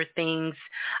looking over things,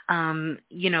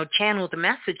 channel the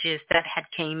messages that had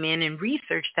came in and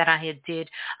research that I had did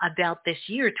about this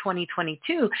year,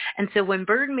 2022. And so when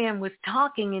Birdman was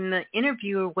talking and the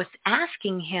interviewer was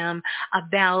asking him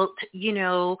about,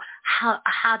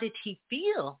 how did he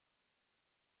feel?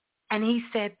 And he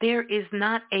said, there is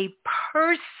not a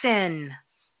person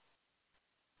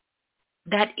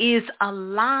that is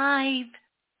alive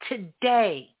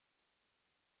today.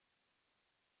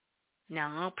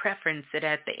 Now, I'll preference it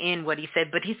at the end what he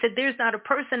said, but he said there's not a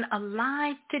person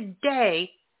alive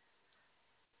today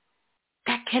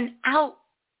that can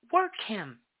outwork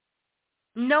him.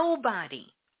 Nobody.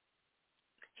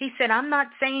 He said, I'm not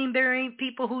saying there ain't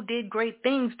people who did great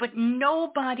things, but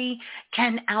nobody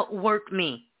can outwork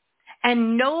me.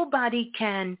 And nobody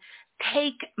can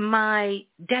take my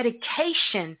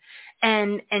dedication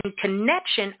and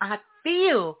connection I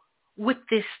feel with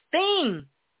this thing,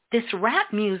 this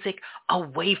rap music,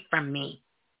 away from me.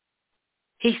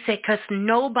 He said, because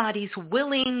nobody's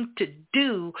willing to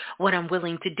do what I'm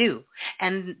willing to do.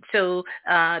 And so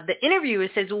the interviewer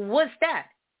says, well, what's that?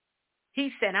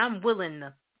 He said, I'm willing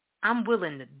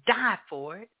to die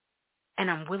for it,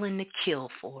 and I'm willing to kill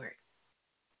for it.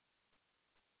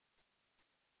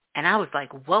 And I was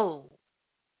like, whoa.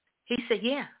 He said,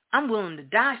 yeah, I'm willing to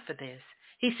die for this.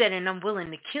 He said, and I'm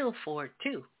willing to kill for it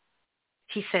too.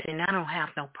 He said, and I don't have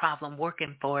no problem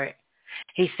working for it.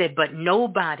 He said, but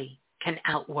nobody can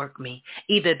outwork me.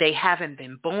 Either they haven't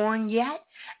been born yet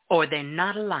or they're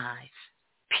not alive,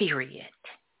 period.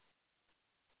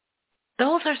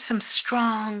 Those are some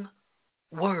strong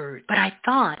words, but I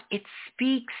thought it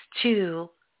speaks to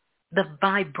the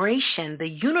vibration, the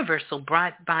universal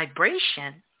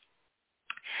vibration,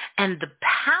 and the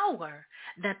power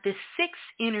that this sixth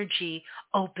energy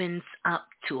opens up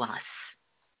to us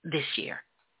this year.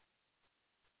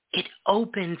 It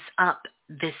opens up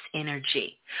this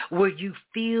energy where you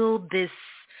feel this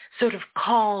sort of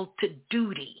call to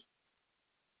duty.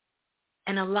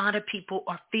 And a lot of people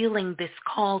are feeling this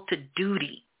call to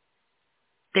duty.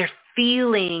 They're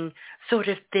feeling sort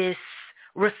of this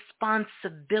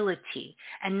responsibility,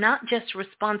 and not just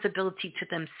responsibility to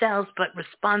themselves, but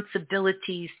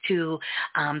responsibilities to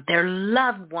their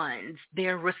loved ones,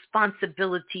 their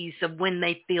responsibilities of when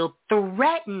they feel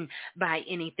threatened by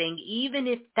anything, even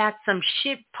if that's some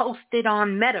shit posted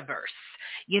on Metaverse,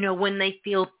 when they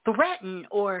feel threatened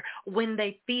or when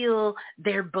they feel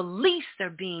their beliefs are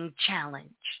being challenged.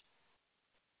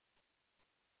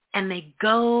 And they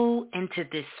go into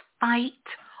this fight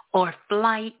or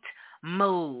flight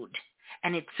mode.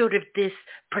 And it's sort of this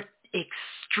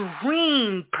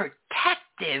extreme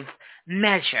protective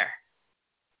measure.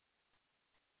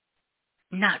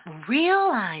 Not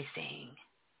realizing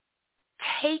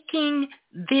taking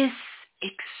this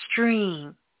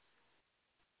extreme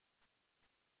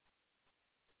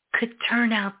could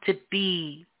turn out to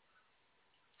be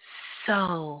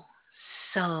so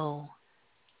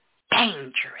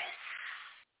dangerous,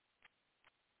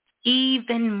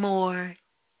 even more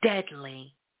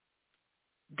deadly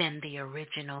than the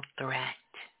original threat.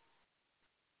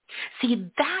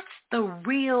 See, that's the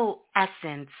real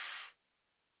essence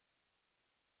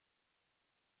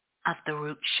of the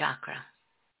root chakra.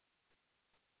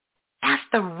 That's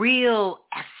the real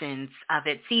essence of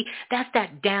it. See, that's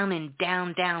that down and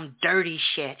down, dirty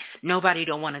shit nobody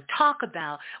don't want to talk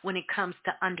about when it comes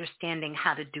to understanding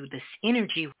how to do this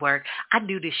energy work. I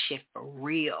do this shit for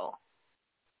real.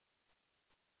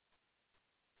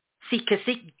 See, because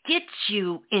it gets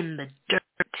you in the dirt.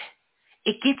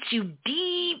 It gets you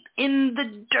deep in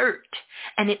the dirt,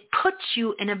 and it puts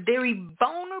you in a very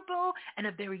vulnerable and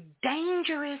a very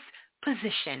dangerous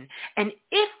position. And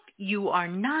if you are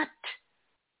not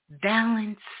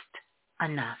balanced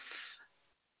enough,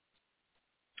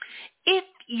 if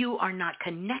you are not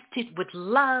connected with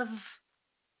love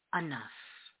enough,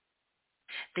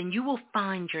 then you will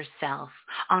find yourself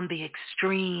on the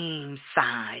extreme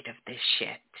side of this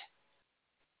shit.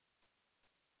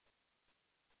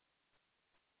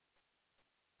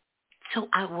 So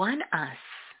I want us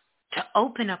to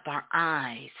open up our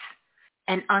eyes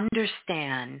and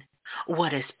understand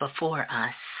what is before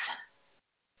us.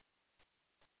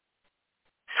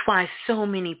 That's why so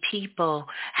many people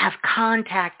have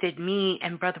contacted me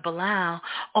and Brother Bilal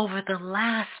over the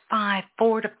last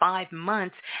 4 to 5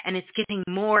 months, and it's getting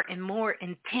more and more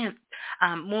intense,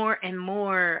 more and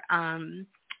more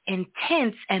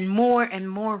intense, and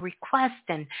more requests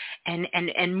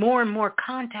and more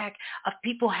contact of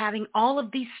people having all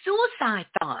of these suicide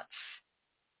thoughts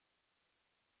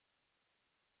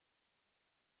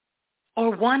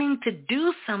or wanting to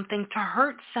do something to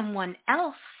hurt someone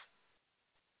else,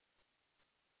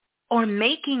 or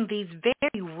making these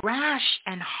very rash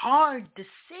and hard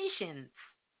decisions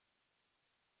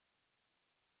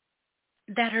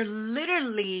that are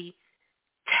literally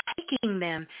taking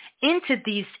them into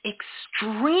these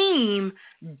extreme,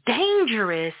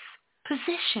 dangerous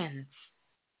positions.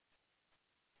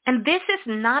 And this is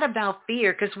not about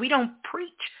fear, because we don't preach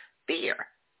fear.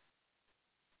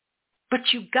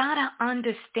 But you got to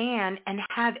understand and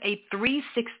have a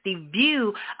 360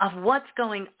 view of what's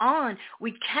going on.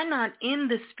 We cannot, in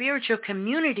the spiritual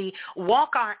community, walk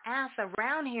our ass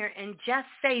around here and just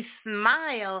say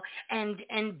smile and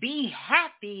be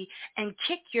happy and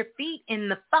kick your feet in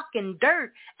the fucking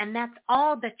dirt, and that's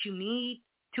all that you need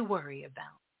to worry about.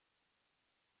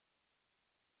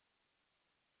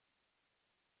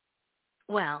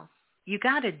 Well, you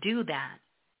got to do that.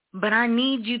 But I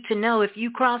need you to know, if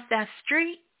you cross that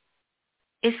street,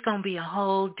 it's going to be a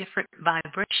whole different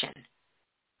vibration.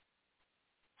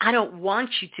 I don't want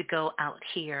you to go out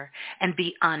here and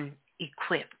be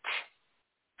unequipped.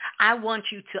 I want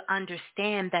you to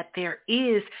understand that there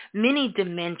is many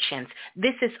dimensions.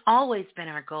 This has always been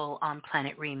our goal on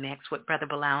Planet Remix with Brother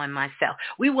Bilal and myself.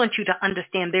 We want you to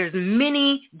understand there's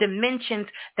many dimensions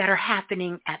that are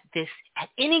happening at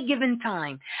any given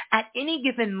time, at any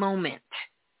given moment.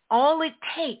 All it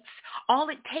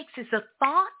takes is a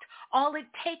thought. All it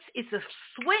takes is a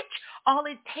switch. All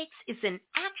it takes is an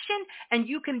action, and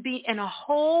you can be in a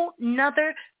whole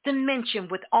nother dimension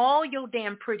with all your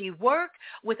damn pretty work,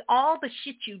 with all the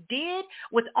shit you did,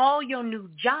 with all your new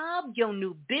job, your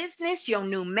new business, your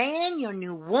new man, your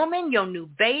new woman, your new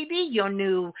baby, your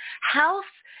new house,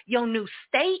 your new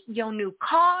state, your new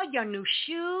car, your new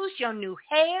shoes, your new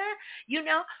hair,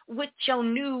 with your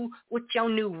new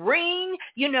ring,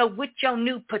 with your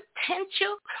new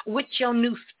potential, with your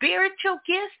new spiritual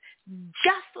gifts.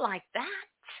 Just like that,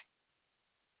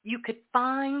 you could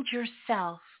find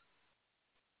yourself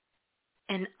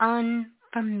in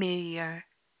unfamiliar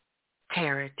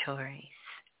territories.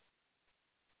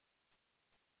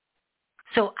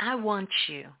 So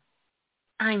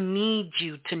I need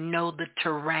you to know the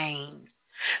terrain.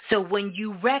 So when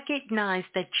you recognize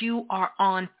that you are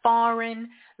on foreign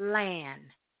land,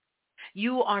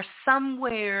 you are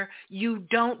somewhere you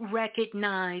don't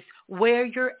recognize where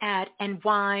you're at and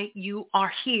why you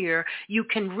are here, you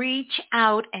can reach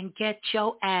out and get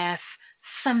your ass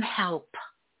some help.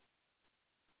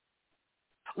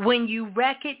 When you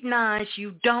recognize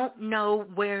you don't know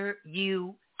where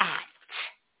you at,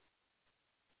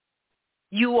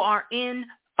 you are in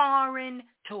foreign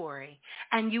territory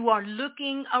and you are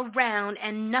looking around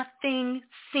and nothing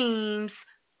seems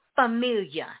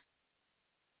familiar,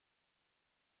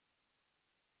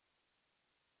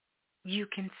 you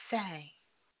can say,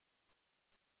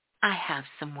 I have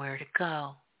somewhere to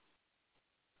go.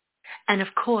 And of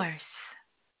course,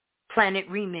 Planet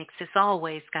Remix is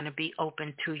always going to be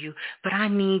open to you, but I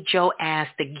need your ass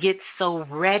to get so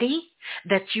ready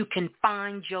that you can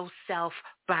find yourself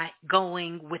by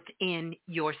going within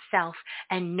yourself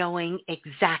and knowing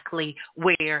exactly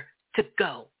where to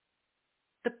go.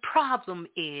 The problem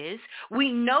is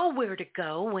we know where to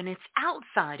go when it's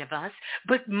outside of us,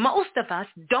 but most of us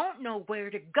don't know where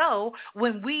to go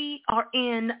when we are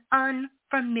in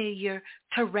unfamiliar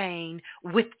terrain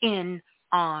within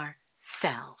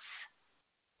ourselves.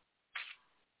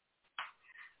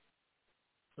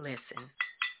 Listen,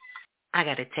 I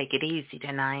got to take it easy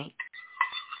tonight.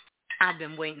 I've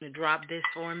been waiting to drop this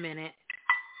for a minute.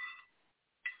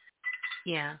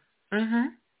 Yeah.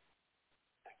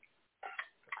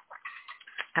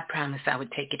 I promised I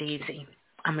would take it easy.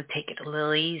 I'm going to take it a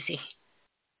little easy.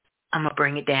 I'm going to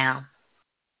bring it down.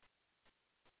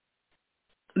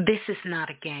 This is not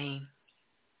a game.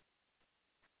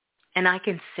 And I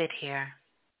can sit here.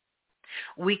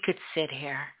 We could sit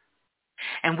here.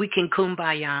 And we can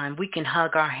kumbaya and we can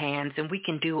hug our hands and we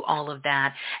can do all of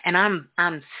that. And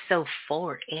I'm so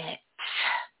for it.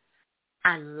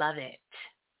 I love it.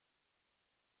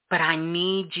 But I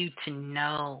need you to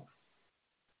know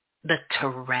the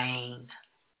terrain.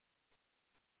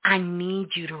 I need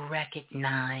you to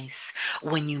recognize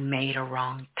when you made a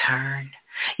wrong turn.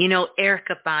 You know,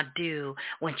 Erykah Badu,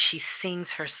 when she sings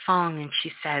her song and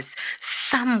she says,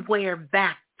 somewhere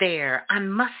back there, I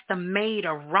must have made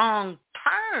a wrong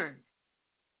turn.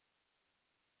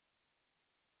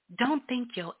 Don't think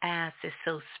your ass is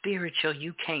so spiritual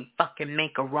you can't fucking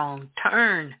make a wrong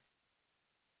turn.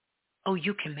 Oh,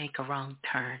 you can make a wrong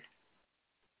turn.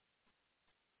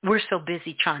 We're so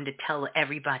busy trying to tell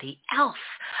everybody else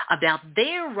about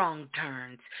their wrong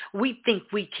turns. We think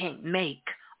we can't make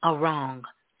a wrong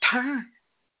turn.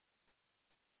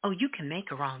 Oh, you can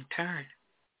make a wrong turn.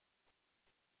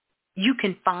 You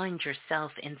can find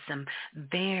yourself in some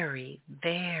very,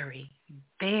 very,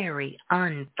 very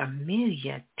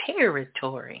unfamiliar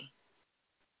territory.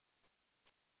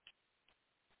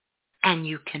 And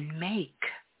you can make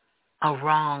a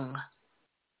wrong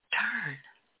turn.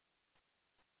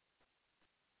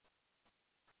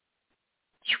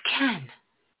 You can.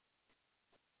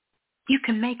 You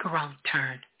can make a wrong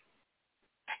turn.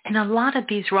 And a lot of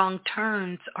these wrong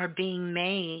turns are being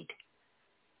made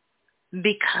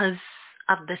because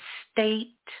of the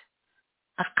state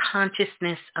of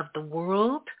consciousness of the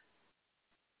world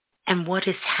and what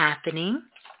is happening.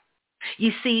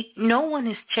 You see, no one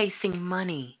is chasing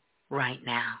money right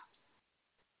now.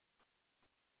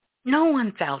 No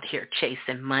one's out here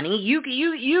chasing money. You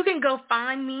can go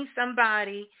find me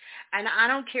somebody, and I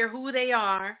don't care who they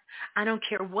are. I don't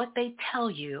care what they tell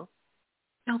you.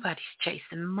 Nobody's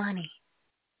chasing money.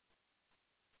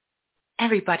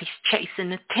 Everybody's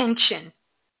chasing attention.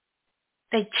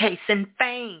 They're chasing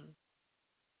fame.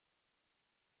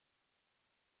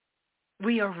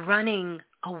 We are running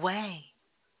away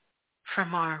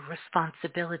from our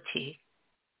responsibility.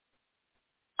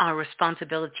 Our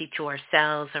responsibility to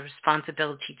ourselves, our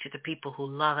responsibility to the people who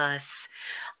love us,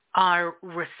 our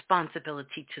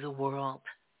responsibility to the world.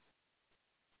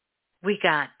 We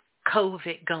got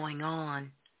COVID going on,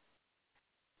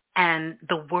 and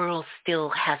the world still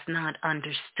has not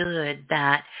understood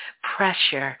that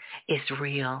pressure is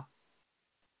real.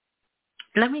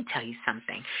 Let me tell you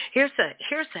something. Here's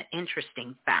an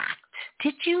interesting fact.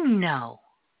 Did you know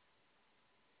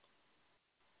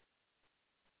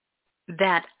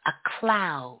that a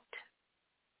cloud,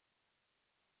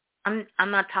 I'm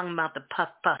not talking about the puff,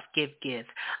 puff, give, give.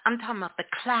 I'm talking about the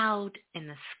cloud in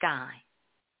the sky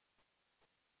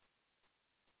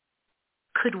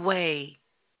could weigh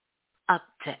up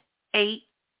to 8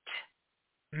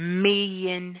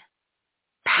 million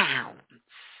pounds.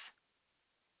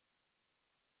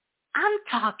 I'm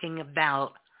talking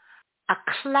about a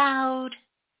cloud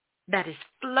that is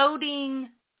floating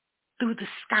through the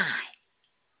sky.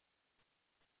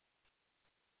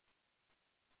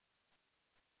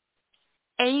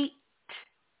 8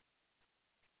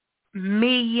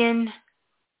 million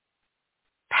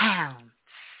pounds.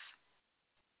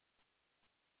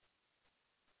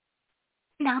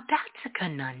 Now that's a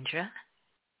conundrum.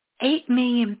 8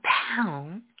 million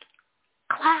pound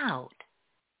cloud.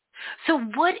 So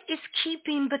what is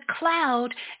keeping the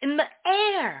cloud in the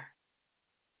air?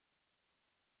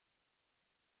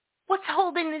 What's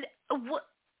holding it?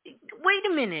 Wait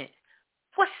a minute.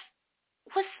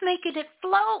 What's making it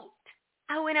float?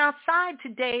 I went outside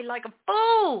today like a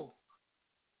fool.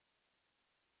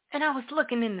 And I was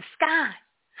looking in the sky.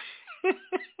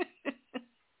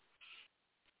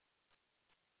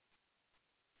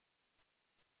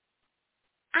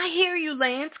 I hear you,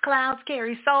 Lance. Clouds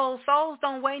carry souls. Souls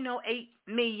don't weigh no 8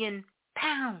 million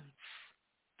pounds.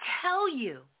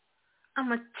 I'm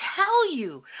going to tell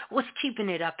you what's keeping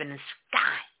it up in the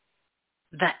sky.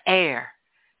 The air.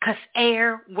 Because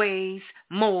air weighs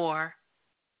more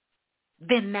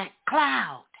than that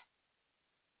cloud.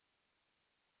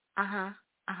 Are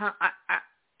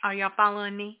y'all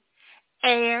following me?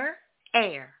 Air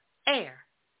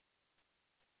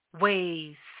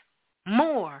weighs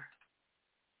more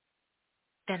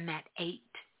than that 8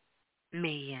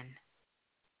 million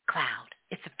cloud.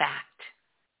 It's a fact.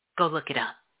 Go look it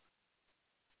up.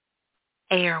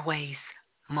 Air weighs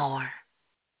more.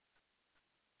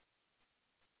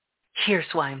 Here's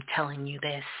why I'm telling you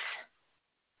this.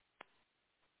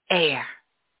 Air,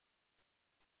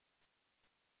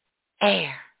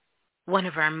 one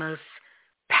of our most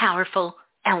powerful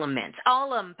elements.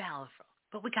 All of them powerful,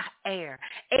 but we got air.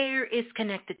 Air is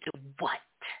connected to what?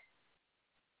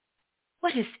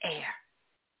 What is air?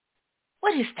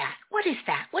 What is that? What is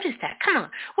that? What is that? Come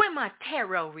on, where my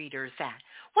tarot readers at?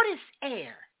 What is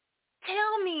air?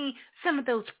 Tell me some of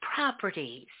those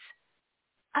properties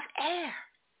of air.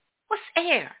 What's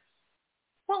air?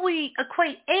 Well, we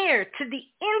equate air to the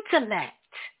intellect.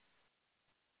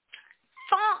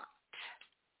 Thought.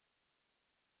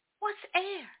 What's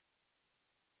air?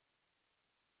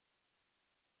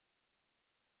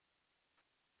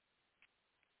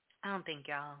 I don't think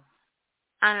y'all.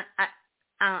 I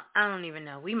don't even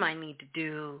know. We might need to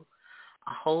do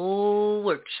a whole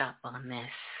workshop on this.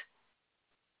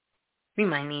 We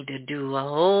might need to do a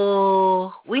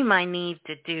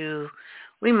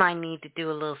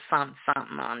little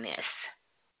something on this.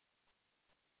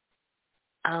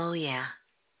 Oh yeah.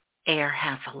 Air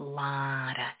has a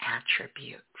lot of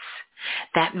attributes.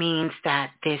 That means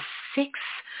that this 6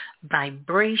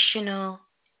 vibrational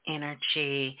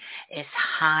energy is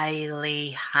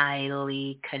highly,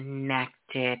 highly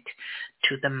connected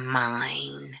to the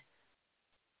mind.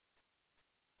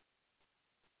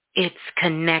 It's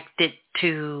connected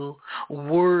to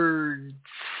words.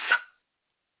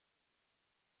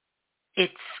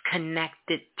 It's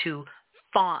connected to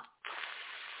thoughts.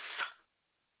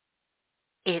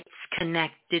 It's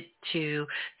connected to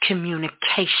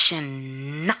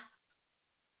communication.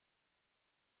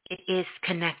 It is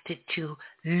connected to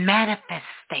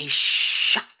manifestation.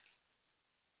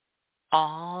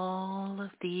 All of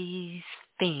these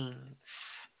things,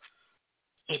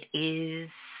 it is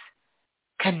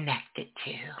connected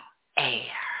to air.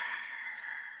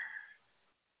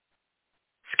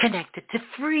 It's connected to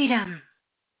freedom.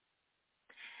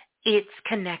 It's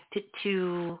connected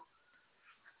to,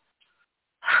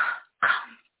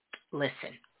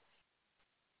 listen.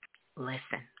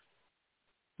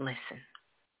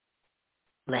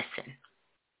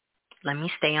 Let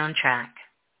me stay on track.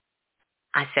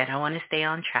 I said I want to stay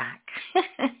on track.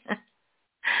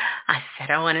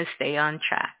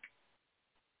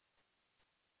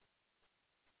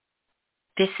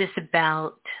 This is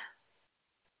about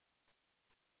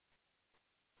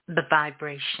the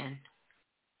vibration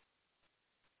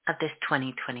of this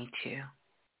 2022.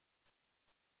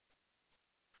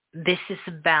 This is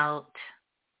about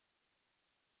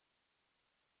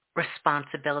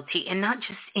responsibility, and not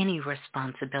just any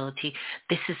responsibility.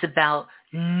 This is about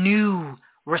new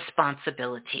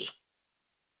responsibility.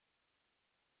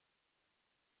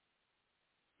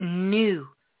 New.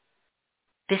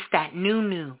 This, that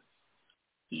new.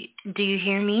 Do you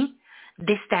hear me?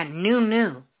 This, that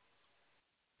new.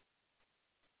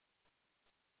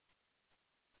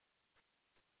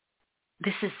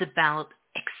 This is about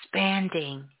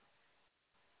expanding.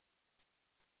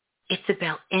 It's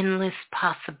about endless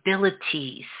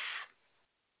possibilities.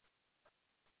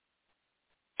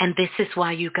 And this is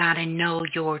why you got to know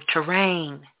your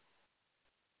terrain.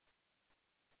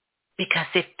 Because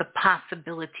if the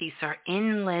possibilities are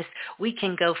endless, we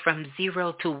can go from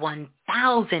 0 to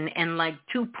 1,000 in like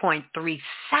 2.3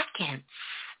 seconds.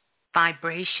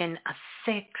 Vibration of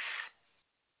 6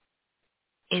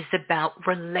 is about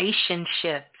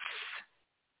relationships.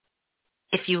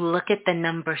 If you look at the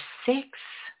number 6,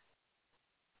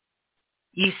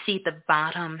 you see the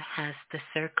bottom has the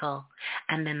circle,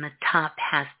 and then the top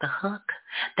has the hook.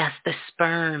 That's the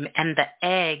sperm and the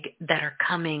egg that are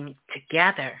coming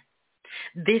together.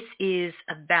 This is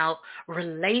about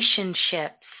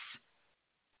relationships.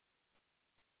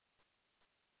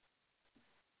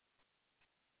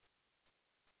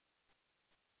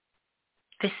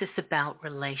 This is about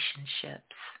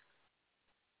relationships.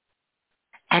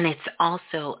 And it's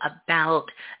also about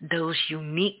those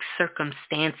unique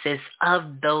circumstances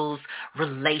of those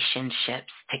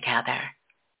relationships together.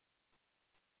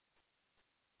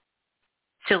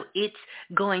 So it's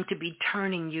going to be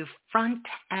turning you front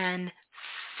and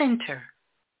center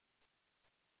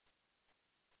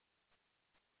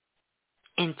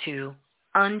into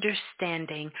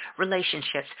understanding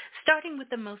relationships, starting with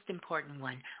the most important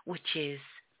one, which is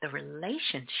the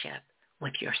relationship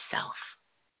with yourself.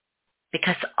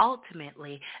 Because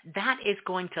ultimately, that is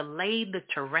going to lay the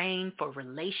terrain for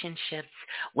relationships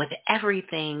with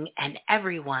everything and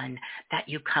everyone that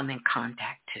you come in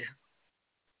contact to.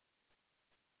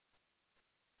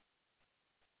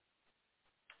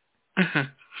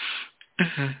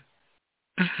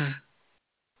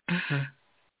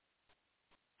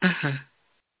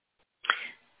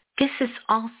 This is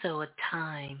also a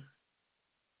time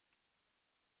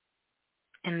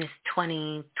in this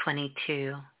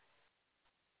 2022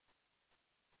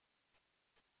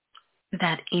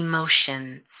 that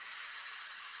emotions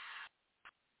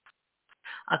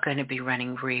are going to be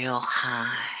running real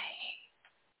high,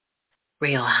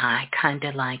 kind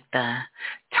of like the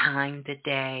time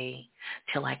today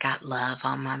till I got love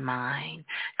on my mind,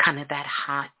 kind of that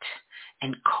hot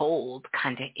and cold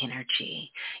kind of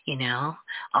energy,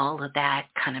 all of that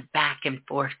kind of back and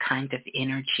forth kind of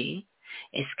energy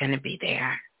is going to be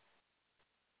there.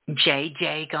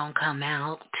 JJ gonna come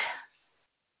out.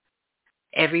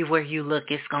 Everywhere you look,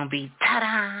 it's going to be,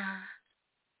 ta-da,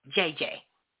 JJ.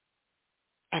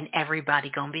 And everybody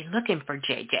going to be looking for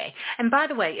JJ. And by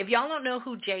the way, if y'all don't know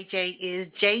who JJ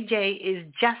is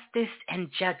Justice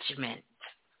and Judgment.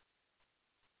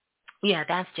 Yeah,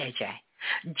 that's JJ.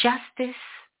 Justice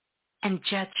and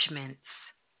Judgments.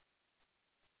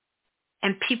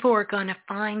 And people are going to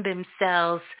find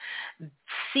themselves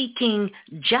seeking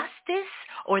justice,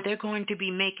 or they're going to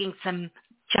be making some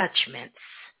judgments.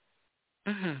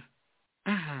 And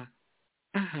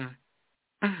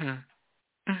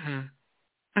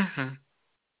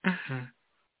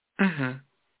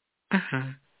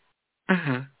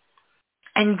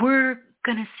we're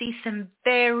going to see some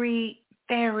very,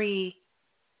 very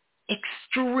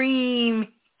extreme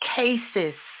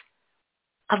cases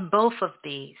of both of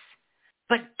these.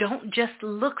 But don't just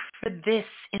look for this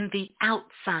in the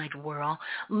outside world.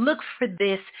 Look for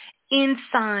this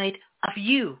inside of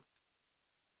you.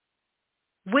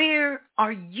 Where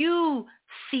are you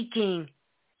seeking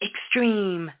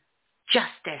extreme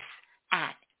justice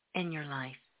at in your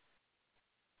life?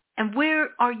 And where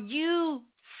are you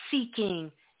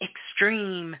seeking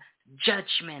extreme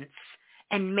judgments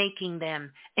and making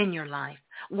them in your life?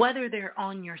 Whether they're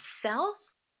on yourself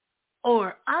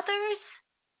or others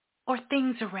or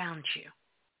things around you.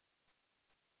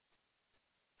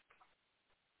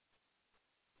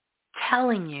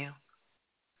 Telling you,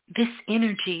 this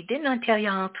energy, didn't I tell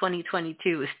y'all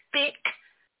 2022 is thick?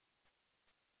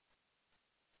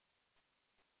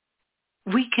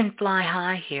 We can fly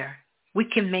high here. We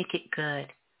can make it good.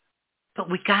 But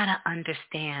we got to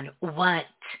understand what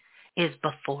is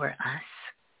before us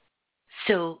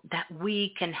so that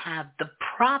we can have the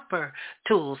proper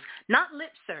tools, not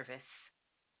lip service,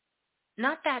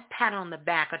 not that pat on the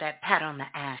back or that pat on the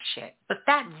ass shit, but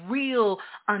that real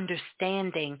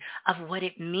understanding of what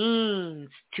it means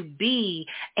to be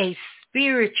a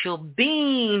spiritual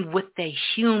being with a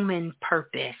human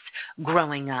purpose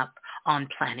growing up on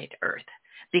planet Earth.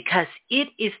 Because it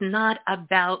is not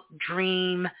about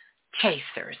dream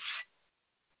chasers.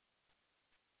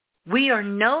 We are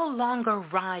no longer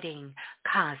riding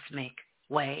cosmic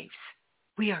waves.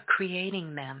 We are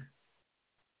creating them.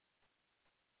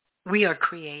 We are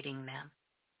creating them.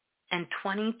 And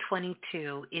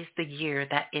 2022 is the year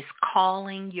that is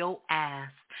calling your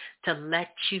ass to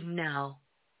let you know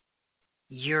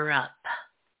you're up.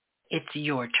 It's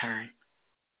your turn.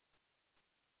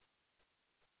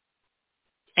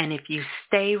 And if you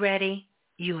stay ready,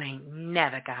 you ain't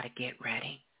never got to get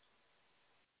ready.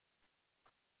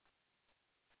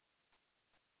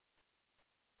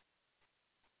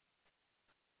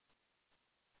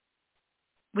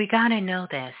 We got to know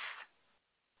this.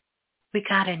 We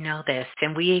got to know this.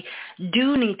 And we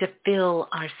do need to fill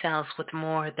ourselves with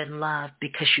more than love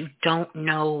because you don't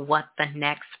know what the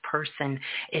next person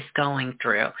is going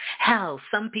through. Hell,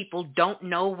 some people don't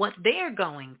know what they're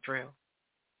going through.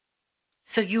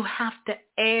 So you have to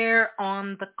err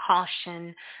on the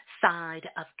caution side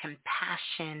of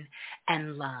compassion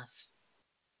and love.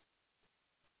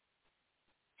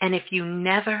 And if you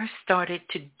never started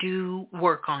to do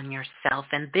work on yourself,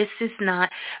 and this is not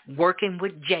working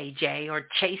with JJ or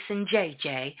chasing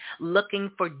JJ,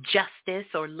 looking for justice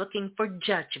or looking for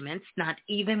judgments, not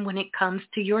even when it comes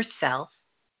to yourself,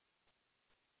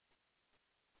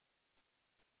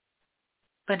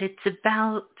 but it's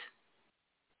about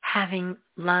having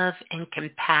love and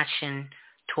compassion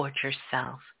towards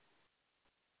yourself.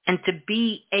 And to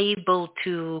be able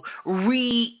to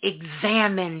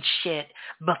re-examine shit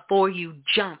before you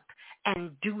jump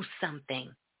and do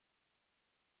something.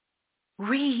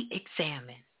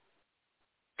 Re-examine.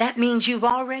 That means you've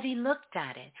already looked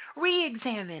at it.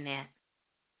 Re-examine it.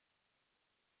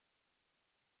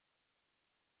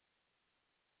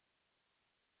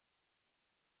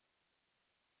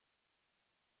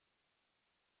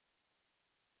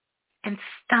 And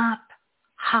stop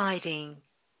hiding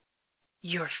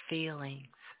your feelings.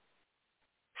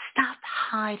 Stop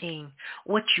hiding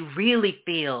what you really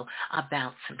feel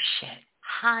about some shit.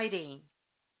 Hiding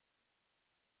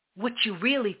what you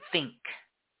really think.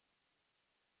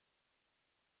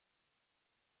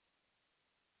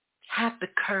 Have the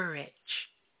courage.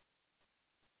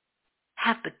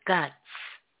 Have the guts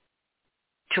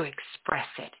to express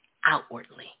it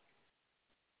outwardly.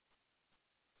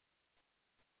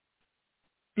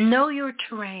 Know your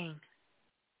terrain.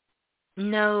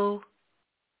 Know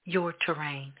your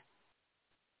terrain.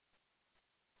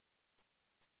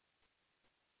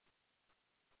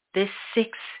 This 6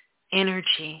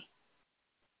 energy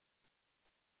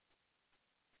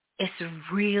is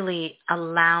really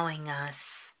allowing us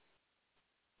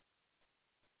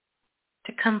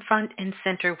to confront and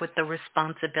center with the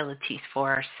responsibilities for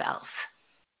ourselves.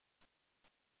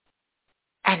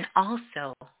 And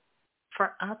also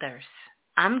for others.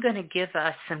 I'm going to give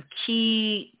us some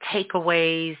key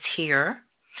takeaways here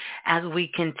as we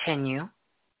continue.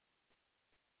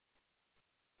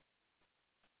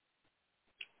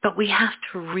 But we have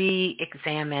to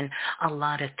re-examine a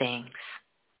lot of things.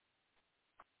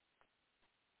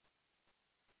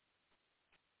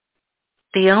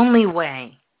 The only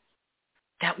way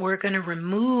that we're going to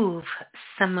remove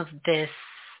some of this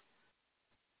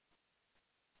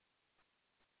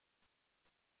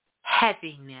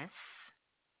heaviness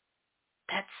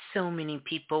that so many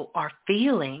people are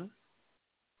feeling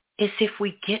is if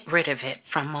we get rid of it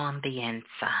from on the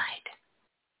inside.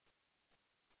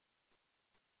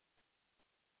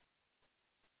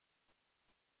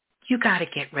 You got to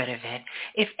get rid of it.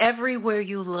 If everywhere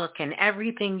you look and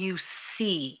everything you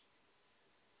see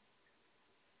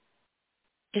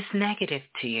is negative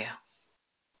to you,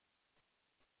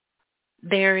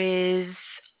 there is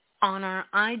on our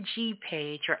IG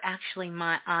page, or actually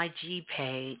my IG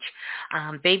page,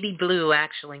 Baby Blue,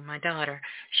 actually my daughter,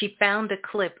 she found a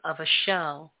clip of a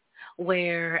show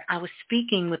where I was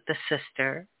speaking with the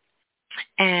sister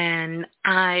and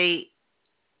I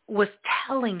was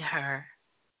telling her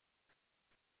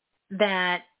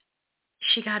that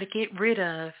she got to get rid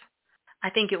of,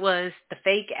 I think it was the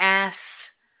fake ass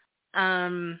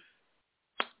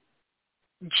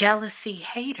jealousy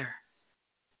hater.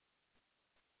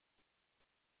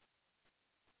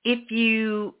 If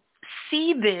you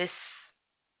see this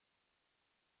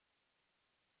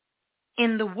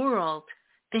in the world,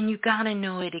 then you got to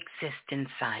know it exists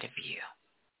inside of you.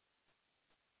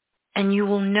 And you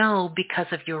will know because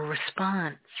of your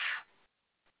response.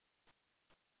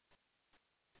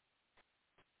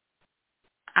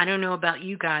 I don't know about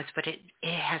you guys, but it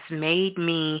has made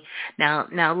me now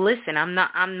listen, I'm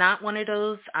not one of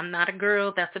those, I'm not a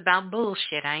girl that's about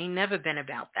bullshit. I ain't never been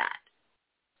about that.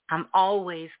 I'm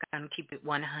always going to keep it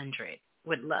 100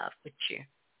 with love with you.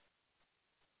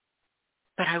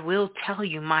 But I will tell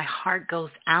you, my heart goes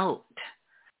out.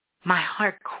 My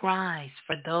heart cries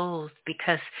for those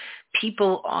because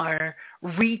people are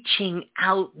reaching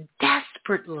out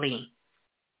desperately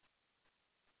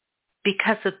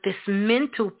because of this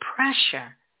mental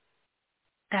pressure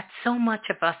that so much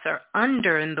of us are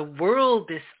under and the world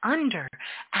is under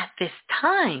at this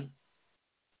time.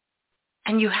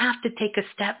 And you have to take a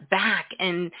step back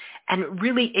and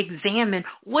really examine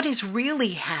what is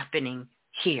really happening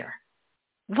here.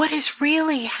 What is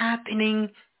really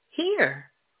happening here?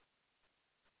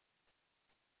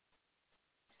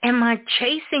 Am I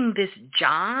chasing this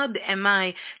job? Am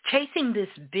I chasing this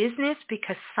business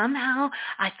because somehow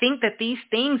I think that these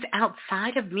things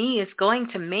outside of me is going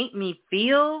to make me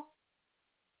feel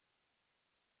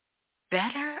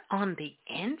better on the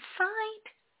inside?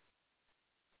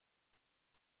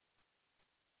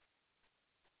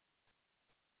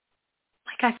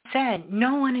 Like I said,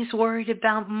 no one is worried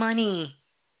about money.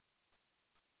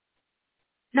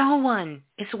 No one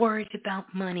is worried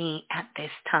about money at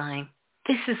this time.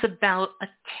 This is about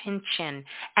attention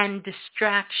and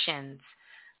distractions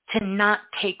to not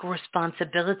take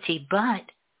responsibility. But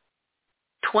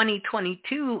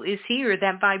 2022 is here.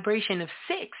 That vibration of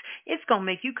 6 is going to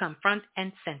make you come front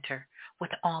and center with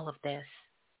all of this.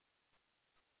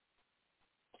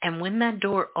 And when that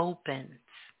door opens,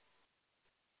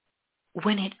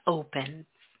 when it opens,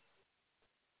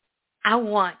 I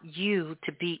want you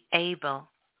to be able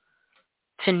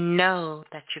to know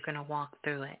that you're going to walk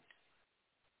through it.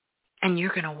 And you're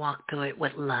going to walk through it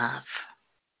with love.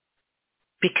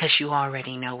 Because you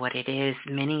already know what it is.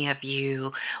 Many of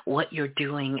you, what you're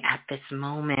doing at this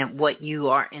moment, what you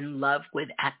are in love with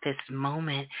at this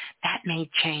moment, that may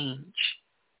change.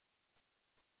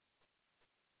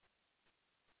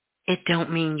 It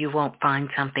don't mean you won't find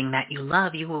something that you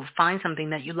love. You will find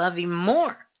something that you love even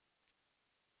more.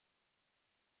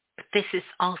 But this is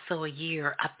also a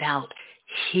year about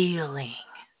healing.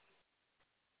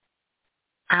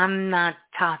 I'm not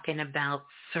talking about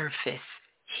surface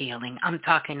healing. I'm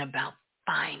talking about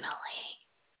finally.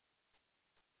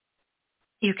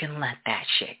 You can let that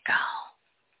shit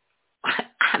go.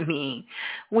 I mean,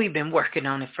 we've been working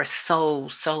on it for so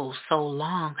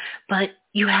long, but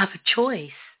you have a choice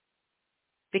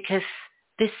because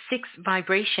this sixth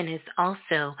vibration is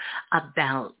also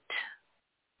about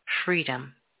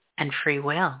freedom and free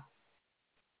will.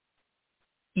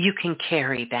 You can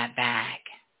carry that bag.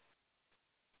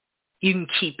 You can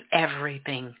keep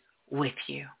everything with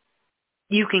you.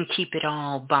 You can keep it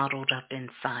all bottled up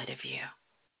inside of you.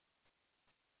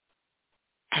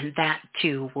 And that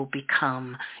too will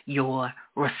become your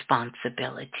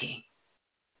responsibility.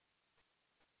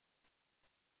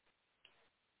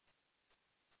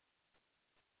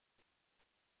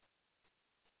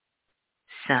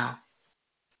 So,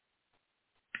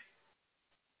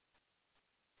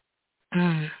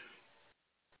 I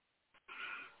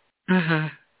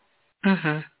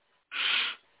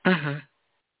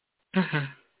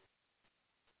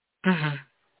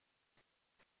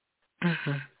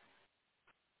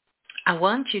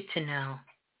want you to know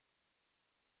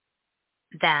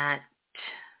that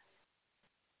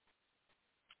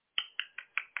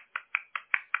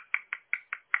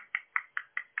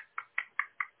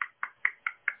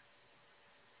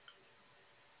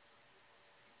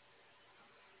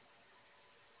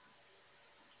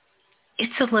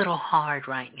it's a little hard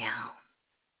right now.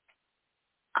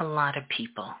 A lot of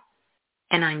people.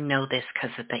 And I know this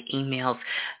because of the emails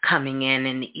coming in.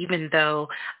 And even though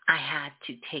I had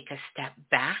to take a step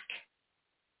back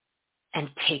and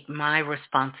take my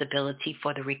responsibility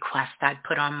for the request I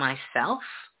put on myself,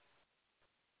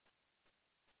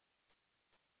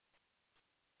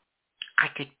 I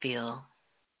could feel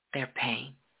their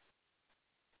pain.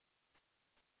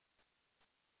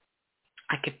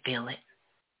 I could feel it.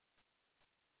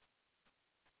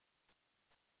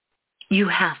 You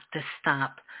have to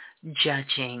stop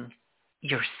judging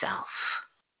yourself.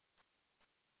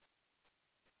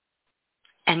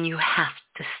 And you have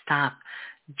to stop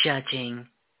judging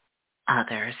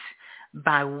others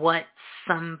by what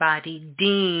somebody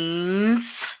deems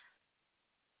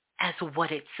as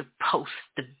what it's supposed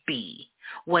to be,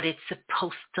 what it's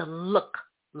supposed to look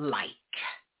like.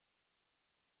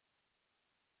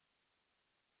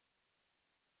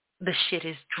 The shit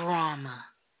is drama.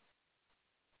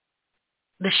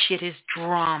 The shit is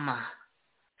drama.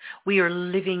 We are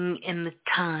living in the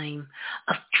time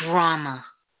of drama,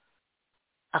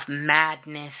 of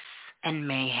madness and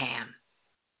mayhem.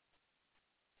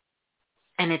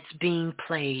 And it's being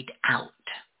played out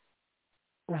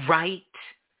right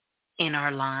in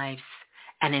our lives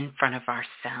and in front of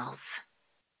ourselves.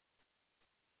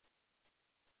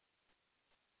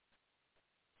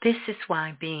 This is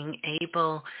why being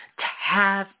able to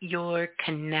have your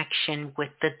connection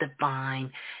with the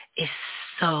divine is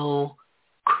so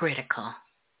critical.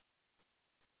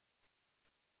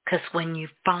 Because when you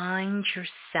find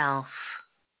yourself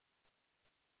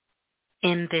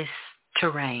in this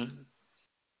terrain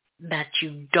that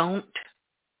you don't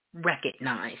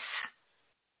recognize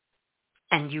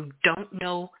and you don't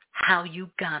know how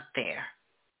you got there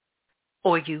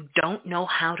or you don't know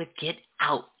how to get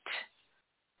out,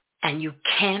 and you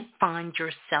can't find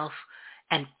yourself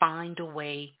and find a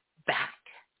way back,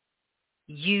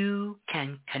 you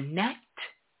can connect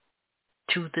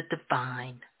to the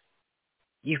divine.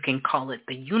 You can call it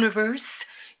the universe.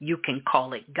 You can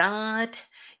call it God.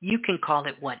 You can call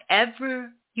it whatever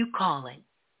you call it,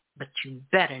 but you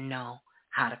better know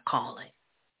how to call it.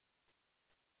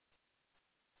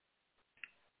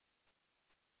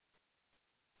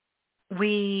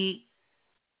 We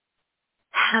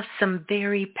have some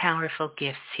very powerful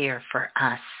gifts here for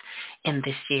us in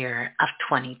this year of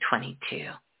 2022.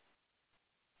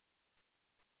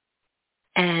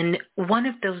 And one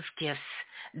of those gifts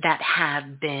that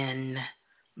have been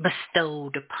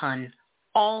bestowed upon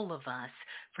all of us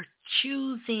for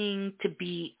choosing to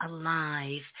be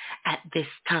alive at this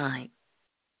time.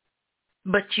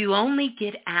 But you only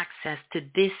get access to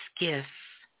this gift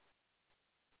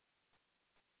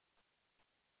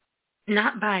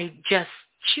not by just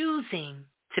choosing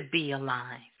to be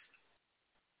alive,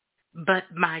 but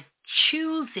by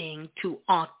choosing to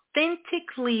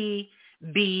authentically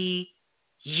be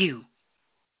you.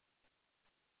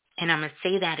 And I'm going to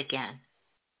say that again.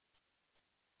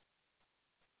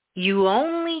 You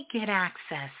only get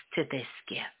access to this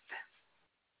gift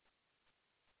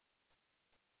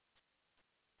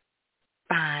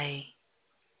by,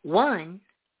 one,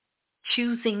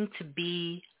 choosing to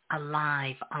be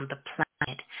alive on the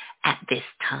planet at this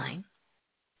time,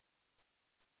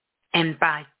 and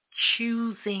by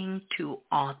choosing to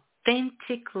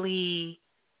authentically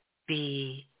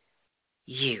be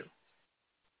you.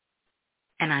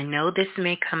 And I know this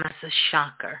may come as a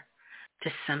shocker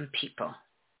to some people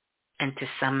and to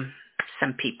some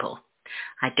people.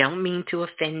 I don't mean to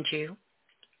offend you.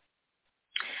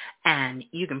 And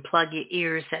you can plug your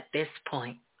ears at this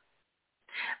point.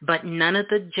 But none of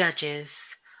the judges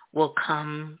will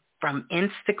come from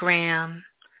Instagram,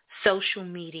 social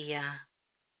media,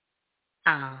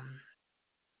 and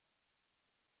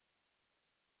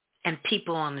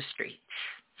people on the streets,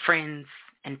 friends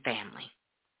and family.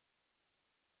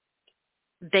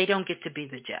 They don't get to be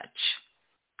the judge.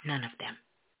 None of them.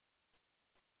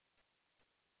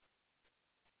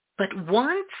 But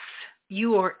once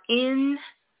you are in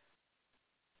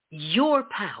your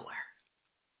power,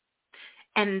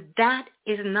 and that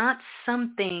is not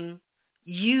something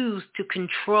used to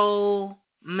control,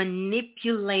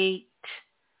 manipulate,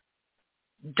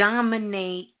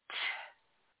 dominate,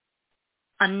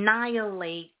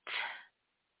 annihilate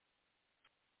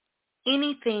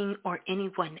anything or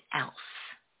anyone else.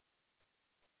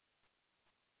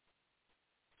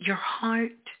 Your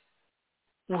heart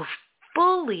will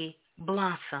fully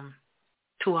blossom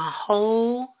to a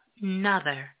whole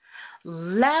nother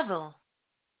level,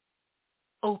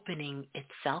 opening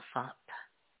itself up.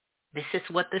 This is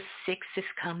what the 6 has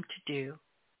come to do.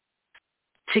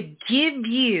 To give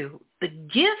you the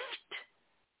gift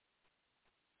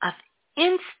of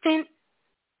instant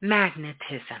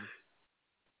magnetism.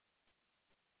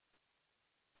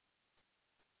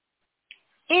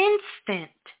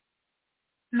 Instant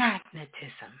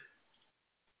magnetism.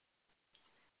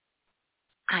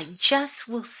 I just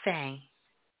will say,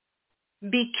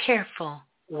 be careful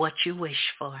what you wish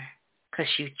for, because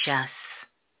you just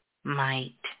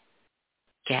might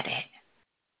get it.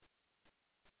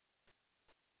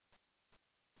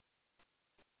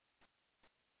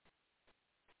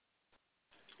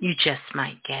 You just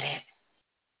might get it.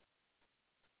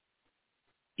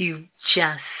 You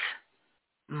just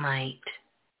might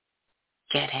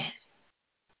get it.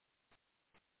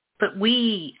 But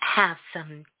we have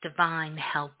some divine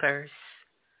helpers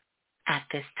at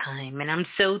this time, and I'm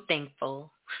so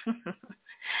thankful.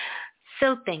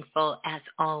 So thankful as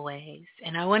always.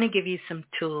 And I want to give you some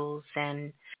tools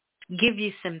and give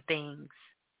you some things.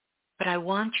 But I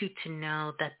want you to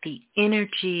know that the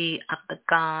energy of the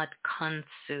god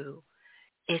Khonsu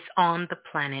is on the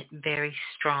planet very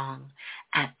strong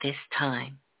at this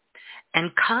time.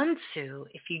 And Khonsu,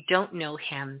 if you don't know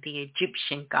him, the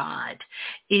Egyptian god,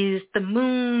 is the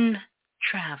moon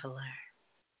traveler.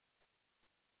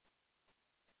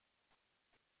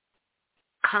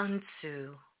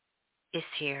 Khonsu is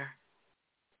here.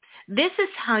 This is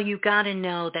how you got to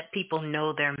know that people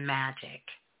know their magic.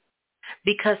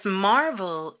 Because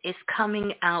Marvel is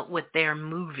coming out with their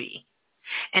movie.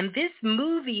 And this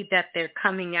movie that they're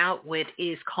coming out with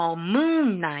is called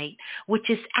Moon Knight, which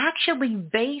is actually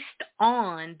based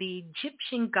on the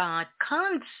Egyptian god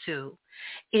Khonsu.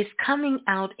 Is coming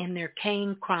out in their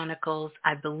Kane Chronicles,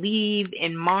 I believe,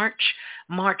 in March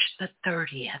the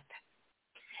 30th.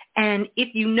 And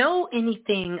if you know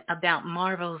anything about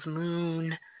Marvel's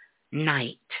Moon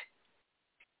Knight,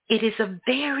 it is a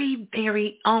very,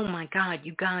 very, oh my God,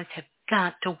 you guys have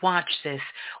got to watch this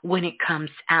when it comes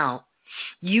out.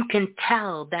 You can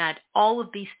tell that all of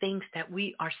these things that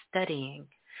we are studying,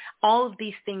 all of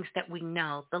these things that we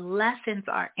know, the lessons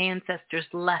our ancestors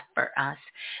left for us,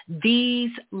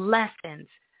 these lessons,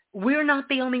 we're not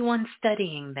the only ones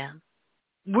studying them.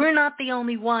 We're not the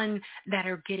only one that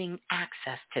are getting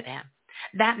access to them.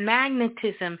 That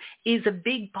magnetism is a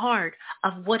big part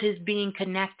of what is being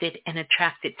connected and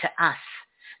attracted to us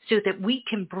so that we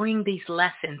can bring these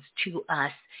lessons to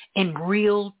us in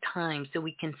real time so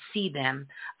we can see them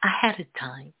ahead of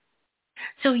time.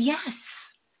 So yes,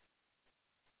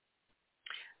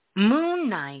 Moon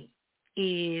Knight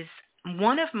is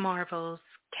one of Marvel's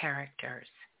characters.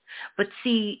 But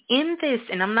see, in this,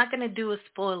 and I'm not going to do a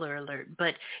spoiler alert,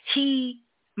 but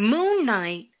Moon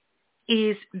Knight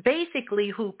is basically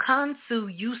who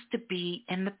Khonsu used to be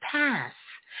in the past.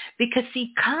 Because,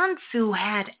 see, Khonsu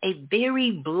had a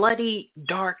very bloody,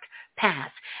 dark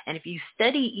past. And if you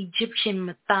study Egyptian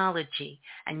mythology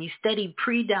and you study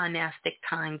pre-dynastic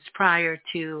times prior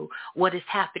to what is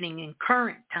happening in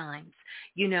current times,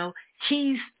 you know,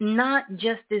 he's not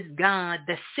just this God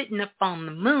that's sitting up on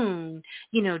the moon,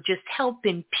 you know, just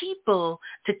helping people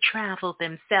to travel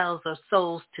themselves or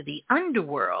souls to the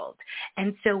underworld.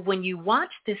 And so when you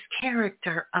watch this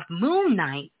character of Moon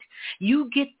Knight, you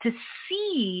get to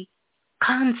see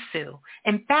Khonsu.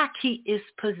 In fact, he is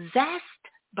possessed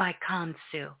by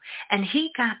Khonsu. And he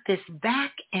got this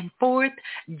back and forth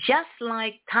just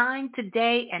like Time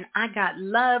Today and I Got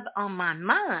Love on My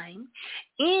Mind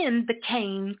in the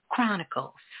Kane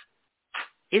Chronicles.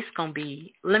 It's going to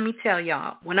be, let me tell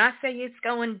y'all, when I say it's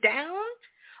going down,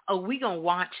 we going to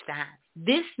watch that.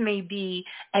 This may be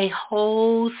a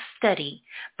whole study,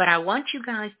 but I want you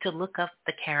guys to look up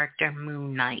the character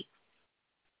Moon Knight.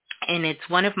 And it's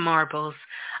one of Marvel's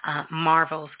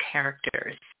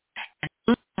characters. And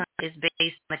Moon Knight is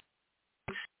based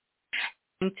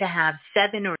on to have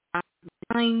 7 or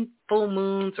 9 full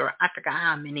moons, or I forgot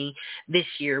how many this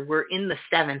year. We're in the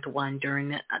 7th one during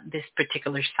this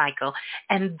particular cycle.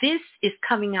 And this is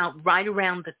coming out right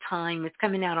around the time. It's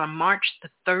coming out on March the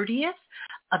 30th.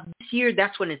 Of this year,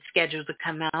 that's when it's scheduled to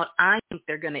come out. I think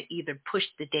they're going to either push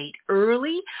the date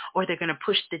early or they're going to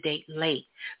push the date late,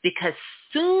 because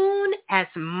soon as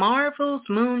Marvel's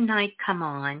Moon Knight come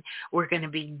on, we're going to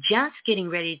be just getting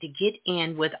ready to get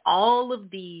in with all of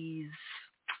these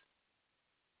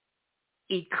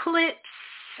eclipse,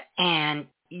 and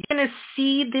you're going to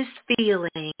see this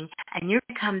feeling, and you're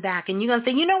going to come back and you're going to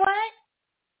say, you know what?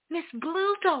 Miss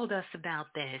Blue told us about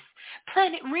this.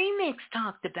 Planet Remix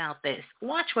talked about this.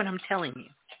 Watch what I'm telling you.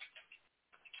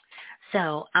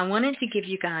 So I wanted to give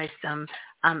you guys some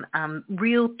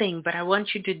real thing, but I want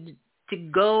you to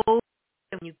go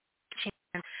when you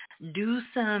can do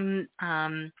some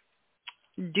on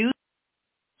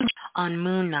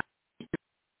Moon Knight.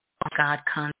 God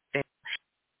concept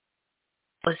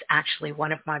was actually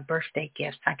one of my birthday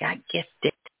gifts. I got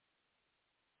gifted.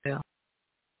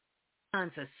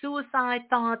 Kinds of suicide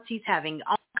thoughts. He's having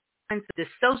all kinds of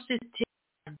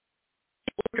dissociative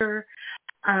disorder,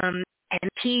 and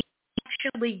he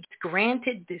actually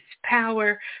granted this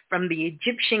power from the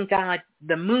Egyptian god,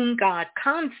 the moon god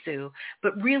Khonsu.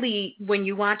 But really, when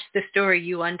you watch the story,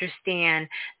 you understand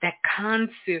that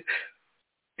Khonsu,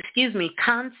 he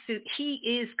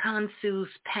is Khonsu's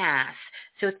past.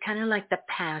 So it's kind of like the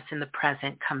past and the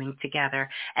present coming together.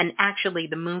 And actually,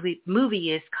 the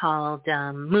movie is called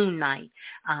Moon Knight.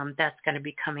 That's going to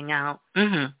be coming out.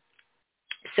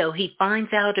 So he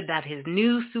finds out about his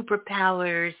new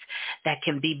superpowers that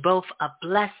can be both a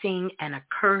blessing and a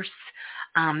curse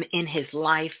in his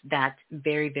life. That's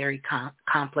very, very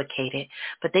complicated.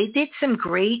 But they did some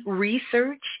great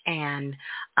research and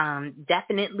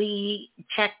definitely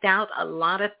checked out a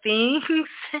lot of things.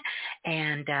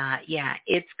 And yeah,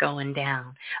 it's going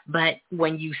down. But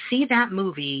when you see that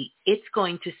movie, it's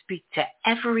going to speak to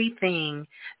everything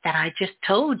that I just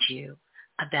told you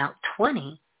about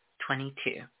 2022.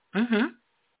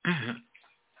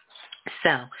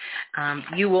 So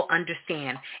you will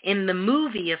understand. In the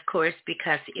movie, of course,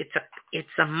 because it's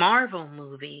a Marvel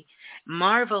movie,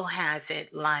 Marvel has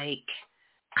it like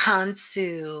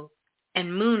Khonsu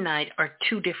and Moon Knight are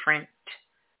two different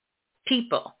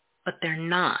people, but they're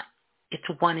not. It's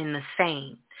one and the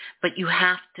same. But you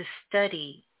have to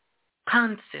study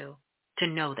Khonsu to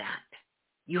know that.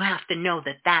 You have to know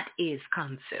that that is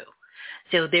Khonsu.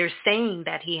 So they're saying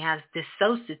that he has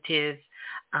dissociative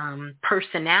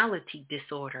personality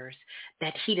disorders,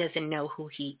 that he doesn't know who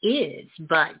he is.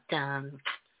 But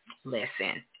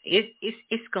listen,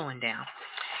 it's going down.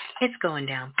 It's going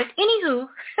down. But anywho,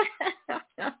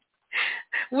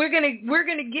 we're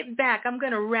gonna get back. I'm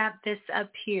gonna wrap this up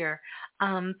here.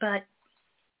 But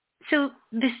so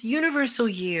this universal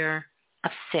year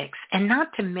of 6, and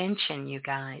not to mention, you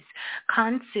guys,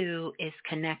 Khonsu is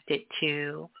connected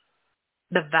to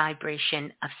the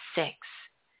vibration of 6,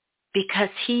 because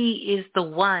he is the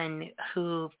one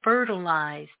who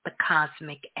fertilized the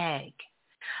cosmic egg.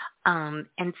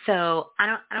 And so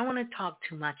I don't want to talk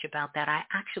too much about that. I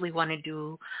actually want to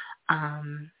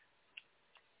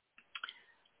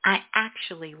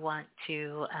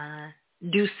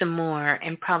do some more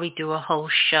and probably do a whole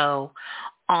show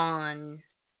on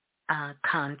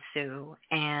Khonsu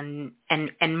and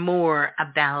more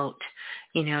about,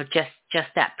 just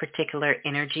that particular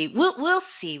energy. We'll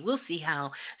see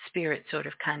how Spirit sort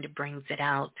of kind of brings it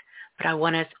out. But I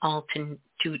want us all to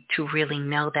really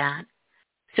know that.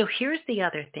 So here's the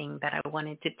other thing that I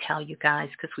wanted to tell you guys,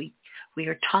 because we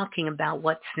are talking about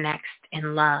what's next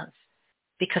in love,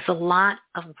 because a lot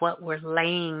of what we're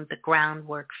laying the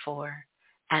groundwork for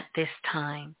at this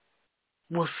time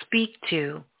will speak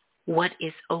to what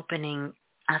is opening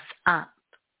us up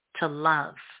to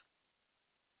love,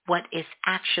 what is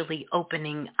actually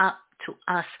opening up to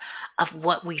us of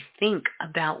what we think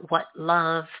about what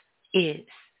love is,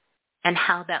 and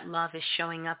how that love is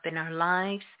showing up in our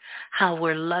lives, how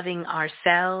we're loving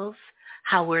ourselves,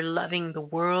 how we're loving the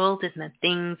world and the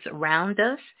things around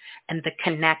us, and the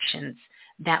connections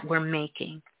that we're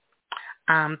making.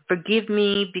 Forgive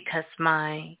me because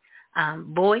my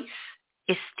voice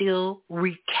is still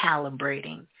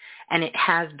recalibrating, and it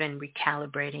has been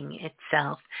recalibrating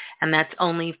itself, and that's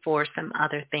only for some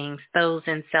other things. Those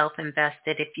in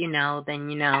self-invested, if you know, then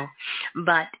you know.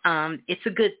 But it's a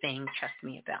good thing, trust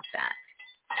me about that.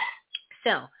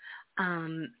 So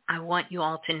I want you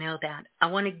all to know that. I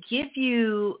want to give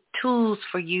you tools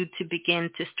for you to begin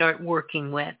to start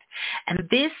working with. And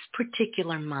this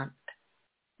particular month,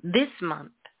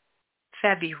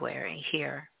 February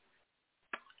here,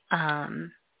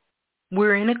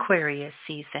 we're in Aquarius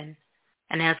season.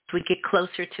 And as we get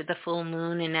closer to the full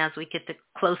moon and as we get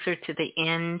closer to the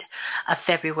end of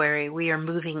February, we are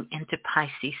moving into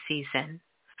Pisces season.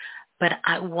 But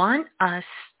I want us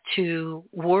to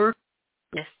work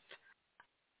this.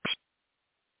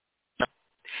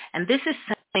 And this is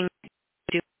something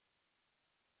to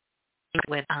do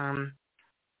with, and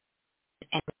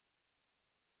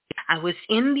I was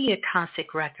in the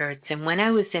Akashic records, and when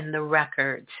I was in the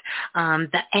records,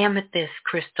 the amethyst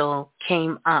crystal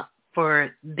came up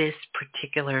for this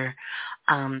particular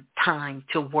time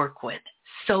to work with.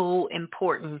 So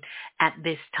important at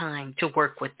this time to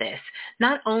work with this,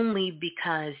 not only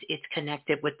because it's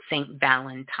connected with Saint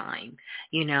Valentine,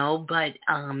 but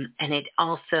and it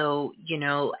also,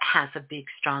 has a big,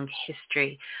 strong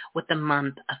history with the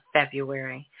month of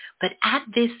February. But at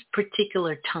this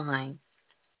particular time,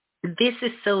 this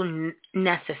is so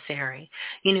necessary.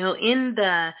 In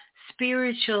the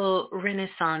Spiritual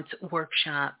Renaissance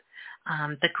Workshop,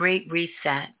 the Great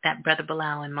Reset that Brother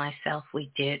Bilal and myself,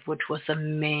 we did, which was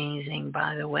amazing,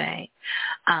 by the way.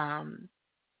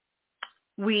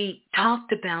 We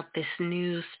talked about this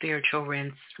new spiritual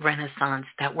renaissance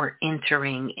that we're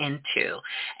entering into.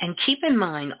 And keep in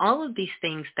mind, all of these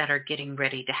things that are getting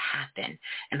ready to happen,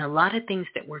 and a lot of things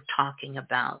that we're talking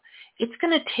about, it's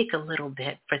going to take a little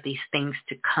bit for these things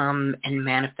to come and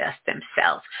manifest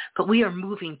themselves. But we are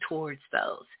moving towards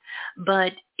those.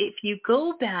 But if you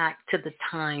go back to the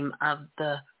time of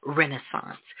the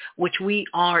Renaissance, which we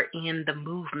are in the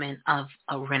movement of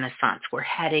a Renaissance, we're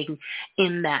heading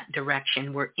in that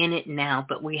direction. We're in it now,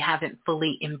 but we haven't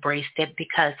fully embraced it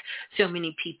because so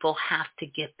many people have to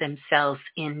get themselves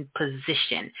in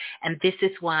position. And this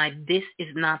is why this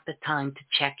is not the time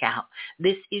to check out.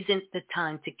 This isn't the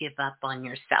time to give up on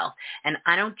yourself. And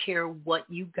I don't care what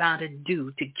you got to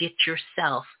do to get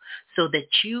yourself so that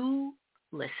you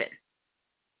listen,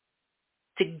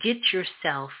 to get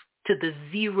yourself to the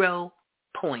 0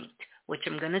 point, which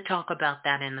I'm going to talk about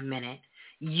that in a minute.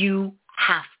 You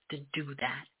have to do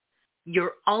that.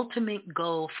 Your ultimate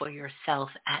goal for yourself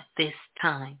at this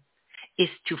time is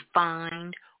to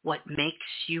find what makes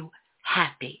you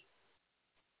happy.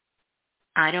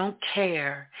 I don't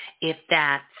care if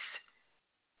that's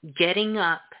getting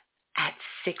up at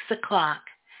 6 o'clock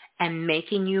and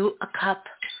making you a cup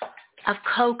of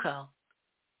cocoa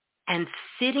and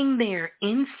sitting there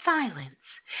in silence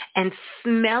and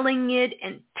smelling it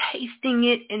and tasting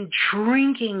it and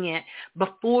drinking it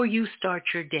before you start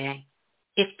your day.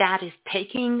 If that is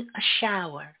taking a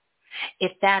shower,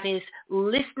 if that is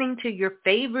listening to your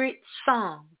favorite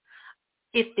song,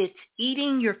 if it's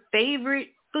eating your favorite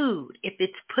food, if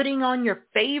it's putting on your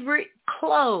favorite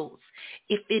clothes,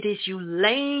 if it is you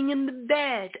laying in the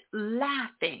bed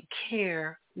laughing,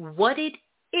 care what it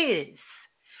is,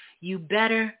 you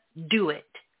better do it.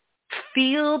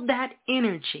 Feel that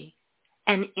energy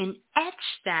and etch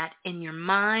that in your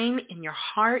mind, in your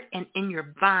heart, and in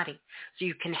your body so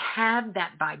you can have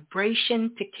that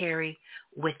vibration to carry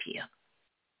with you.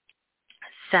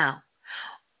 So,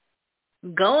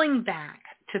 going back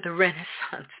to the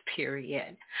Renaissance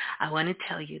period, I want to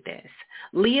tell you this.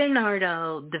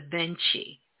 Leonardo da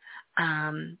Vinci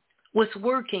was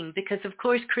working because, of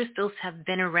course, crystals have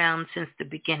been around since the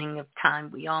beginning of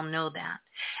time. We all know that.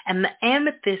 And the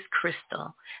amethyst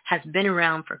crystal has been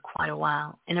around for quite a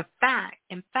while. And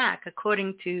in fact,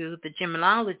 according to the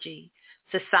Gemology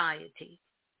Society,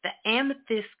 the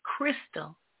amethyst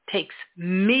crystal takes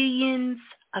millions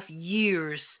of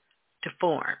years to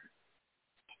form.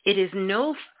 It is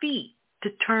no feat to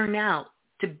turn out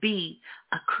to be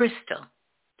a crystal.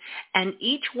 And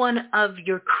each one of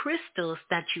your crystals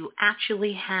that you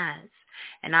actually have,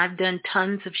 and I've done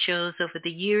tons of shows over the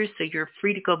years, so you're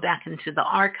free to go back into the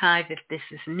archive if this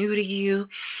is new to you,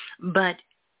 but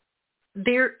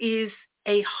there is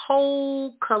a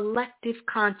whole collective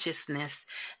consciousness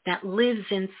that lives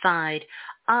inside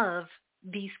of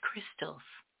these crystals.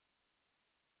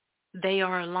 They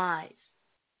are alive,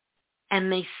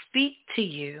 and they speak to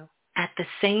you at the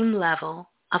same level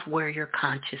of where your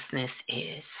consciousness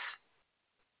is.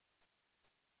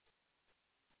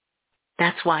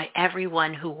 That's why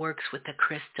everyone who works with a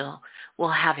crystal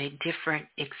will have a different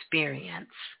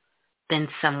experience than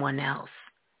someone else.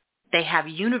 They have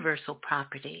universal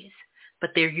properties,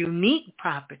 but their unique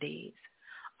properties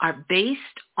are based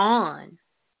on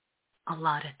a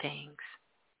lot of things.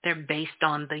 They're based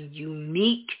on the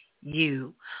unique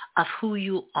you of who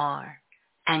you are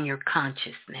and your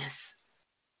consciousness.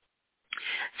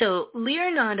 So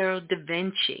Leonardo da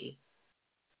Vinci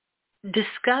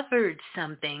discovered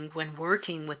something when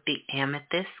working with the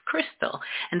amethyst crystal.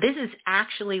 And this is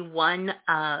actually one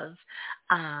of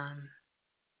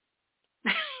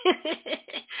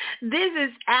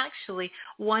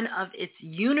its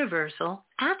universal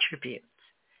attributes,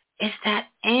 is that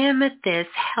amethyst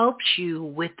helps you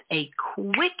with a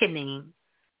quickening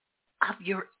of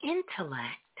your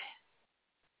intellect.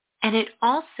 And it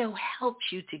also helps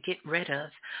you to get rid of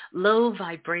low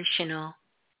vibrational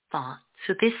thoughts.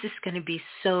 So this is going to be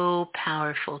so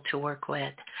powerful to work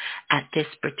with at this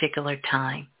particular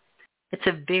time. It's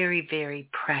a very, very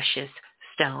precious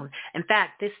stone. In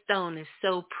fact, this stone is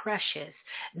so precious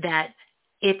that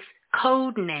its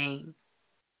code name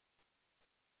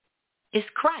is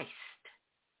Christ.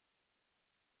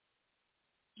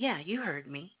 Yeah, you heard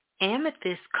me.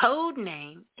 Amethyst code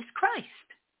name is Christ.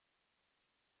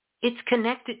 It's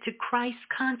connected to Christ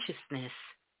consciousness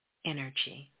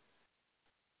energy.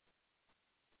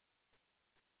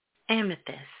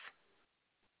 Amethyst.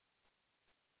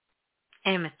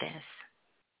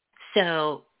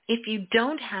 So if you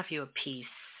don't have your piece,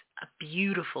 a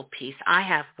beautiful piece, I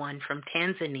have one from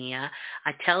Tanzania.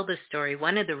 I tell the story.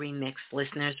 One of the remix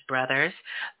listeners' brothers,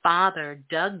 father,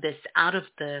 dug this out of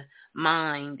the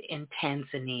mine in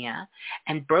Tanzania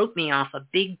and broke me off a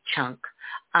big chunk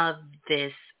of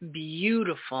this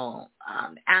beautiful,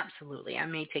 absolutely, I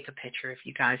may take a picture if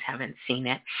you guys haven't seen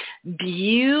it,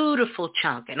 beautiful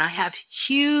chunk. And I have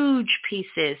huge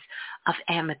pieces of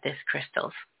amethyst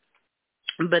crystals.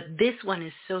 But this one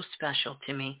is so special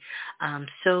to me,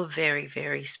 so very,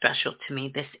 very special to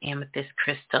me, this amethyst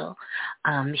crystal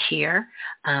here,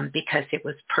 because it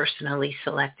was personally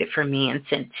selected for me and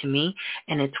sent to me.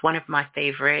 And it's one of my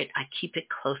favorite. I keep it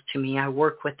close to me. I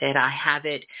work with it. I have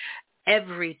it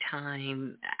every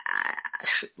time.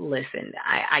 Listen,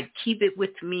 I keep it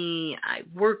with me. I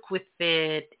work with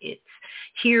it. It's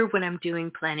here when I'm doing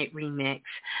Planet Remix.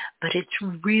 But it's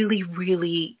really,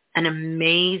 really an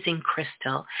amazing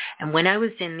crystal. And when I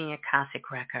was in the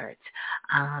Akashic Records,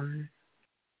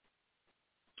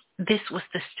 this was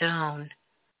the stone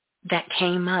that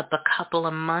came up a couple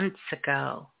of months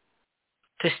ago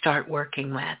to start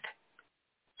working with.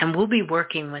 And we'll be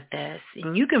working with this.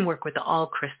 And you can work with all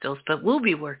crystals, but we'll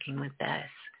be working with this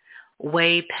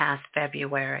way past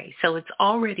February. So it's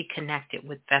already connected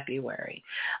with February,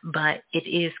 but it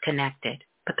is connected.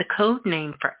 But the code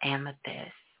name for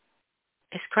amethyst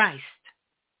is Christ,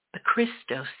 the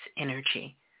Christos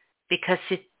energy, because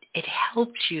it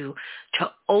helps you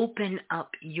to open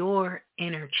up your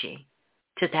energy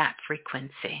to that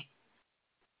frequency.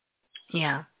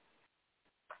 Yeah.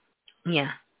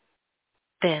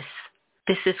 This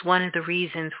is one of the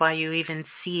reasons why you even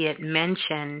see it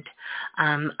mentioned,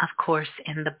 of course,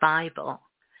 in the Bible.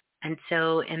 And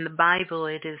so in the Bible,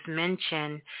 it is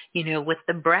mentioned, with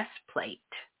the breastplate,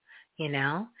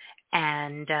 and,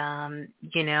 in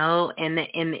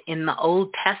the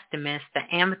Old Testament,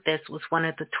 the amethyst was one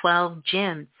of the 12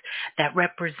 gems that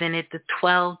represented the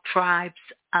 12 tribes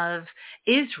of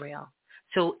Israel.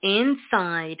 So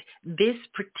inside this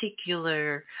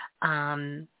particular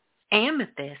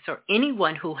amethyst, or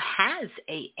anyone who has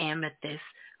a amethyst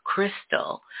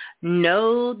crystal,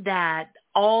 know that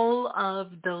all of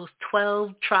those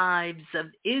 12 tribes of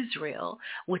Israel,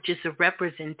 which is a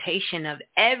representation of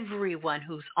everyone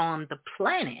who's on the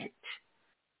planet,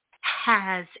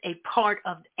 has a part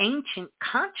of ancient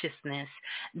consciousness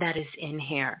that is in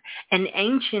here. In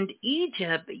ancient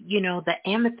Egypt, the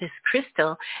amethyst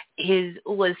crystal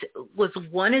was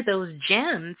one of those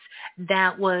gems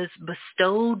that was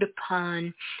bestowed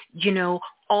upon,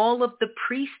 all of the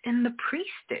priest and the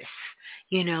priestess.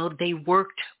 They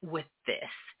worked with this.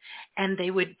 And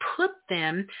they would put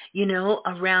them,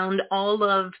 around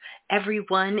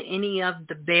any of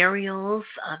the burials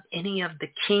of any of the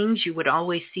kings. You would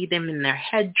always see them in their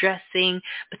headdressing,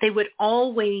 but they would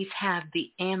always have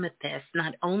the amethyst,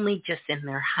 not only just in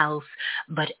their house,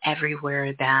 but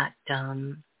everywhere that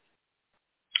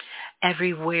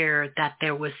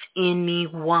there was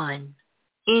anyone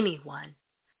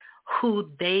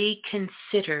who they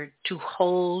considered to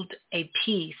hold a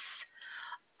piece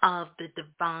of the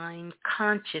divine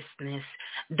consciousness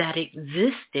that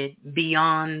existed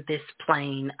beyond this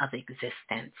plane of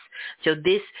existence. So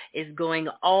this is going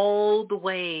all the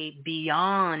way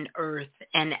beyond Earth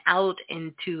and out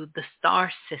into the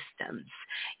star systems,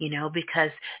 because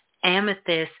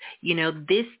amethyst,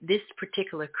 this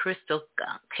particular crystal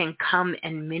can come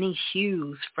in many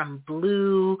hues, from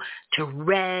blue to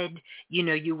red.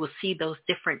 You will see those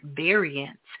different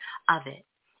variants of it.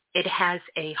 It has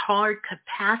a hard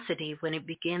capacity when it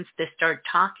begins to start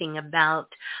talking about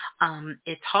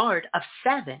its hard of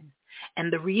 7.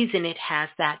 And the reason it has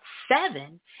that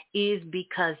 7 is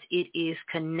because it is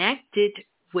connected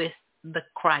with the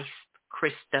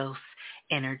Christos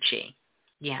energy.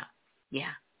 Yeah.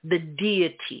 The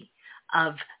deity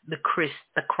of the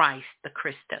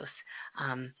Christos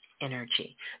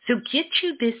energy. So get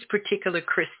you this particular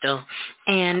crystal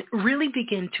and really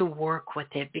begin to work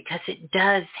with it, because it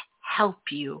does help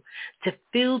you to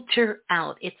filter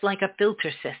out. It's like a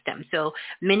filter system. So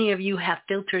many of you have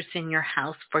filters in your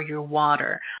house for your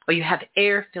water, or you have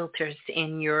air filters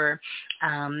in your,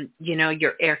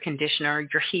 your air conditioner,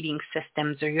 your heating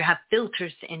systems, or you have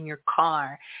filters in your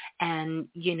car. And,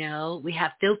 we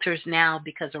have filters now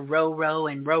because of Roro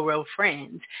and Roro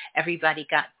Friends. Everybody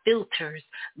got filters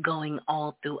going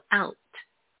all throughout.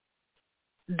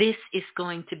 This is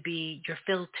going to be your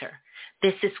filter.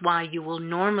 This is why you will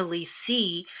normally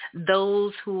see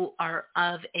those who are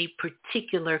of a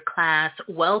particular class,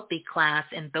 wealthy class,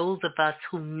 and those of us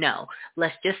who know.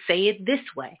 Let's just say it this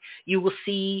way. You will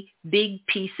see big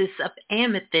pieces of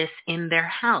amethyst in their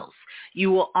house.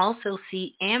 You will also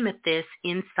see amethyst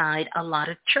inside a lot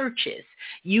of churches.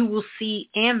 You will see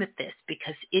amethyst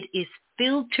because it is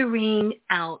filtering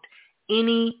out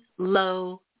any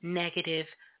low negative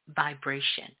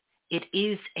vibration. It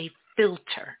is a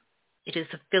filter. It is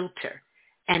a filter,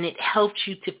 and it helps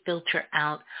you to filter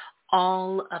out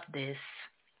all of this,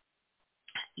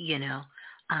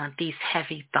 these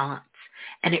heavy thoughts,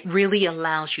 and it really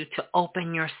allows you to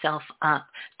open yourself up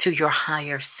to your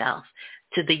higher self,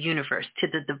 to the universe, to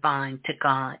the divine, to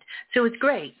God. So it's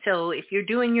great. So if you're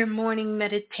doing your morning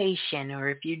meditation, or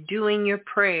if you're doing your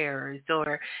prayers,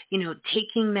 or,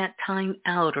 taking that time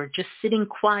out, or just sitting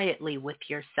quietly with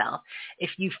yourself,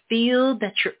 if you feel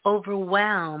that you're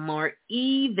overwhelmed, or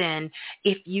even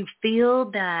if you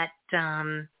feel that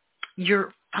you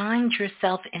find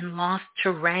yourself in lost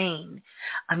terrain,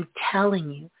 I'm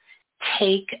telling you,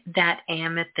 take that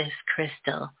amethyst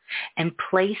crystal and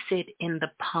place it in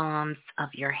the palms of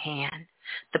your hand.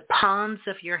 The palms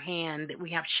of your hand,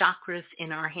 we have chakras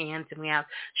in our hands, and we have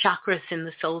chakras in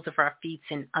the soles of our feet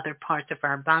and other parts of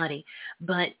our body.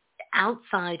 But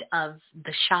outside of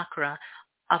the chakra,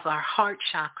 of our heart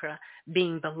chakra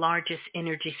being the largest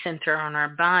energy center on our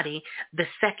body, the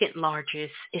second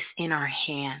largest is in our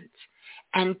hands.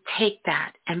 And take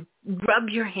that and rub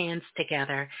your hands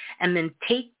together, and then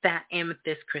take that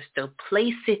amethyst crystal,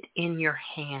 place it in your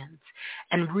hands,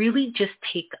 and really just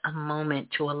take a moment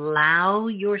to allow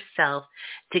yourself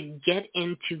to get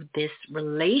into this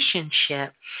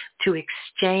relationship, to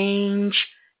exchange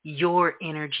your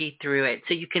energy through it.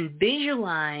 So you can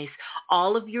visualize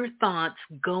all of your thoughts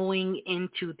going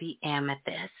into the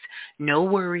amethyst. No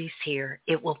worries here.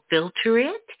 It will filter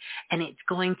it, and it's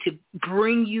going to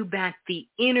bring you back the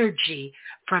energy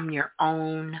from your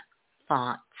own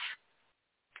thoughts.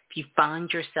 If you find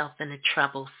yourself in a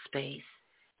troubled space,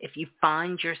 if you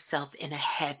find yourself in a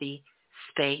heavy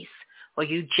space, or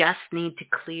you just need to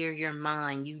clear your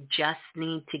mind, you just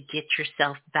need to get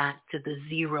yourself back to the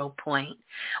 0 point.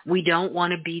 We don't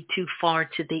want to be too far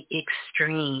to the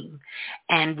extreme,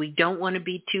 and we don't want to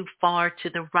be too far to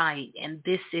the right. And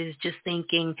this is just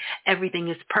thinking everything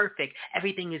is perfect,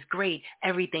 everything is great,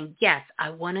 everything. Yes,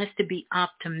 I want us to be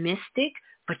optimistic,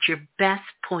 but your best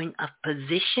point of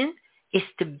position is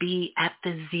to be at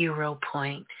the 0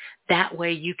 point. That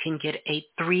way you can get a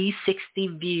 360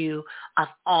 view of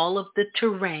all of the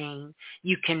terrain.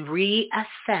 You can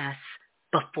reassess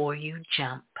before you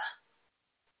jump.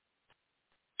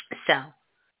 So,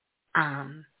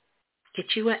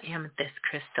 get you an amethyst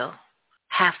crystal.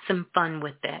 Have some fun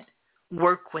with it.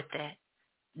 Work with it.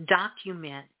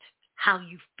 Document how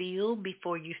you feel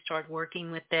before you start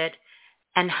working with it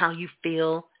and how you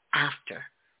feel after.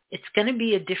 It's going to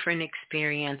be a different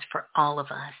experience for all of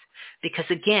us because,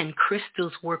 again,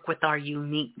 crystals work with our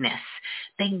uniqueness.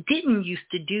 They didn't used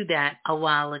to do that a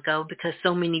while ago because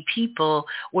so many people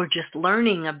were just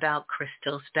learning about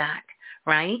crystals back,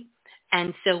 right?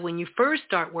 And so when you first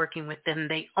start working with them,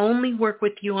 they only work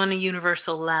with you on a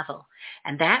universal level.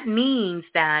 And that means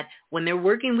that when they're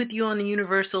working with you on the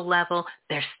universal level,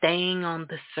 they're staying on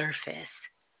the surface.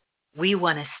 We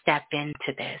want to step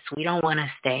into this. We don't want to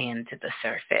stay into the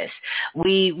surface.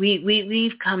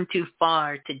 We've come too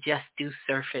far to just do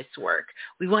surface work.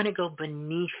 We want to go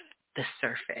beneath the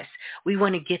surface. We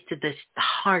want to get to the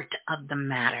heart of the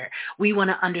matter. We want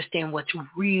to understand what's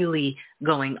really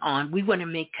going on. We want to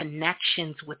make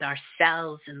connections with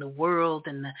ourselves and the world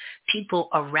and the people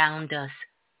around us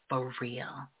for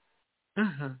real.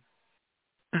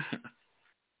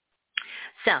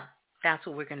 So that's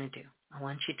what we're going to do. I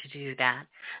want you to do that.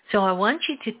 So I want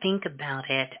you to think about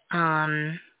it.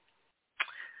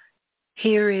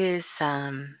 Here is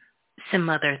some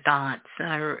other thoughts.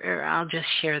 I'll just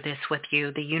share this with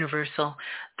you. The universal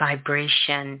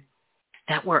vibration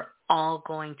that we're all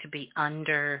going to be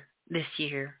under this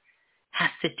year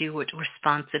has to do with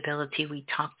responsibility. We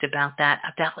talked about that,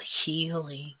 about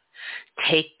healing.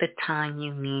 Take the time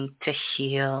you need to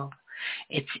heal.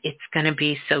 It's going to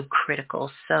be so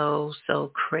critical, so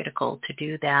critical to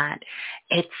do that.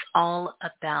 It's all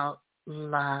about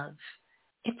love.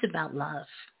 It's about love.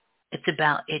 It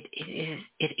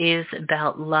is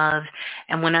about love.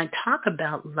 And when I talk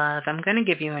about love, I'm going to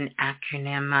give you an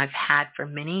acronym I've had for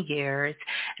many years.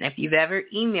 And if you've ever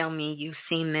emailed me, you've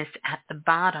seen this at the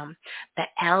bottom. The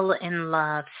L in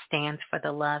love stands for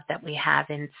the love that we have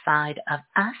inside of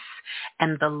us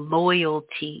and the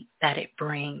loyalty that it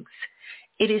brings.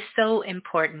 It is so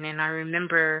important. And I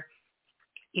remember,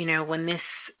 when this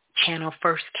channel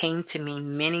first came to me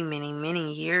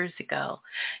many years ago,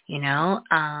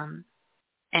 and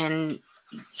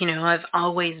I've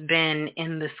always been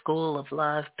in the school of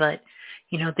love, but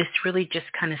this really just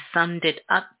kind of summed it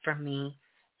up for me,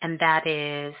 and that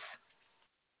is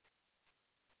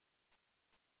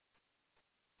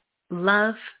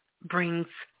love brings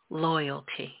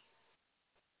loyalty.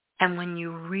 And when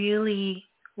you really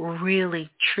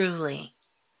truly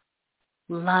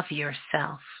love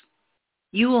yourself,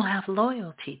 you will have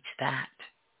loyalty to that.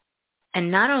 And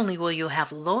not only will you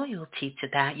have loyalty to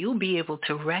that, you'll be able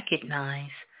to recognize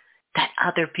that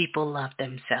other people love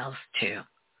themselves too.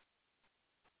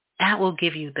 That will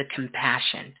give you the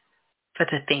compassion for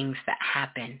the things that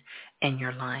happen in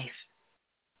your life.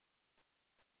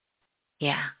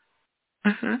 Yeah.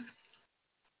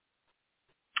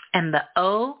 And the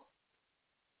O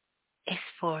is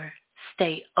for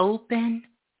stay open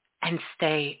and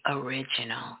stay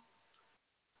original.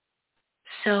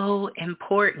 So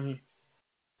important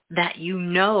that you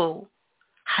know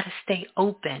how to stay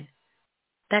open.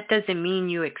 That doesn't mean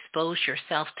you expose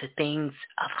yourself to things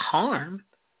of harm,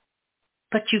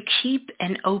 but you keep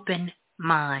an open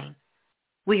mind.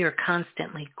 We are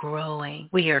constantly growing.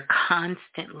 We are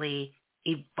constantly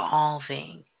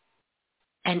evolving.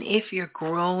 And if you're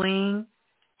growing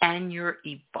and you're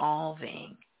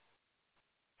evolving,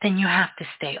 then you have to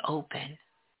stay open.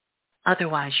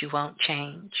 Otherwise, you won't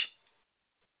change.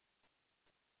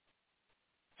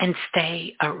 And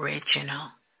stay original.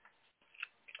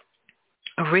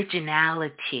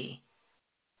 Originality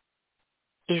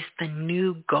is the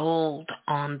new gold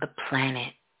on the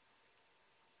planet.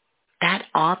 That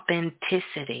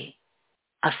authenticity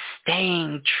of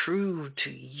staying true to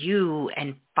you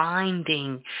and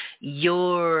finding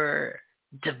your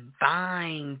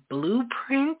divine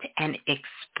blueprint and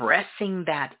expressing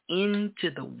that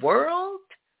into the world,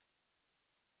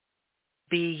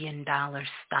 $1 billion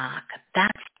stock.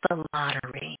 That's the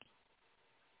lottery.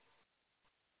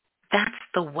 That's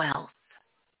the wealth.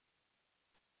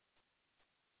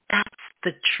 That's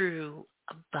the true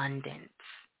abundance.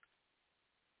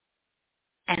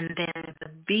 And then the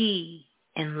B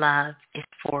in love is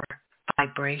for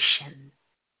vibration.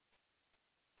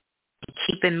 And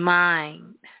keep in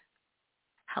mind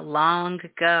how long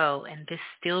ago, and this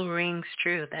still rings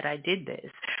true that I did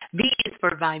this. V is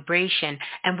for vibration,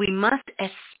 and we must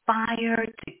aspire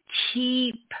to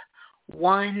keep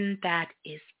one that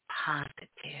is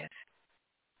positive,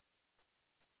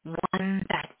 one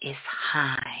that is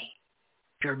high.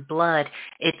 Your blood,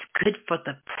 it's good for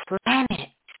the planet.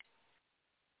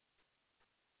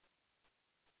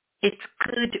 It's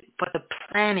good for the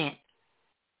planet.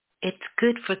 It's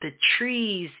good for the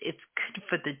trees. It's good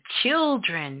for the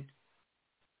children.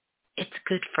 It's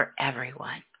good for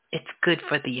everyone. It's good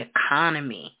for the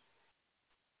economy.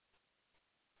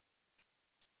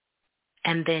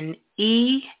 And then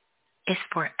E is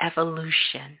for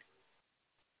evolution.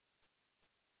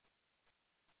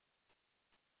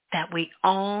 That we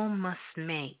all must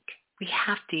make. We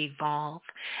have to evolve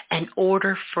in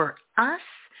order for us.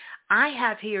 I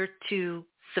have here to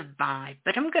survive,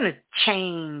 but I'm going to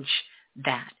change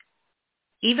that.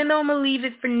 Even though I'm going to leave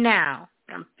it for now,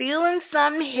 I'm feeling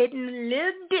something hitting a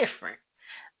little different.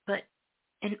 But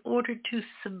in order to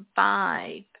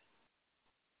survive,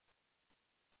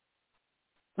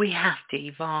 we have to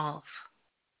evolve.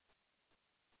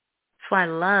 That's why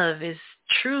love is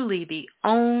truly the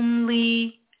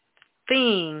only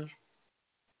thing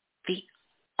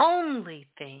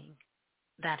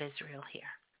that is real here.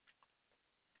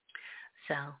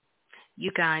 So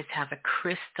you guys have a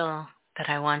crystal that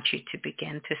I want you to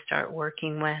begin to start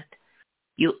working with.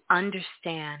 You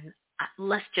understand.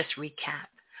 Let's just recap.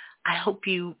 I hope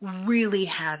you really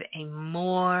have a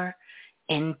more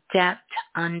in-depth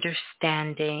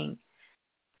understanding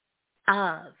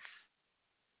of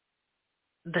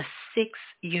the sixth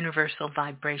universal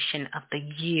vibration of the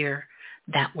year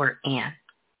that we're in.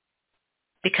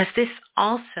 Because this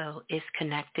also is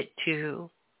connected to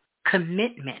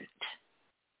commitment.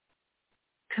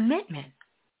 Commitment.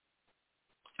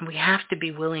 We have to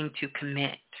be willing to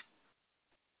commit.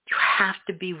 You have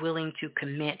to be willing to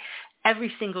commit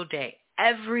every single day,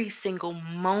 every single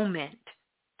moment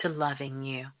to loving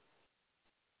you.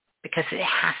 Because it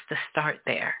has to start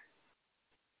there.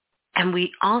 And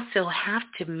we also have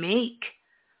to make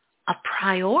a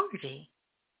priority.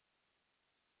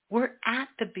 We're at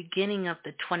the beginning of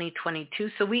the 2022,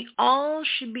 so we all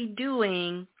should be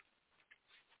doing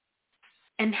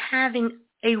and having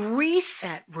a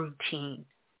reset routine.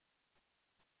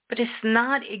 But it's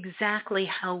not exactly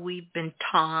how we've been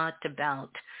taught about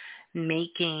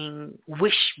making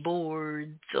wish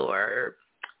boards or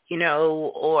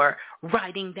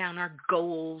writing down our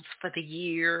goals for the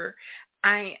year.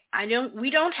 We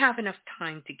don't have enough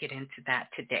time to get into that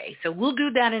today. So we'll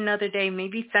do that another day.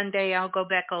 Maybe Sunday I'll go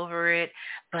back over it.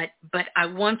 But I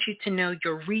want you to know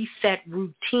your reset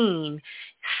routine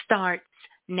starts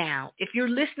now. If you're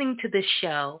listening to this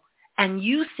show and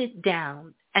you sit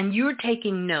down and you're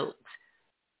taking notes,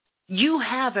 you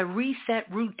have a reset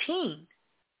routine.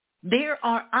 There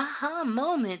are aha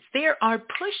moments. There are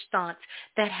push thoughts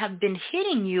that have been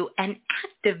hitting you and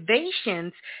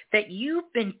activations that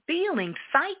you've been feeling,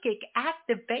 psychic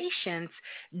activations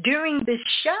during this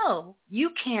show. You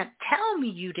can't tell me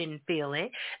you didn't feel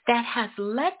it. That has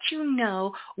let you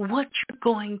know what you're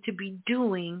going to be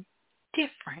doing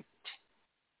different.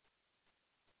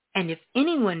 And if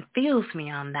anyone feels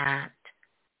me on that,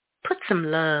 put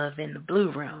some love in the blue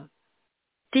room.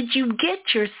 Did you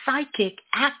get your psychic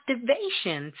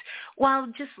activations while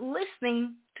just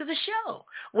listening to the show?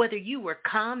 Whether you were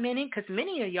commenting, because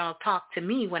many of y'all talk to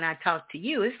me when I talk to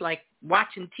you. It's like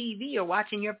watching TV or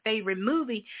watching your favorite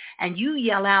movie, and you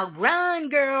yell out, "Run,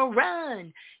 girl,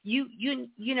 run!" You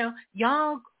know,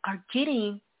 y'all are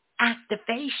getting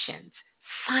activations,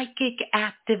 psychic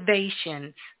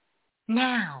activations.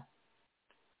 Now,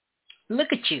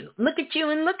 look at you, and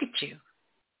look at you.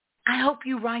 I hope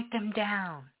you write them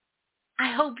down.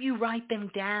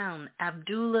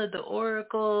 Abdullah, the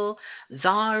Oracle,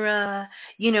 Zara,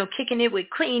 kicking it with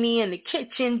Queenie in the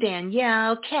kitchen,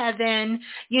 Danielle, Kevin,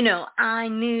 I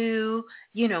knew,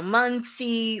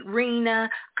 Muncie, Rena.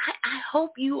 I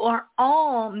hope you are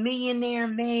all millionaire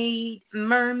maid,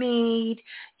 mermaid.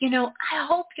 I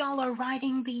hope y'all are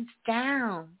writing these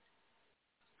down.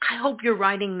 I hope you're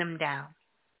writing them down.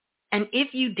 And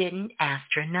if you didn't,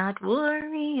 Astronaut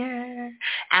Warrior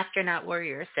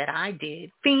said I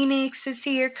did. Phoenix is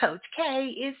here. Coach K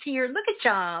is here. Look at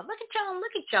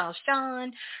y'all,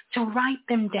 Sean. So write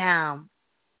them down.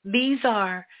 These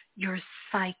are your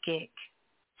psychic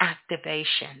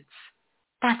activations.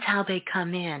 That's how they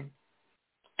come in.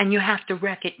 And you have to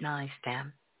recognize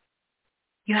them.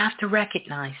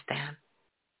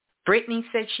 Brittany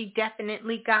said she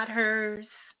definitely got hers.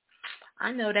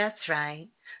 I know that's right.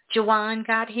 Jawan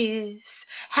got his.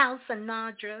 Hal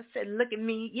Sinatra said, look at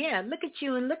me. Yeah, look at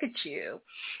you and look at you.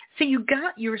 So you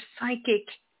got your psychic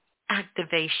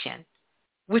activation,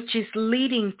 which is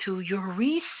leading to your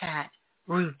reset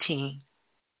routine.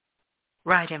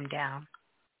 Write them down.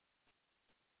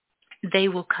 they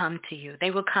will come to you. They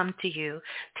will come to you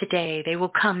today. They will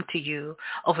come to you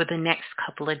over the next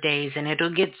couple of days, and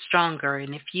it'll get stronger.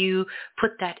 And if you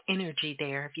put that energy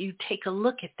there, if you take a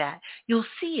look at that, you'll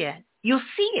see it. You'll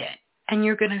see it, and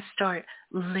you're going to start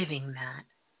living that.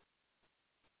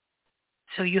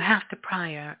 So you have to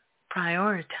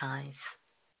prioritize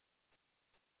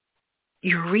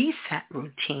your reset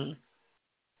routine.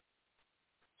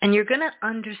 And you're going to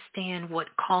understand what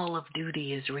Call of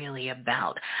Duty is really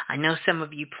about. I know some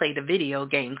of you play the video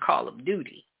game Call of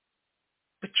Duty,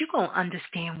 but you're going to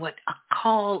understand what a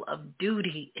Call of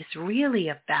Duty is really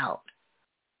about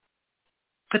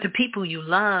for the people you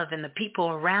love and the people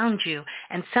around you.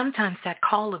 And sometimes that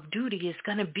Call of Duty is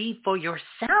going to be for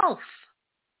yourself.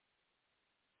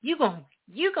 You're going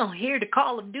to hear the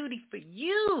Call of Duty for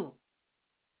you.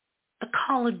 The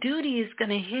Call of Duty is going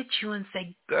to hit you and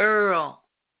say, girl,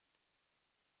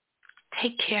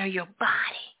 take care of your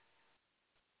body.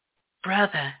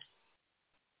 Brother,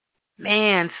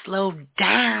 man, slow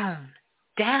down.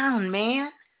 Down, man.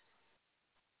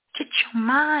 Get your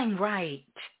mind right.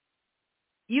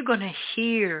 You're going to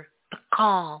hear the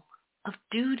call of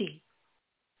duty.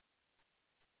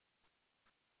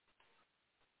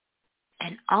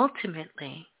 And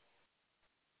ultimately,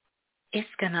 it's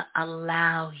going to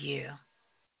allow you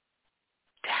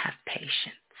to have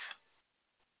patience.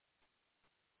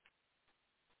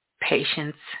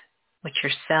 Patience with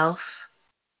yourself,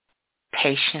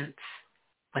 patience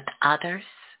with others,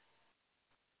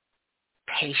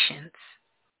 patience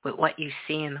with what you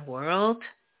see in the world,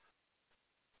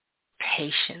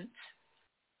 patience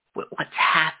with what's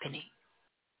happening,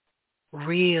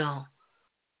 real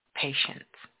patience.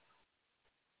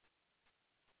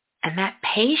 And that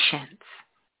patience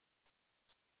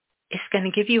is going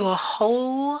to give you a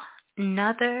whole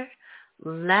nother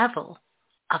level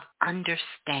of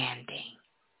understanding.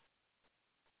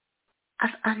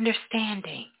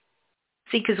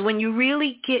 See, because when you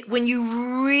really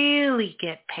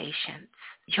get patience,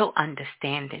 your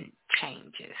understanding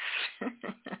changes.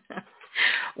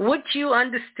 What you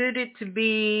understood it to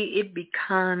be, it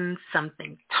becomes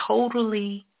something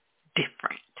totally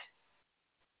different.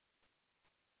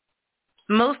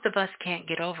 Most of us can't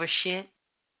get over shit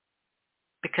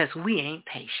because we ain't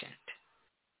patient.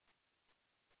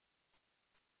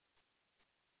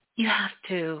 You have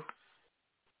to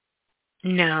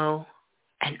know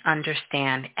and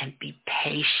understand and be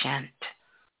patient.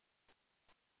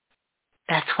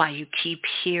 That's why you keep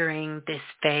hearing this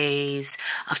phase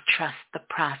of trust the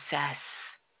process.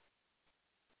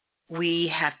 We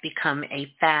have become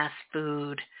a fast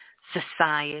food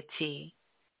society.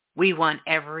 We want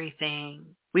everything.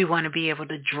 We want to be able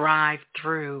to drive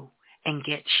through and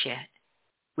get shit.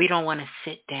 We don't want to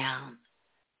sit down.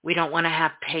 We don't want to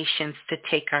have patience to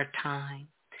take our time.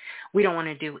 We don't want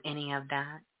to do any of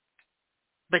that.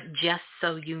 But just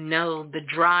so you know, the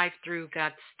drive-through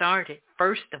got started,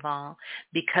 first of all,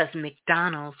 because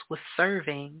McDonald's was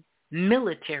serving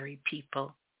military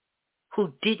people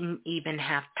who didn't even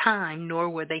have time, nor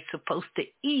were they supposed to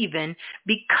even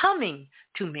be coming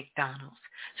to McDonald's.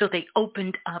 So they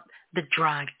opened up the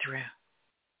drive-through.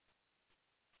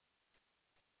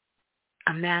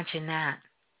 Imagine that.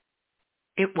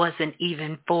 It wasn't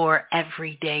even for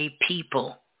everyday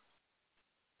people.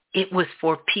 It was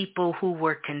for people who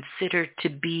were considered to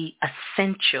be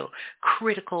essential,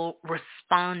 critical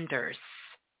responders.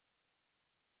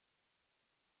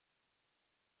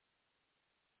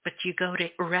 But you go to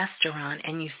a restaurant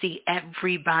and you see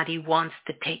everybody wants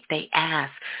to take their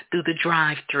ass through the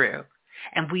drive-through.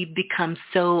 And we've become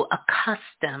so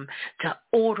accustomed to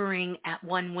ordering at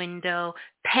one window,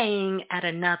 paying at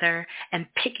another, and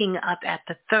picking up at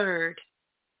the third,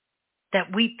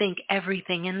 that we think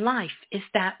everything in life is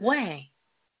that way.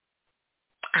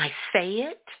 I say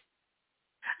it,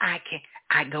 I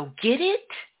go get it,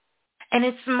 and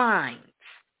it's mine.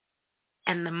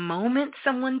 And the moment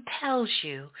someone tells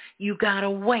you, you gotta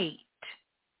wait,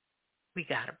 we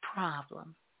got a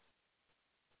problem.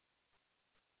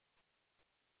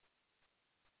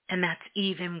 And that's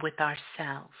even with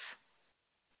ourselves.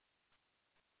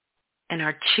 And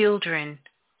our children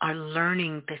are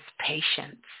learning this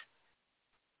patience.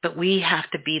 But we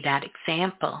have to be that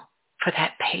example for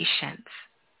that patience.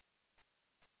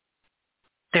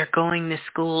 They're going to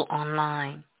school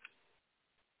online.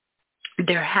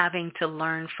 They're having to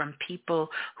learn from people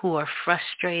who are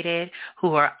frustrated,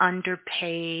 who are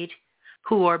underpaid,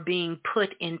 who are being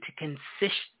put into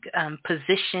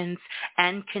positions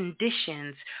and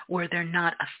conditions where they're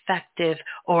not effective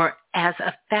or as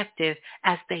effective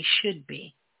as they should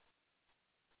be.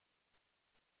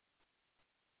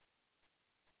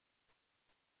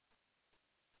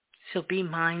 So be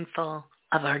mindful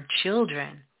of our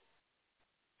children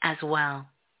as well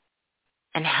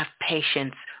and have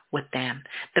patience with them.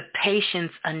 The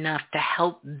patience enough to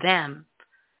help them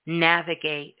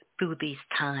navigate through these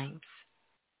times.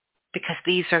 Because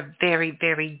these are very,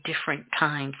 very different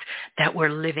times that we're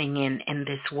living in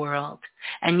this world.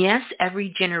 And yes,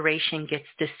 every generation gets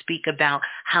to speak about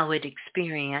how it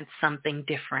experienced something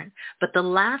different. But the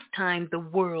last time the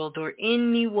world or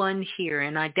anyone here,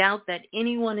 and I doubt that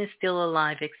anyone is still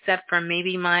alive except for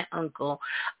maybe my uncle,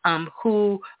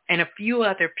 who and a few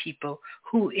other people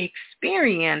who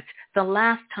experienced the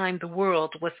last time the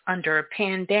world was under a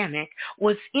pandemic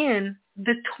was in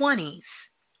the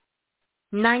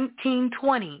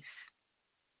 1920s.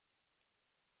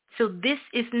 So this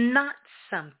is not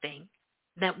something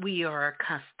that we are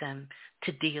accustomed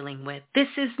to dealing with. This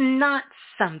is not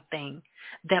something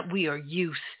that we are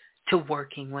used to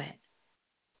working with.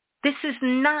 This is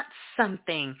not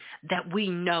something that we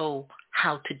know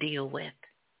how to deal with.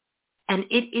 And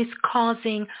it is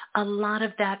causing a lot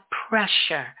of that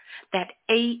pressure, that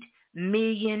 8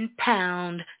 million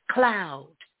pound cloud.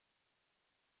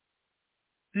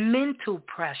 Mental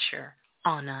pressure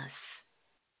on us.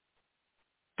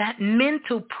 That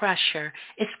mental pressure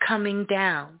is coming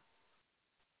down.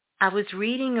 I was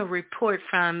reading a report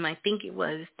from, I think it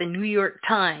was the New York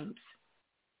Times,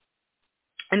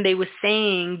 and they were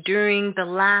saying during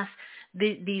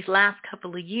these last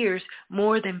couple of years,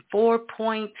 more than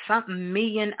 4-point-something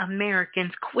million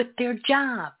Americans quit their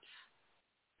jobs.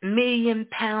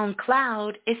 Million-pound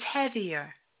cloud is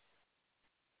heavier.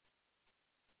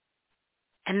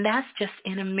 And that's just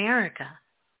in America.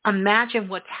 Imagine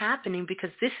what's happening,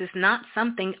 because this is not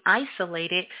something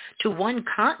isolated to one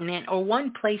continent or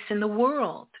one place in the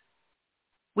world.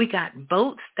 We got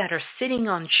boats that are sitting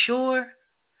on shore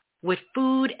with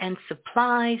food and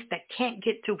supplies that can't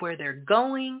get to where they're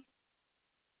going.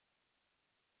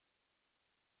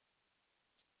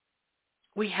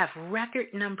 We have record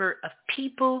number of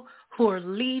people who are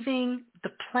leaving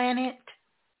the planet.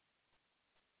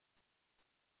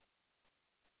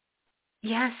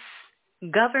 Yes,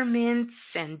 governments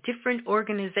and different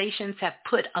organizations have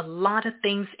put a lot of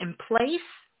things in place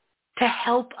to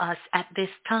help us at this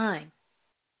time.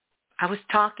 I was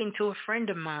talking to a friend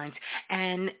of mine,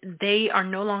 and they are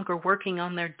no longer working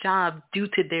on their job due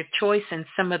to their choice and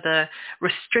some of the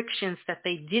restrictions that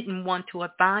they didn't want to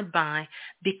abide by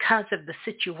because of the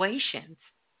situations.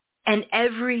 And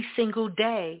every single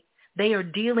day, they are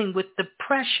dealing with the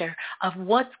pressure of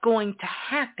what's going to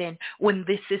happen when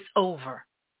this is over,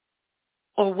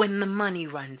 or when the money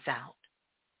runs out,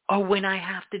 or when I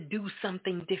have to do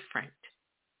something different.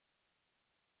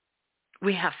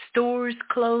 We have stores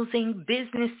closing,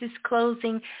 businesses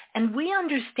closing, and we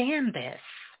understand this.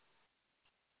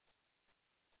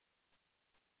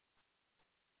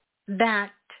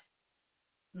 That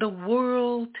the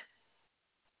world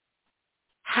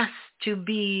has to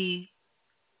be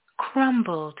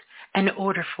crumbled in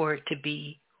order for it to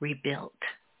be rebuilt.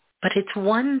 But it's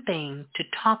one thing to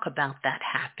talk about that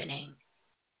happening,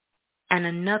 and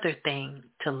another thing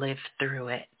to live through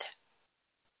it.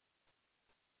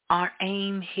 Our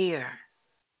aim here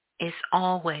is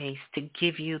always to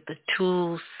give you the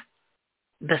tools,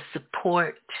 the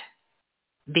support,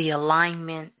 the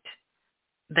alignment,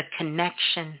 the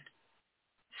connection,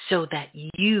 so that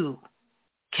you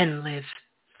can live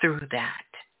through that.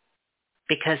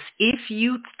 Because if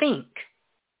you think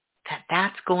that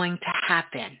that's going to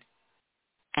happen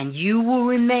and you will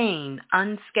remain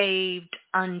unscathed,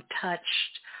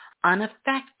 untouched,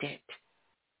 unaffected,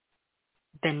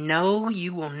 then no,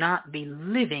 you will not be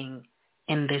living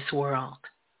in this world.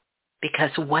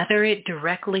 Because whether it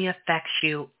directly affects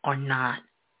you or not,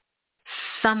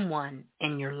 someone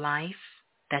in your life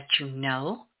that you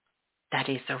know, that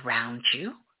is around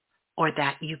you, or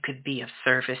that you could be of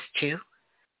service to,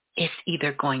 is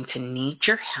either going to need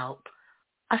your help,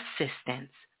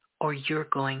 assistance, or you're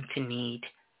going to need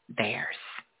theirs.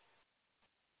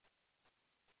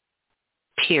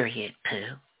 Period,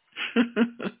 Pooh.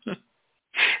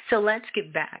 So let's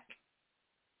get back.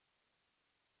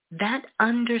 That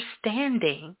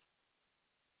understanding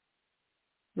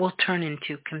will turn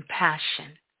into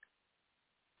compassion.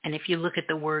 And if you look at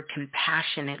the word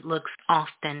compassion, it looks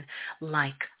often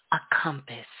like a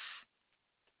compass.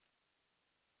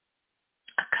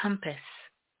 A compass.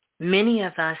 Many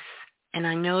of us, and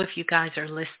I know if you guys are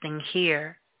listening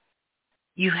here,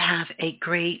 you have a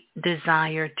great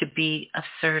desire to be of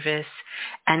service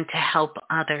and to help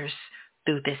others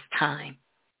through this time.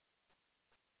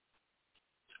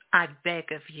 I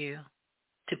beg of you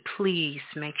to please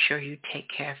make sure you take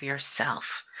care of yourself.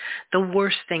 The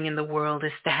worst thing in the world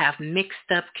is to have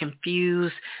mixed up,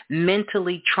 confused,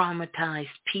 mentally traumatized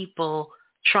people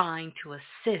trying to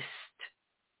assist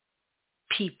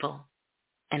people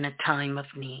in a time of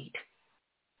need.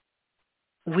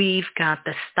 We've got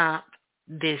to stop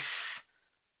this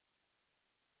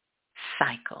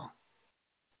cycle.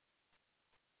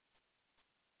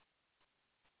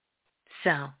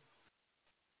 So,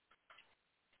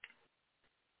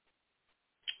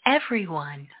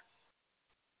 everyone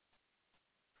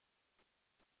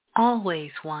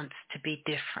always wants to be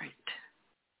different.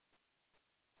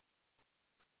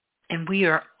 And we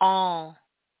are all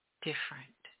different.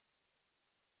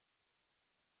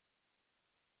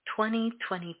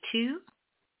 2022,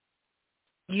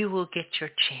 you will get your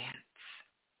chance.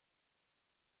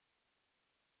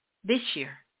 This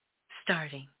year,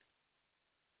 starting.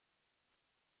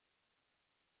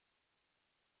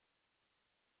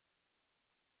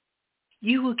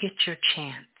 You will get your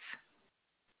chance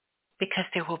because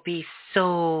there will be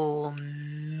so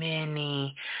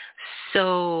many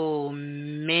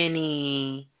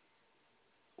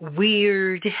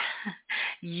weird,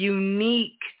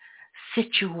 unique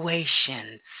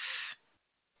situations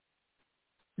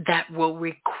that will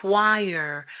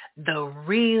require the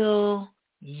real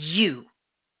you.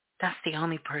 That's the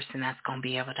only person that's going to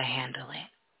be able to handle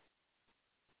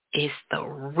it. Is the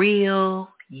real,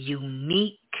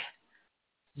 unique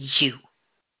you.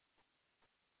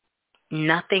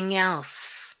 Nothing else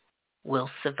will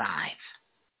survive.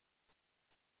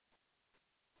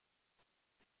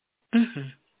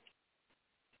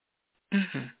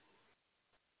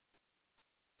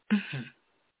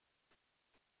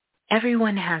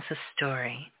 Everyone has a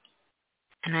story.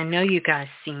 And I know you guys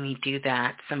see me do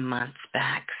that some months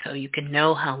back, so you can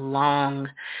know how long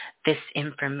this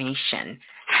information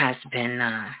has been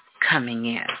coming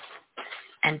in.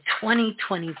 And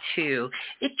 2022,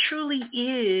 it truly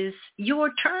is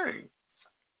your turn.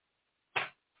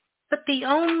 But the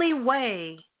only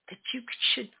way that you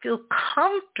should feel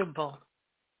comfortable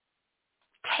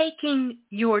taking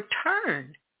your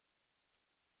turn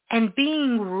and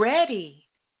being ready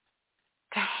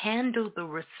to handle the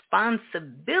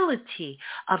responsibility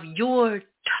of your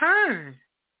turn.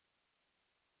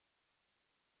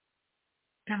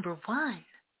 Number one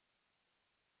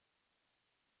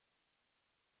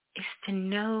is to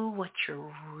know what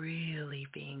you're really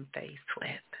being faced with.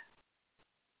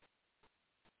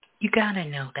 You gotta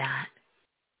know that.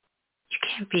 You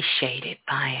can't be shaded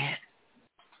by it.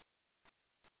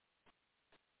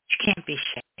 You can't be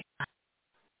shaded by it.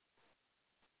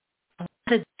 A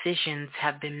lot of decisions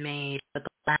have been made for the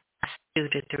last 2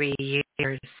 to 3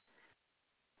 years.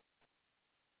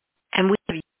 And we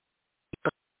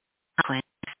have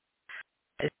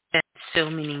spent so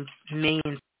many millions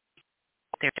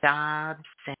of their jobs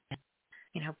and,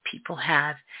 people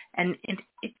have. And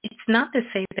it's not to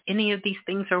say that any of these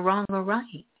things are wrong or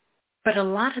right. But a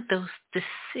lot of those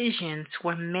decisions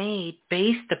were made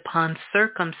based upon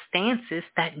circumstances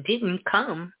that didn't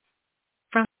come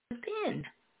from within.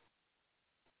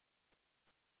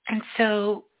 And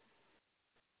so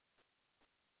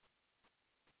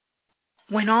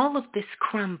when all of this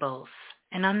crumbles,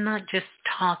 and I'm not just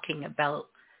talking about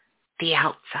the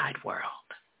outside world,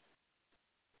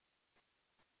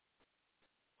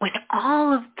 when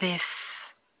all of this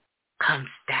comes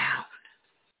down,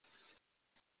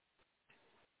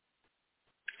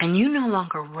 and you no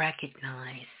longer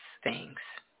recognize things,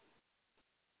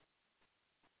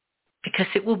 because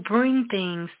it will bring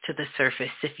things to the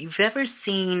surface. If you've ever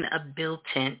seen a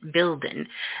building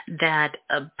that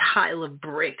a pile of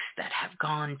bricks that have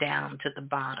gone down to the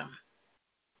bottom,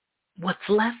 what's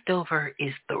left over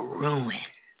is the ruins.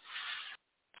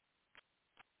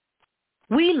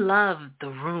 We love the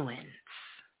ruins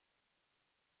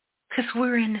because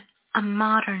we're in a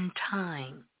modern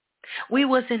time. We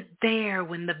wasn't there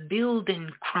when the building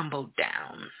crumbled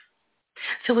down.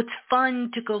 So it's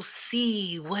fun to go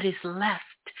see what is left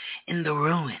in the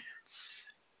ruins.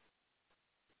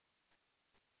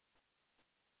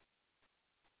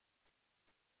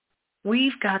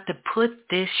 We've got to put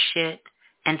this shit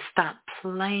and stop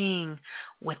playing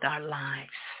with our lives.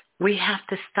 We have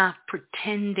to stop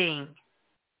pretending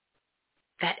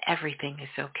that everything is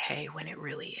okay when it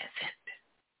really isn't.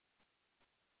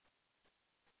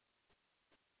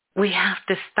 We have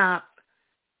to stop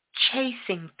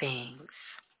chasing things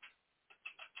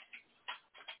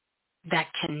that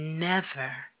can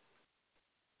never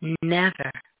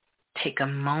take a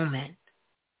moment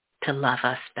to love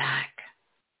us back.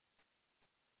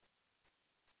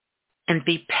 And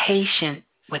be patient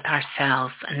with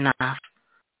ourselves enough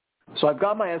So I've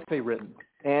got my essay written,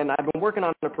 and I've been working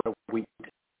on it for a week.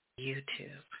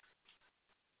 YouTube.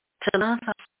 To love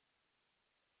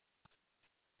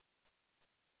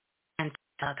and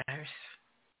others.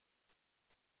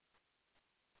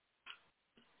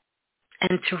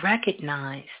 And to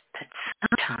recognize that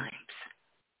sometimes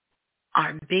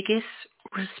our biggest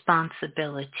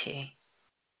responsibility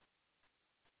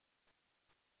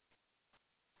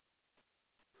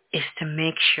is to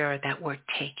make sure that we're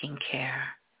taking care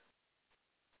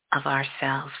of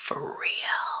ourselves for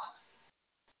real.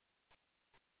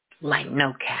 Like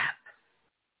no cap.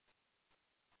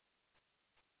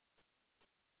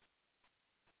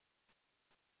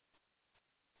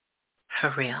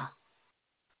 For real.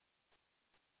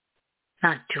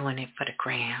 Not doing it for the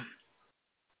gram.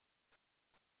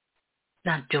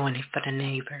 Not doing it for the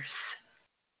neighbors.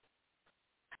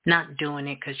 Not doing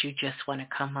it because you just want to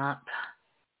come up.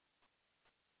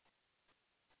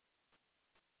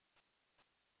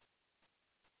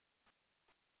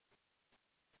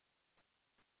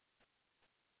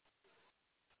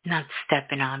 Not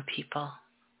stepping on people.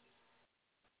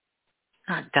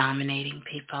 Not dominating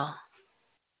people.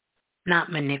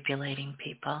 Not manipulating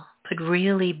people. But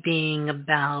really being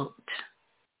about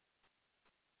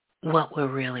what we're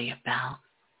really about.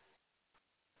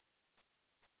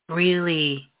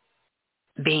 Really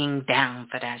being down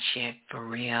for that shit for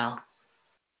real.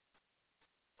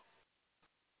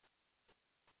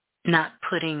 Not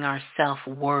putting our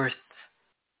self-worth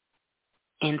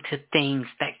into things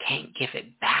that can't give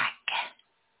it back.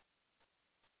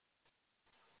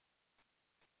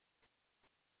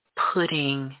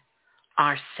 Putting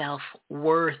our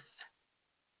self-worth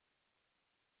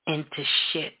into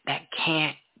shit that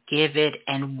can't give it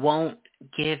and won't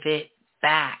give it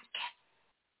back.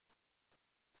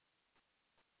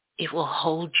 It will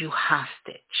hold you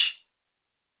hostage.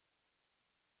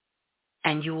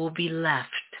 And you will be left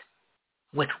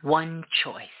with one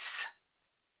choice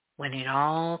when it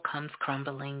all comes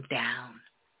crumbling down: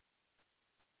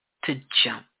 to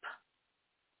jump.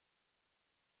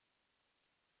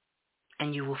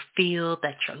 And you will feel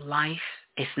that your life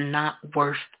is not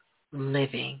worth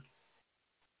living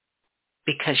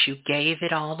because you gave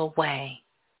it all away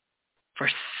for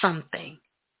something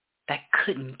that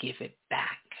couldn't give it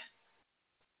back.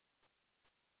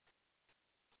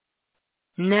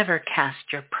 Never cast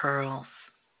your pearls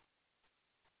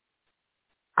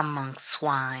among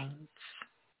swines.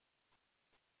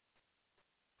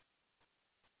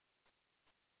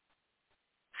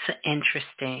 It's an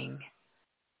interesting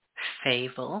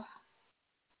fable.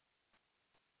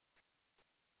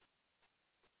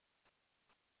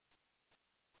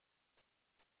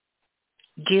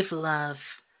 Give love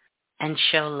and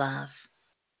show love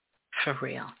for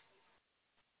real.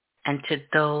 And to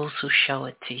those who show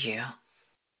it to you.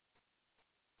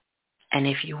 And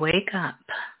if you wake up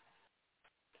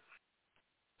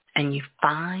and you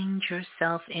find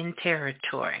yourself in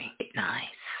territory, nice.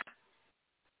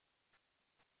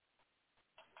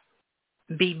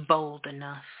 Be bold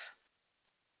enough.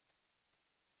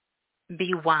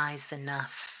 Be wise enough.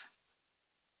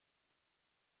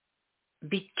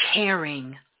 Be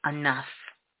caring enough.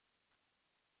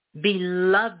 Be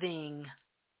loving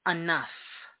enough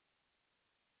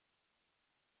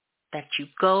that you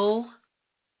go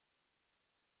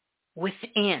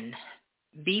within.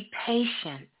 Be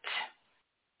patient.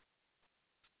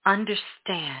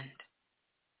 Understand.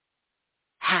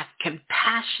 Have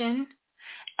compassion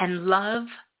and love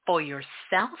for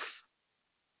yourself,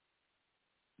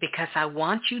 because I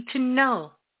want you to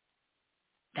know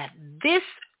that this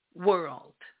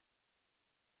world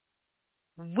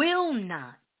will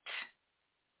not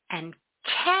and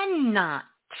cannot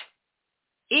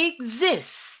exist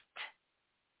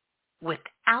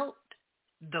without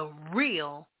the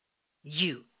real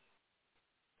you.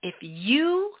 If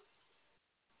you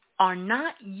are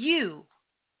not you,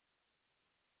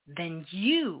 then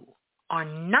you are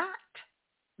not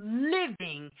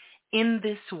living in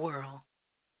this world.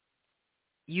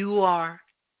 You are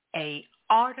an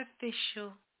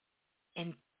artificial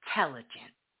intelligence,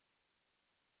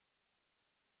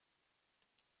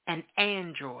 an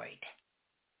android,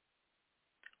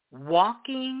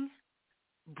 walking,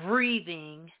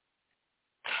 breathing,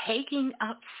 taking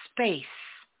up space,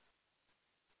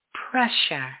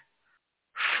 pressure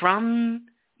from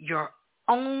your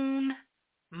own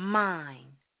mind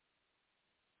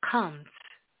comes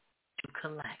to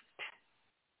collect.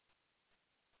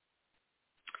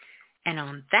 And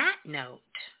on that note,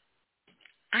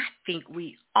 I think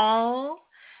we all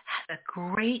have a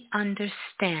great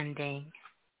understanding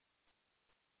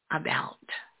about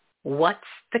what's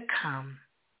to come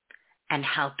and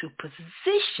how to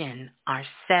position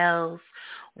ourselves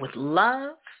with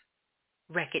love,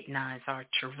 recognize our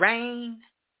terrain,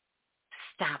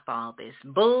 stop all this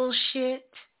bullshit,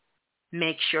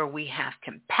 make sure we have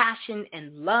compassion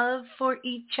and love for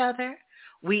each other.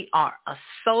 We are a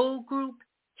soul group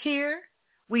here.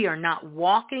 We are not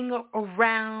walking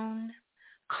around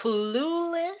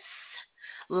clueless,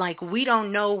 like we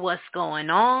don't know what's going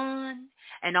on,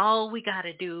 and all we got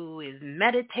to do is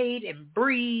meditate and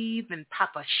breathe and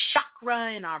pop a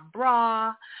chakra in our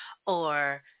bra,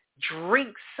 or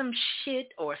drink some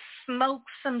shit, or smoke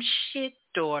some shit,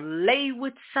 or lay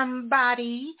with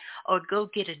somebody, or go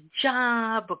get a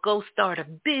job, or go start a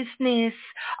business,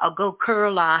 or go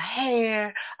curl our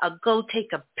hair, or go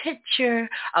take a picture,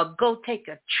 or go take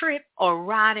a trip, or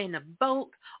ride in a boat,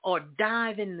 or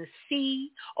dive in the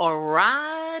sea, or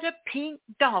ride a pink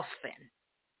dolphin,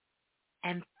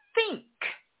 and think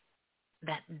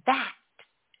that that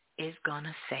is going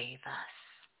to save us.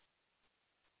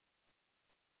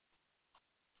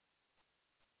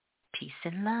 Peace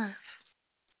and love.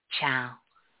 Ciao.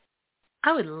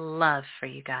 I would love for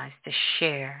you guys to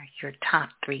share your top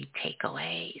 3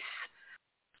 takeaways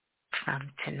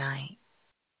from tonight.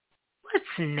 What's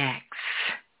next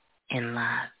in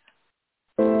love?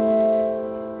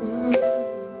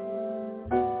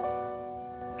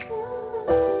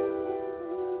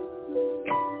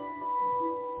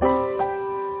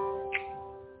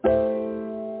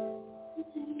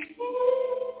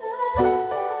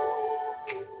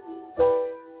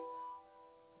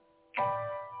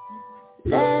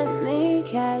 Let me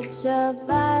catch a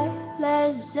vibe.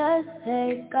 Let's just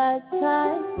take our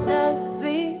time. Just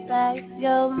relax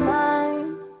your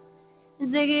mind.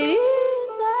 Take it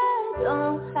easy.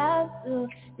 Don't have to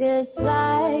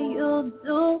decide. You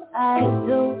do, I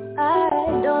do.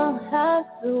 I don't have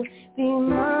to be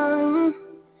mine.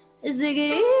 Take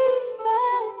it easy.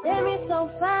 Take me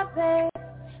so far, babe.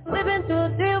 We've been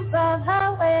through 3 or 5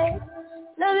 highways.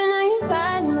 Loving on you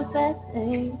riding my fast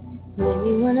lane. Make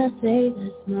me wanna say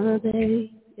that's my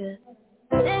babe, yeah.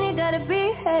 Then you gotta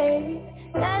behave,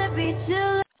 gotta be true.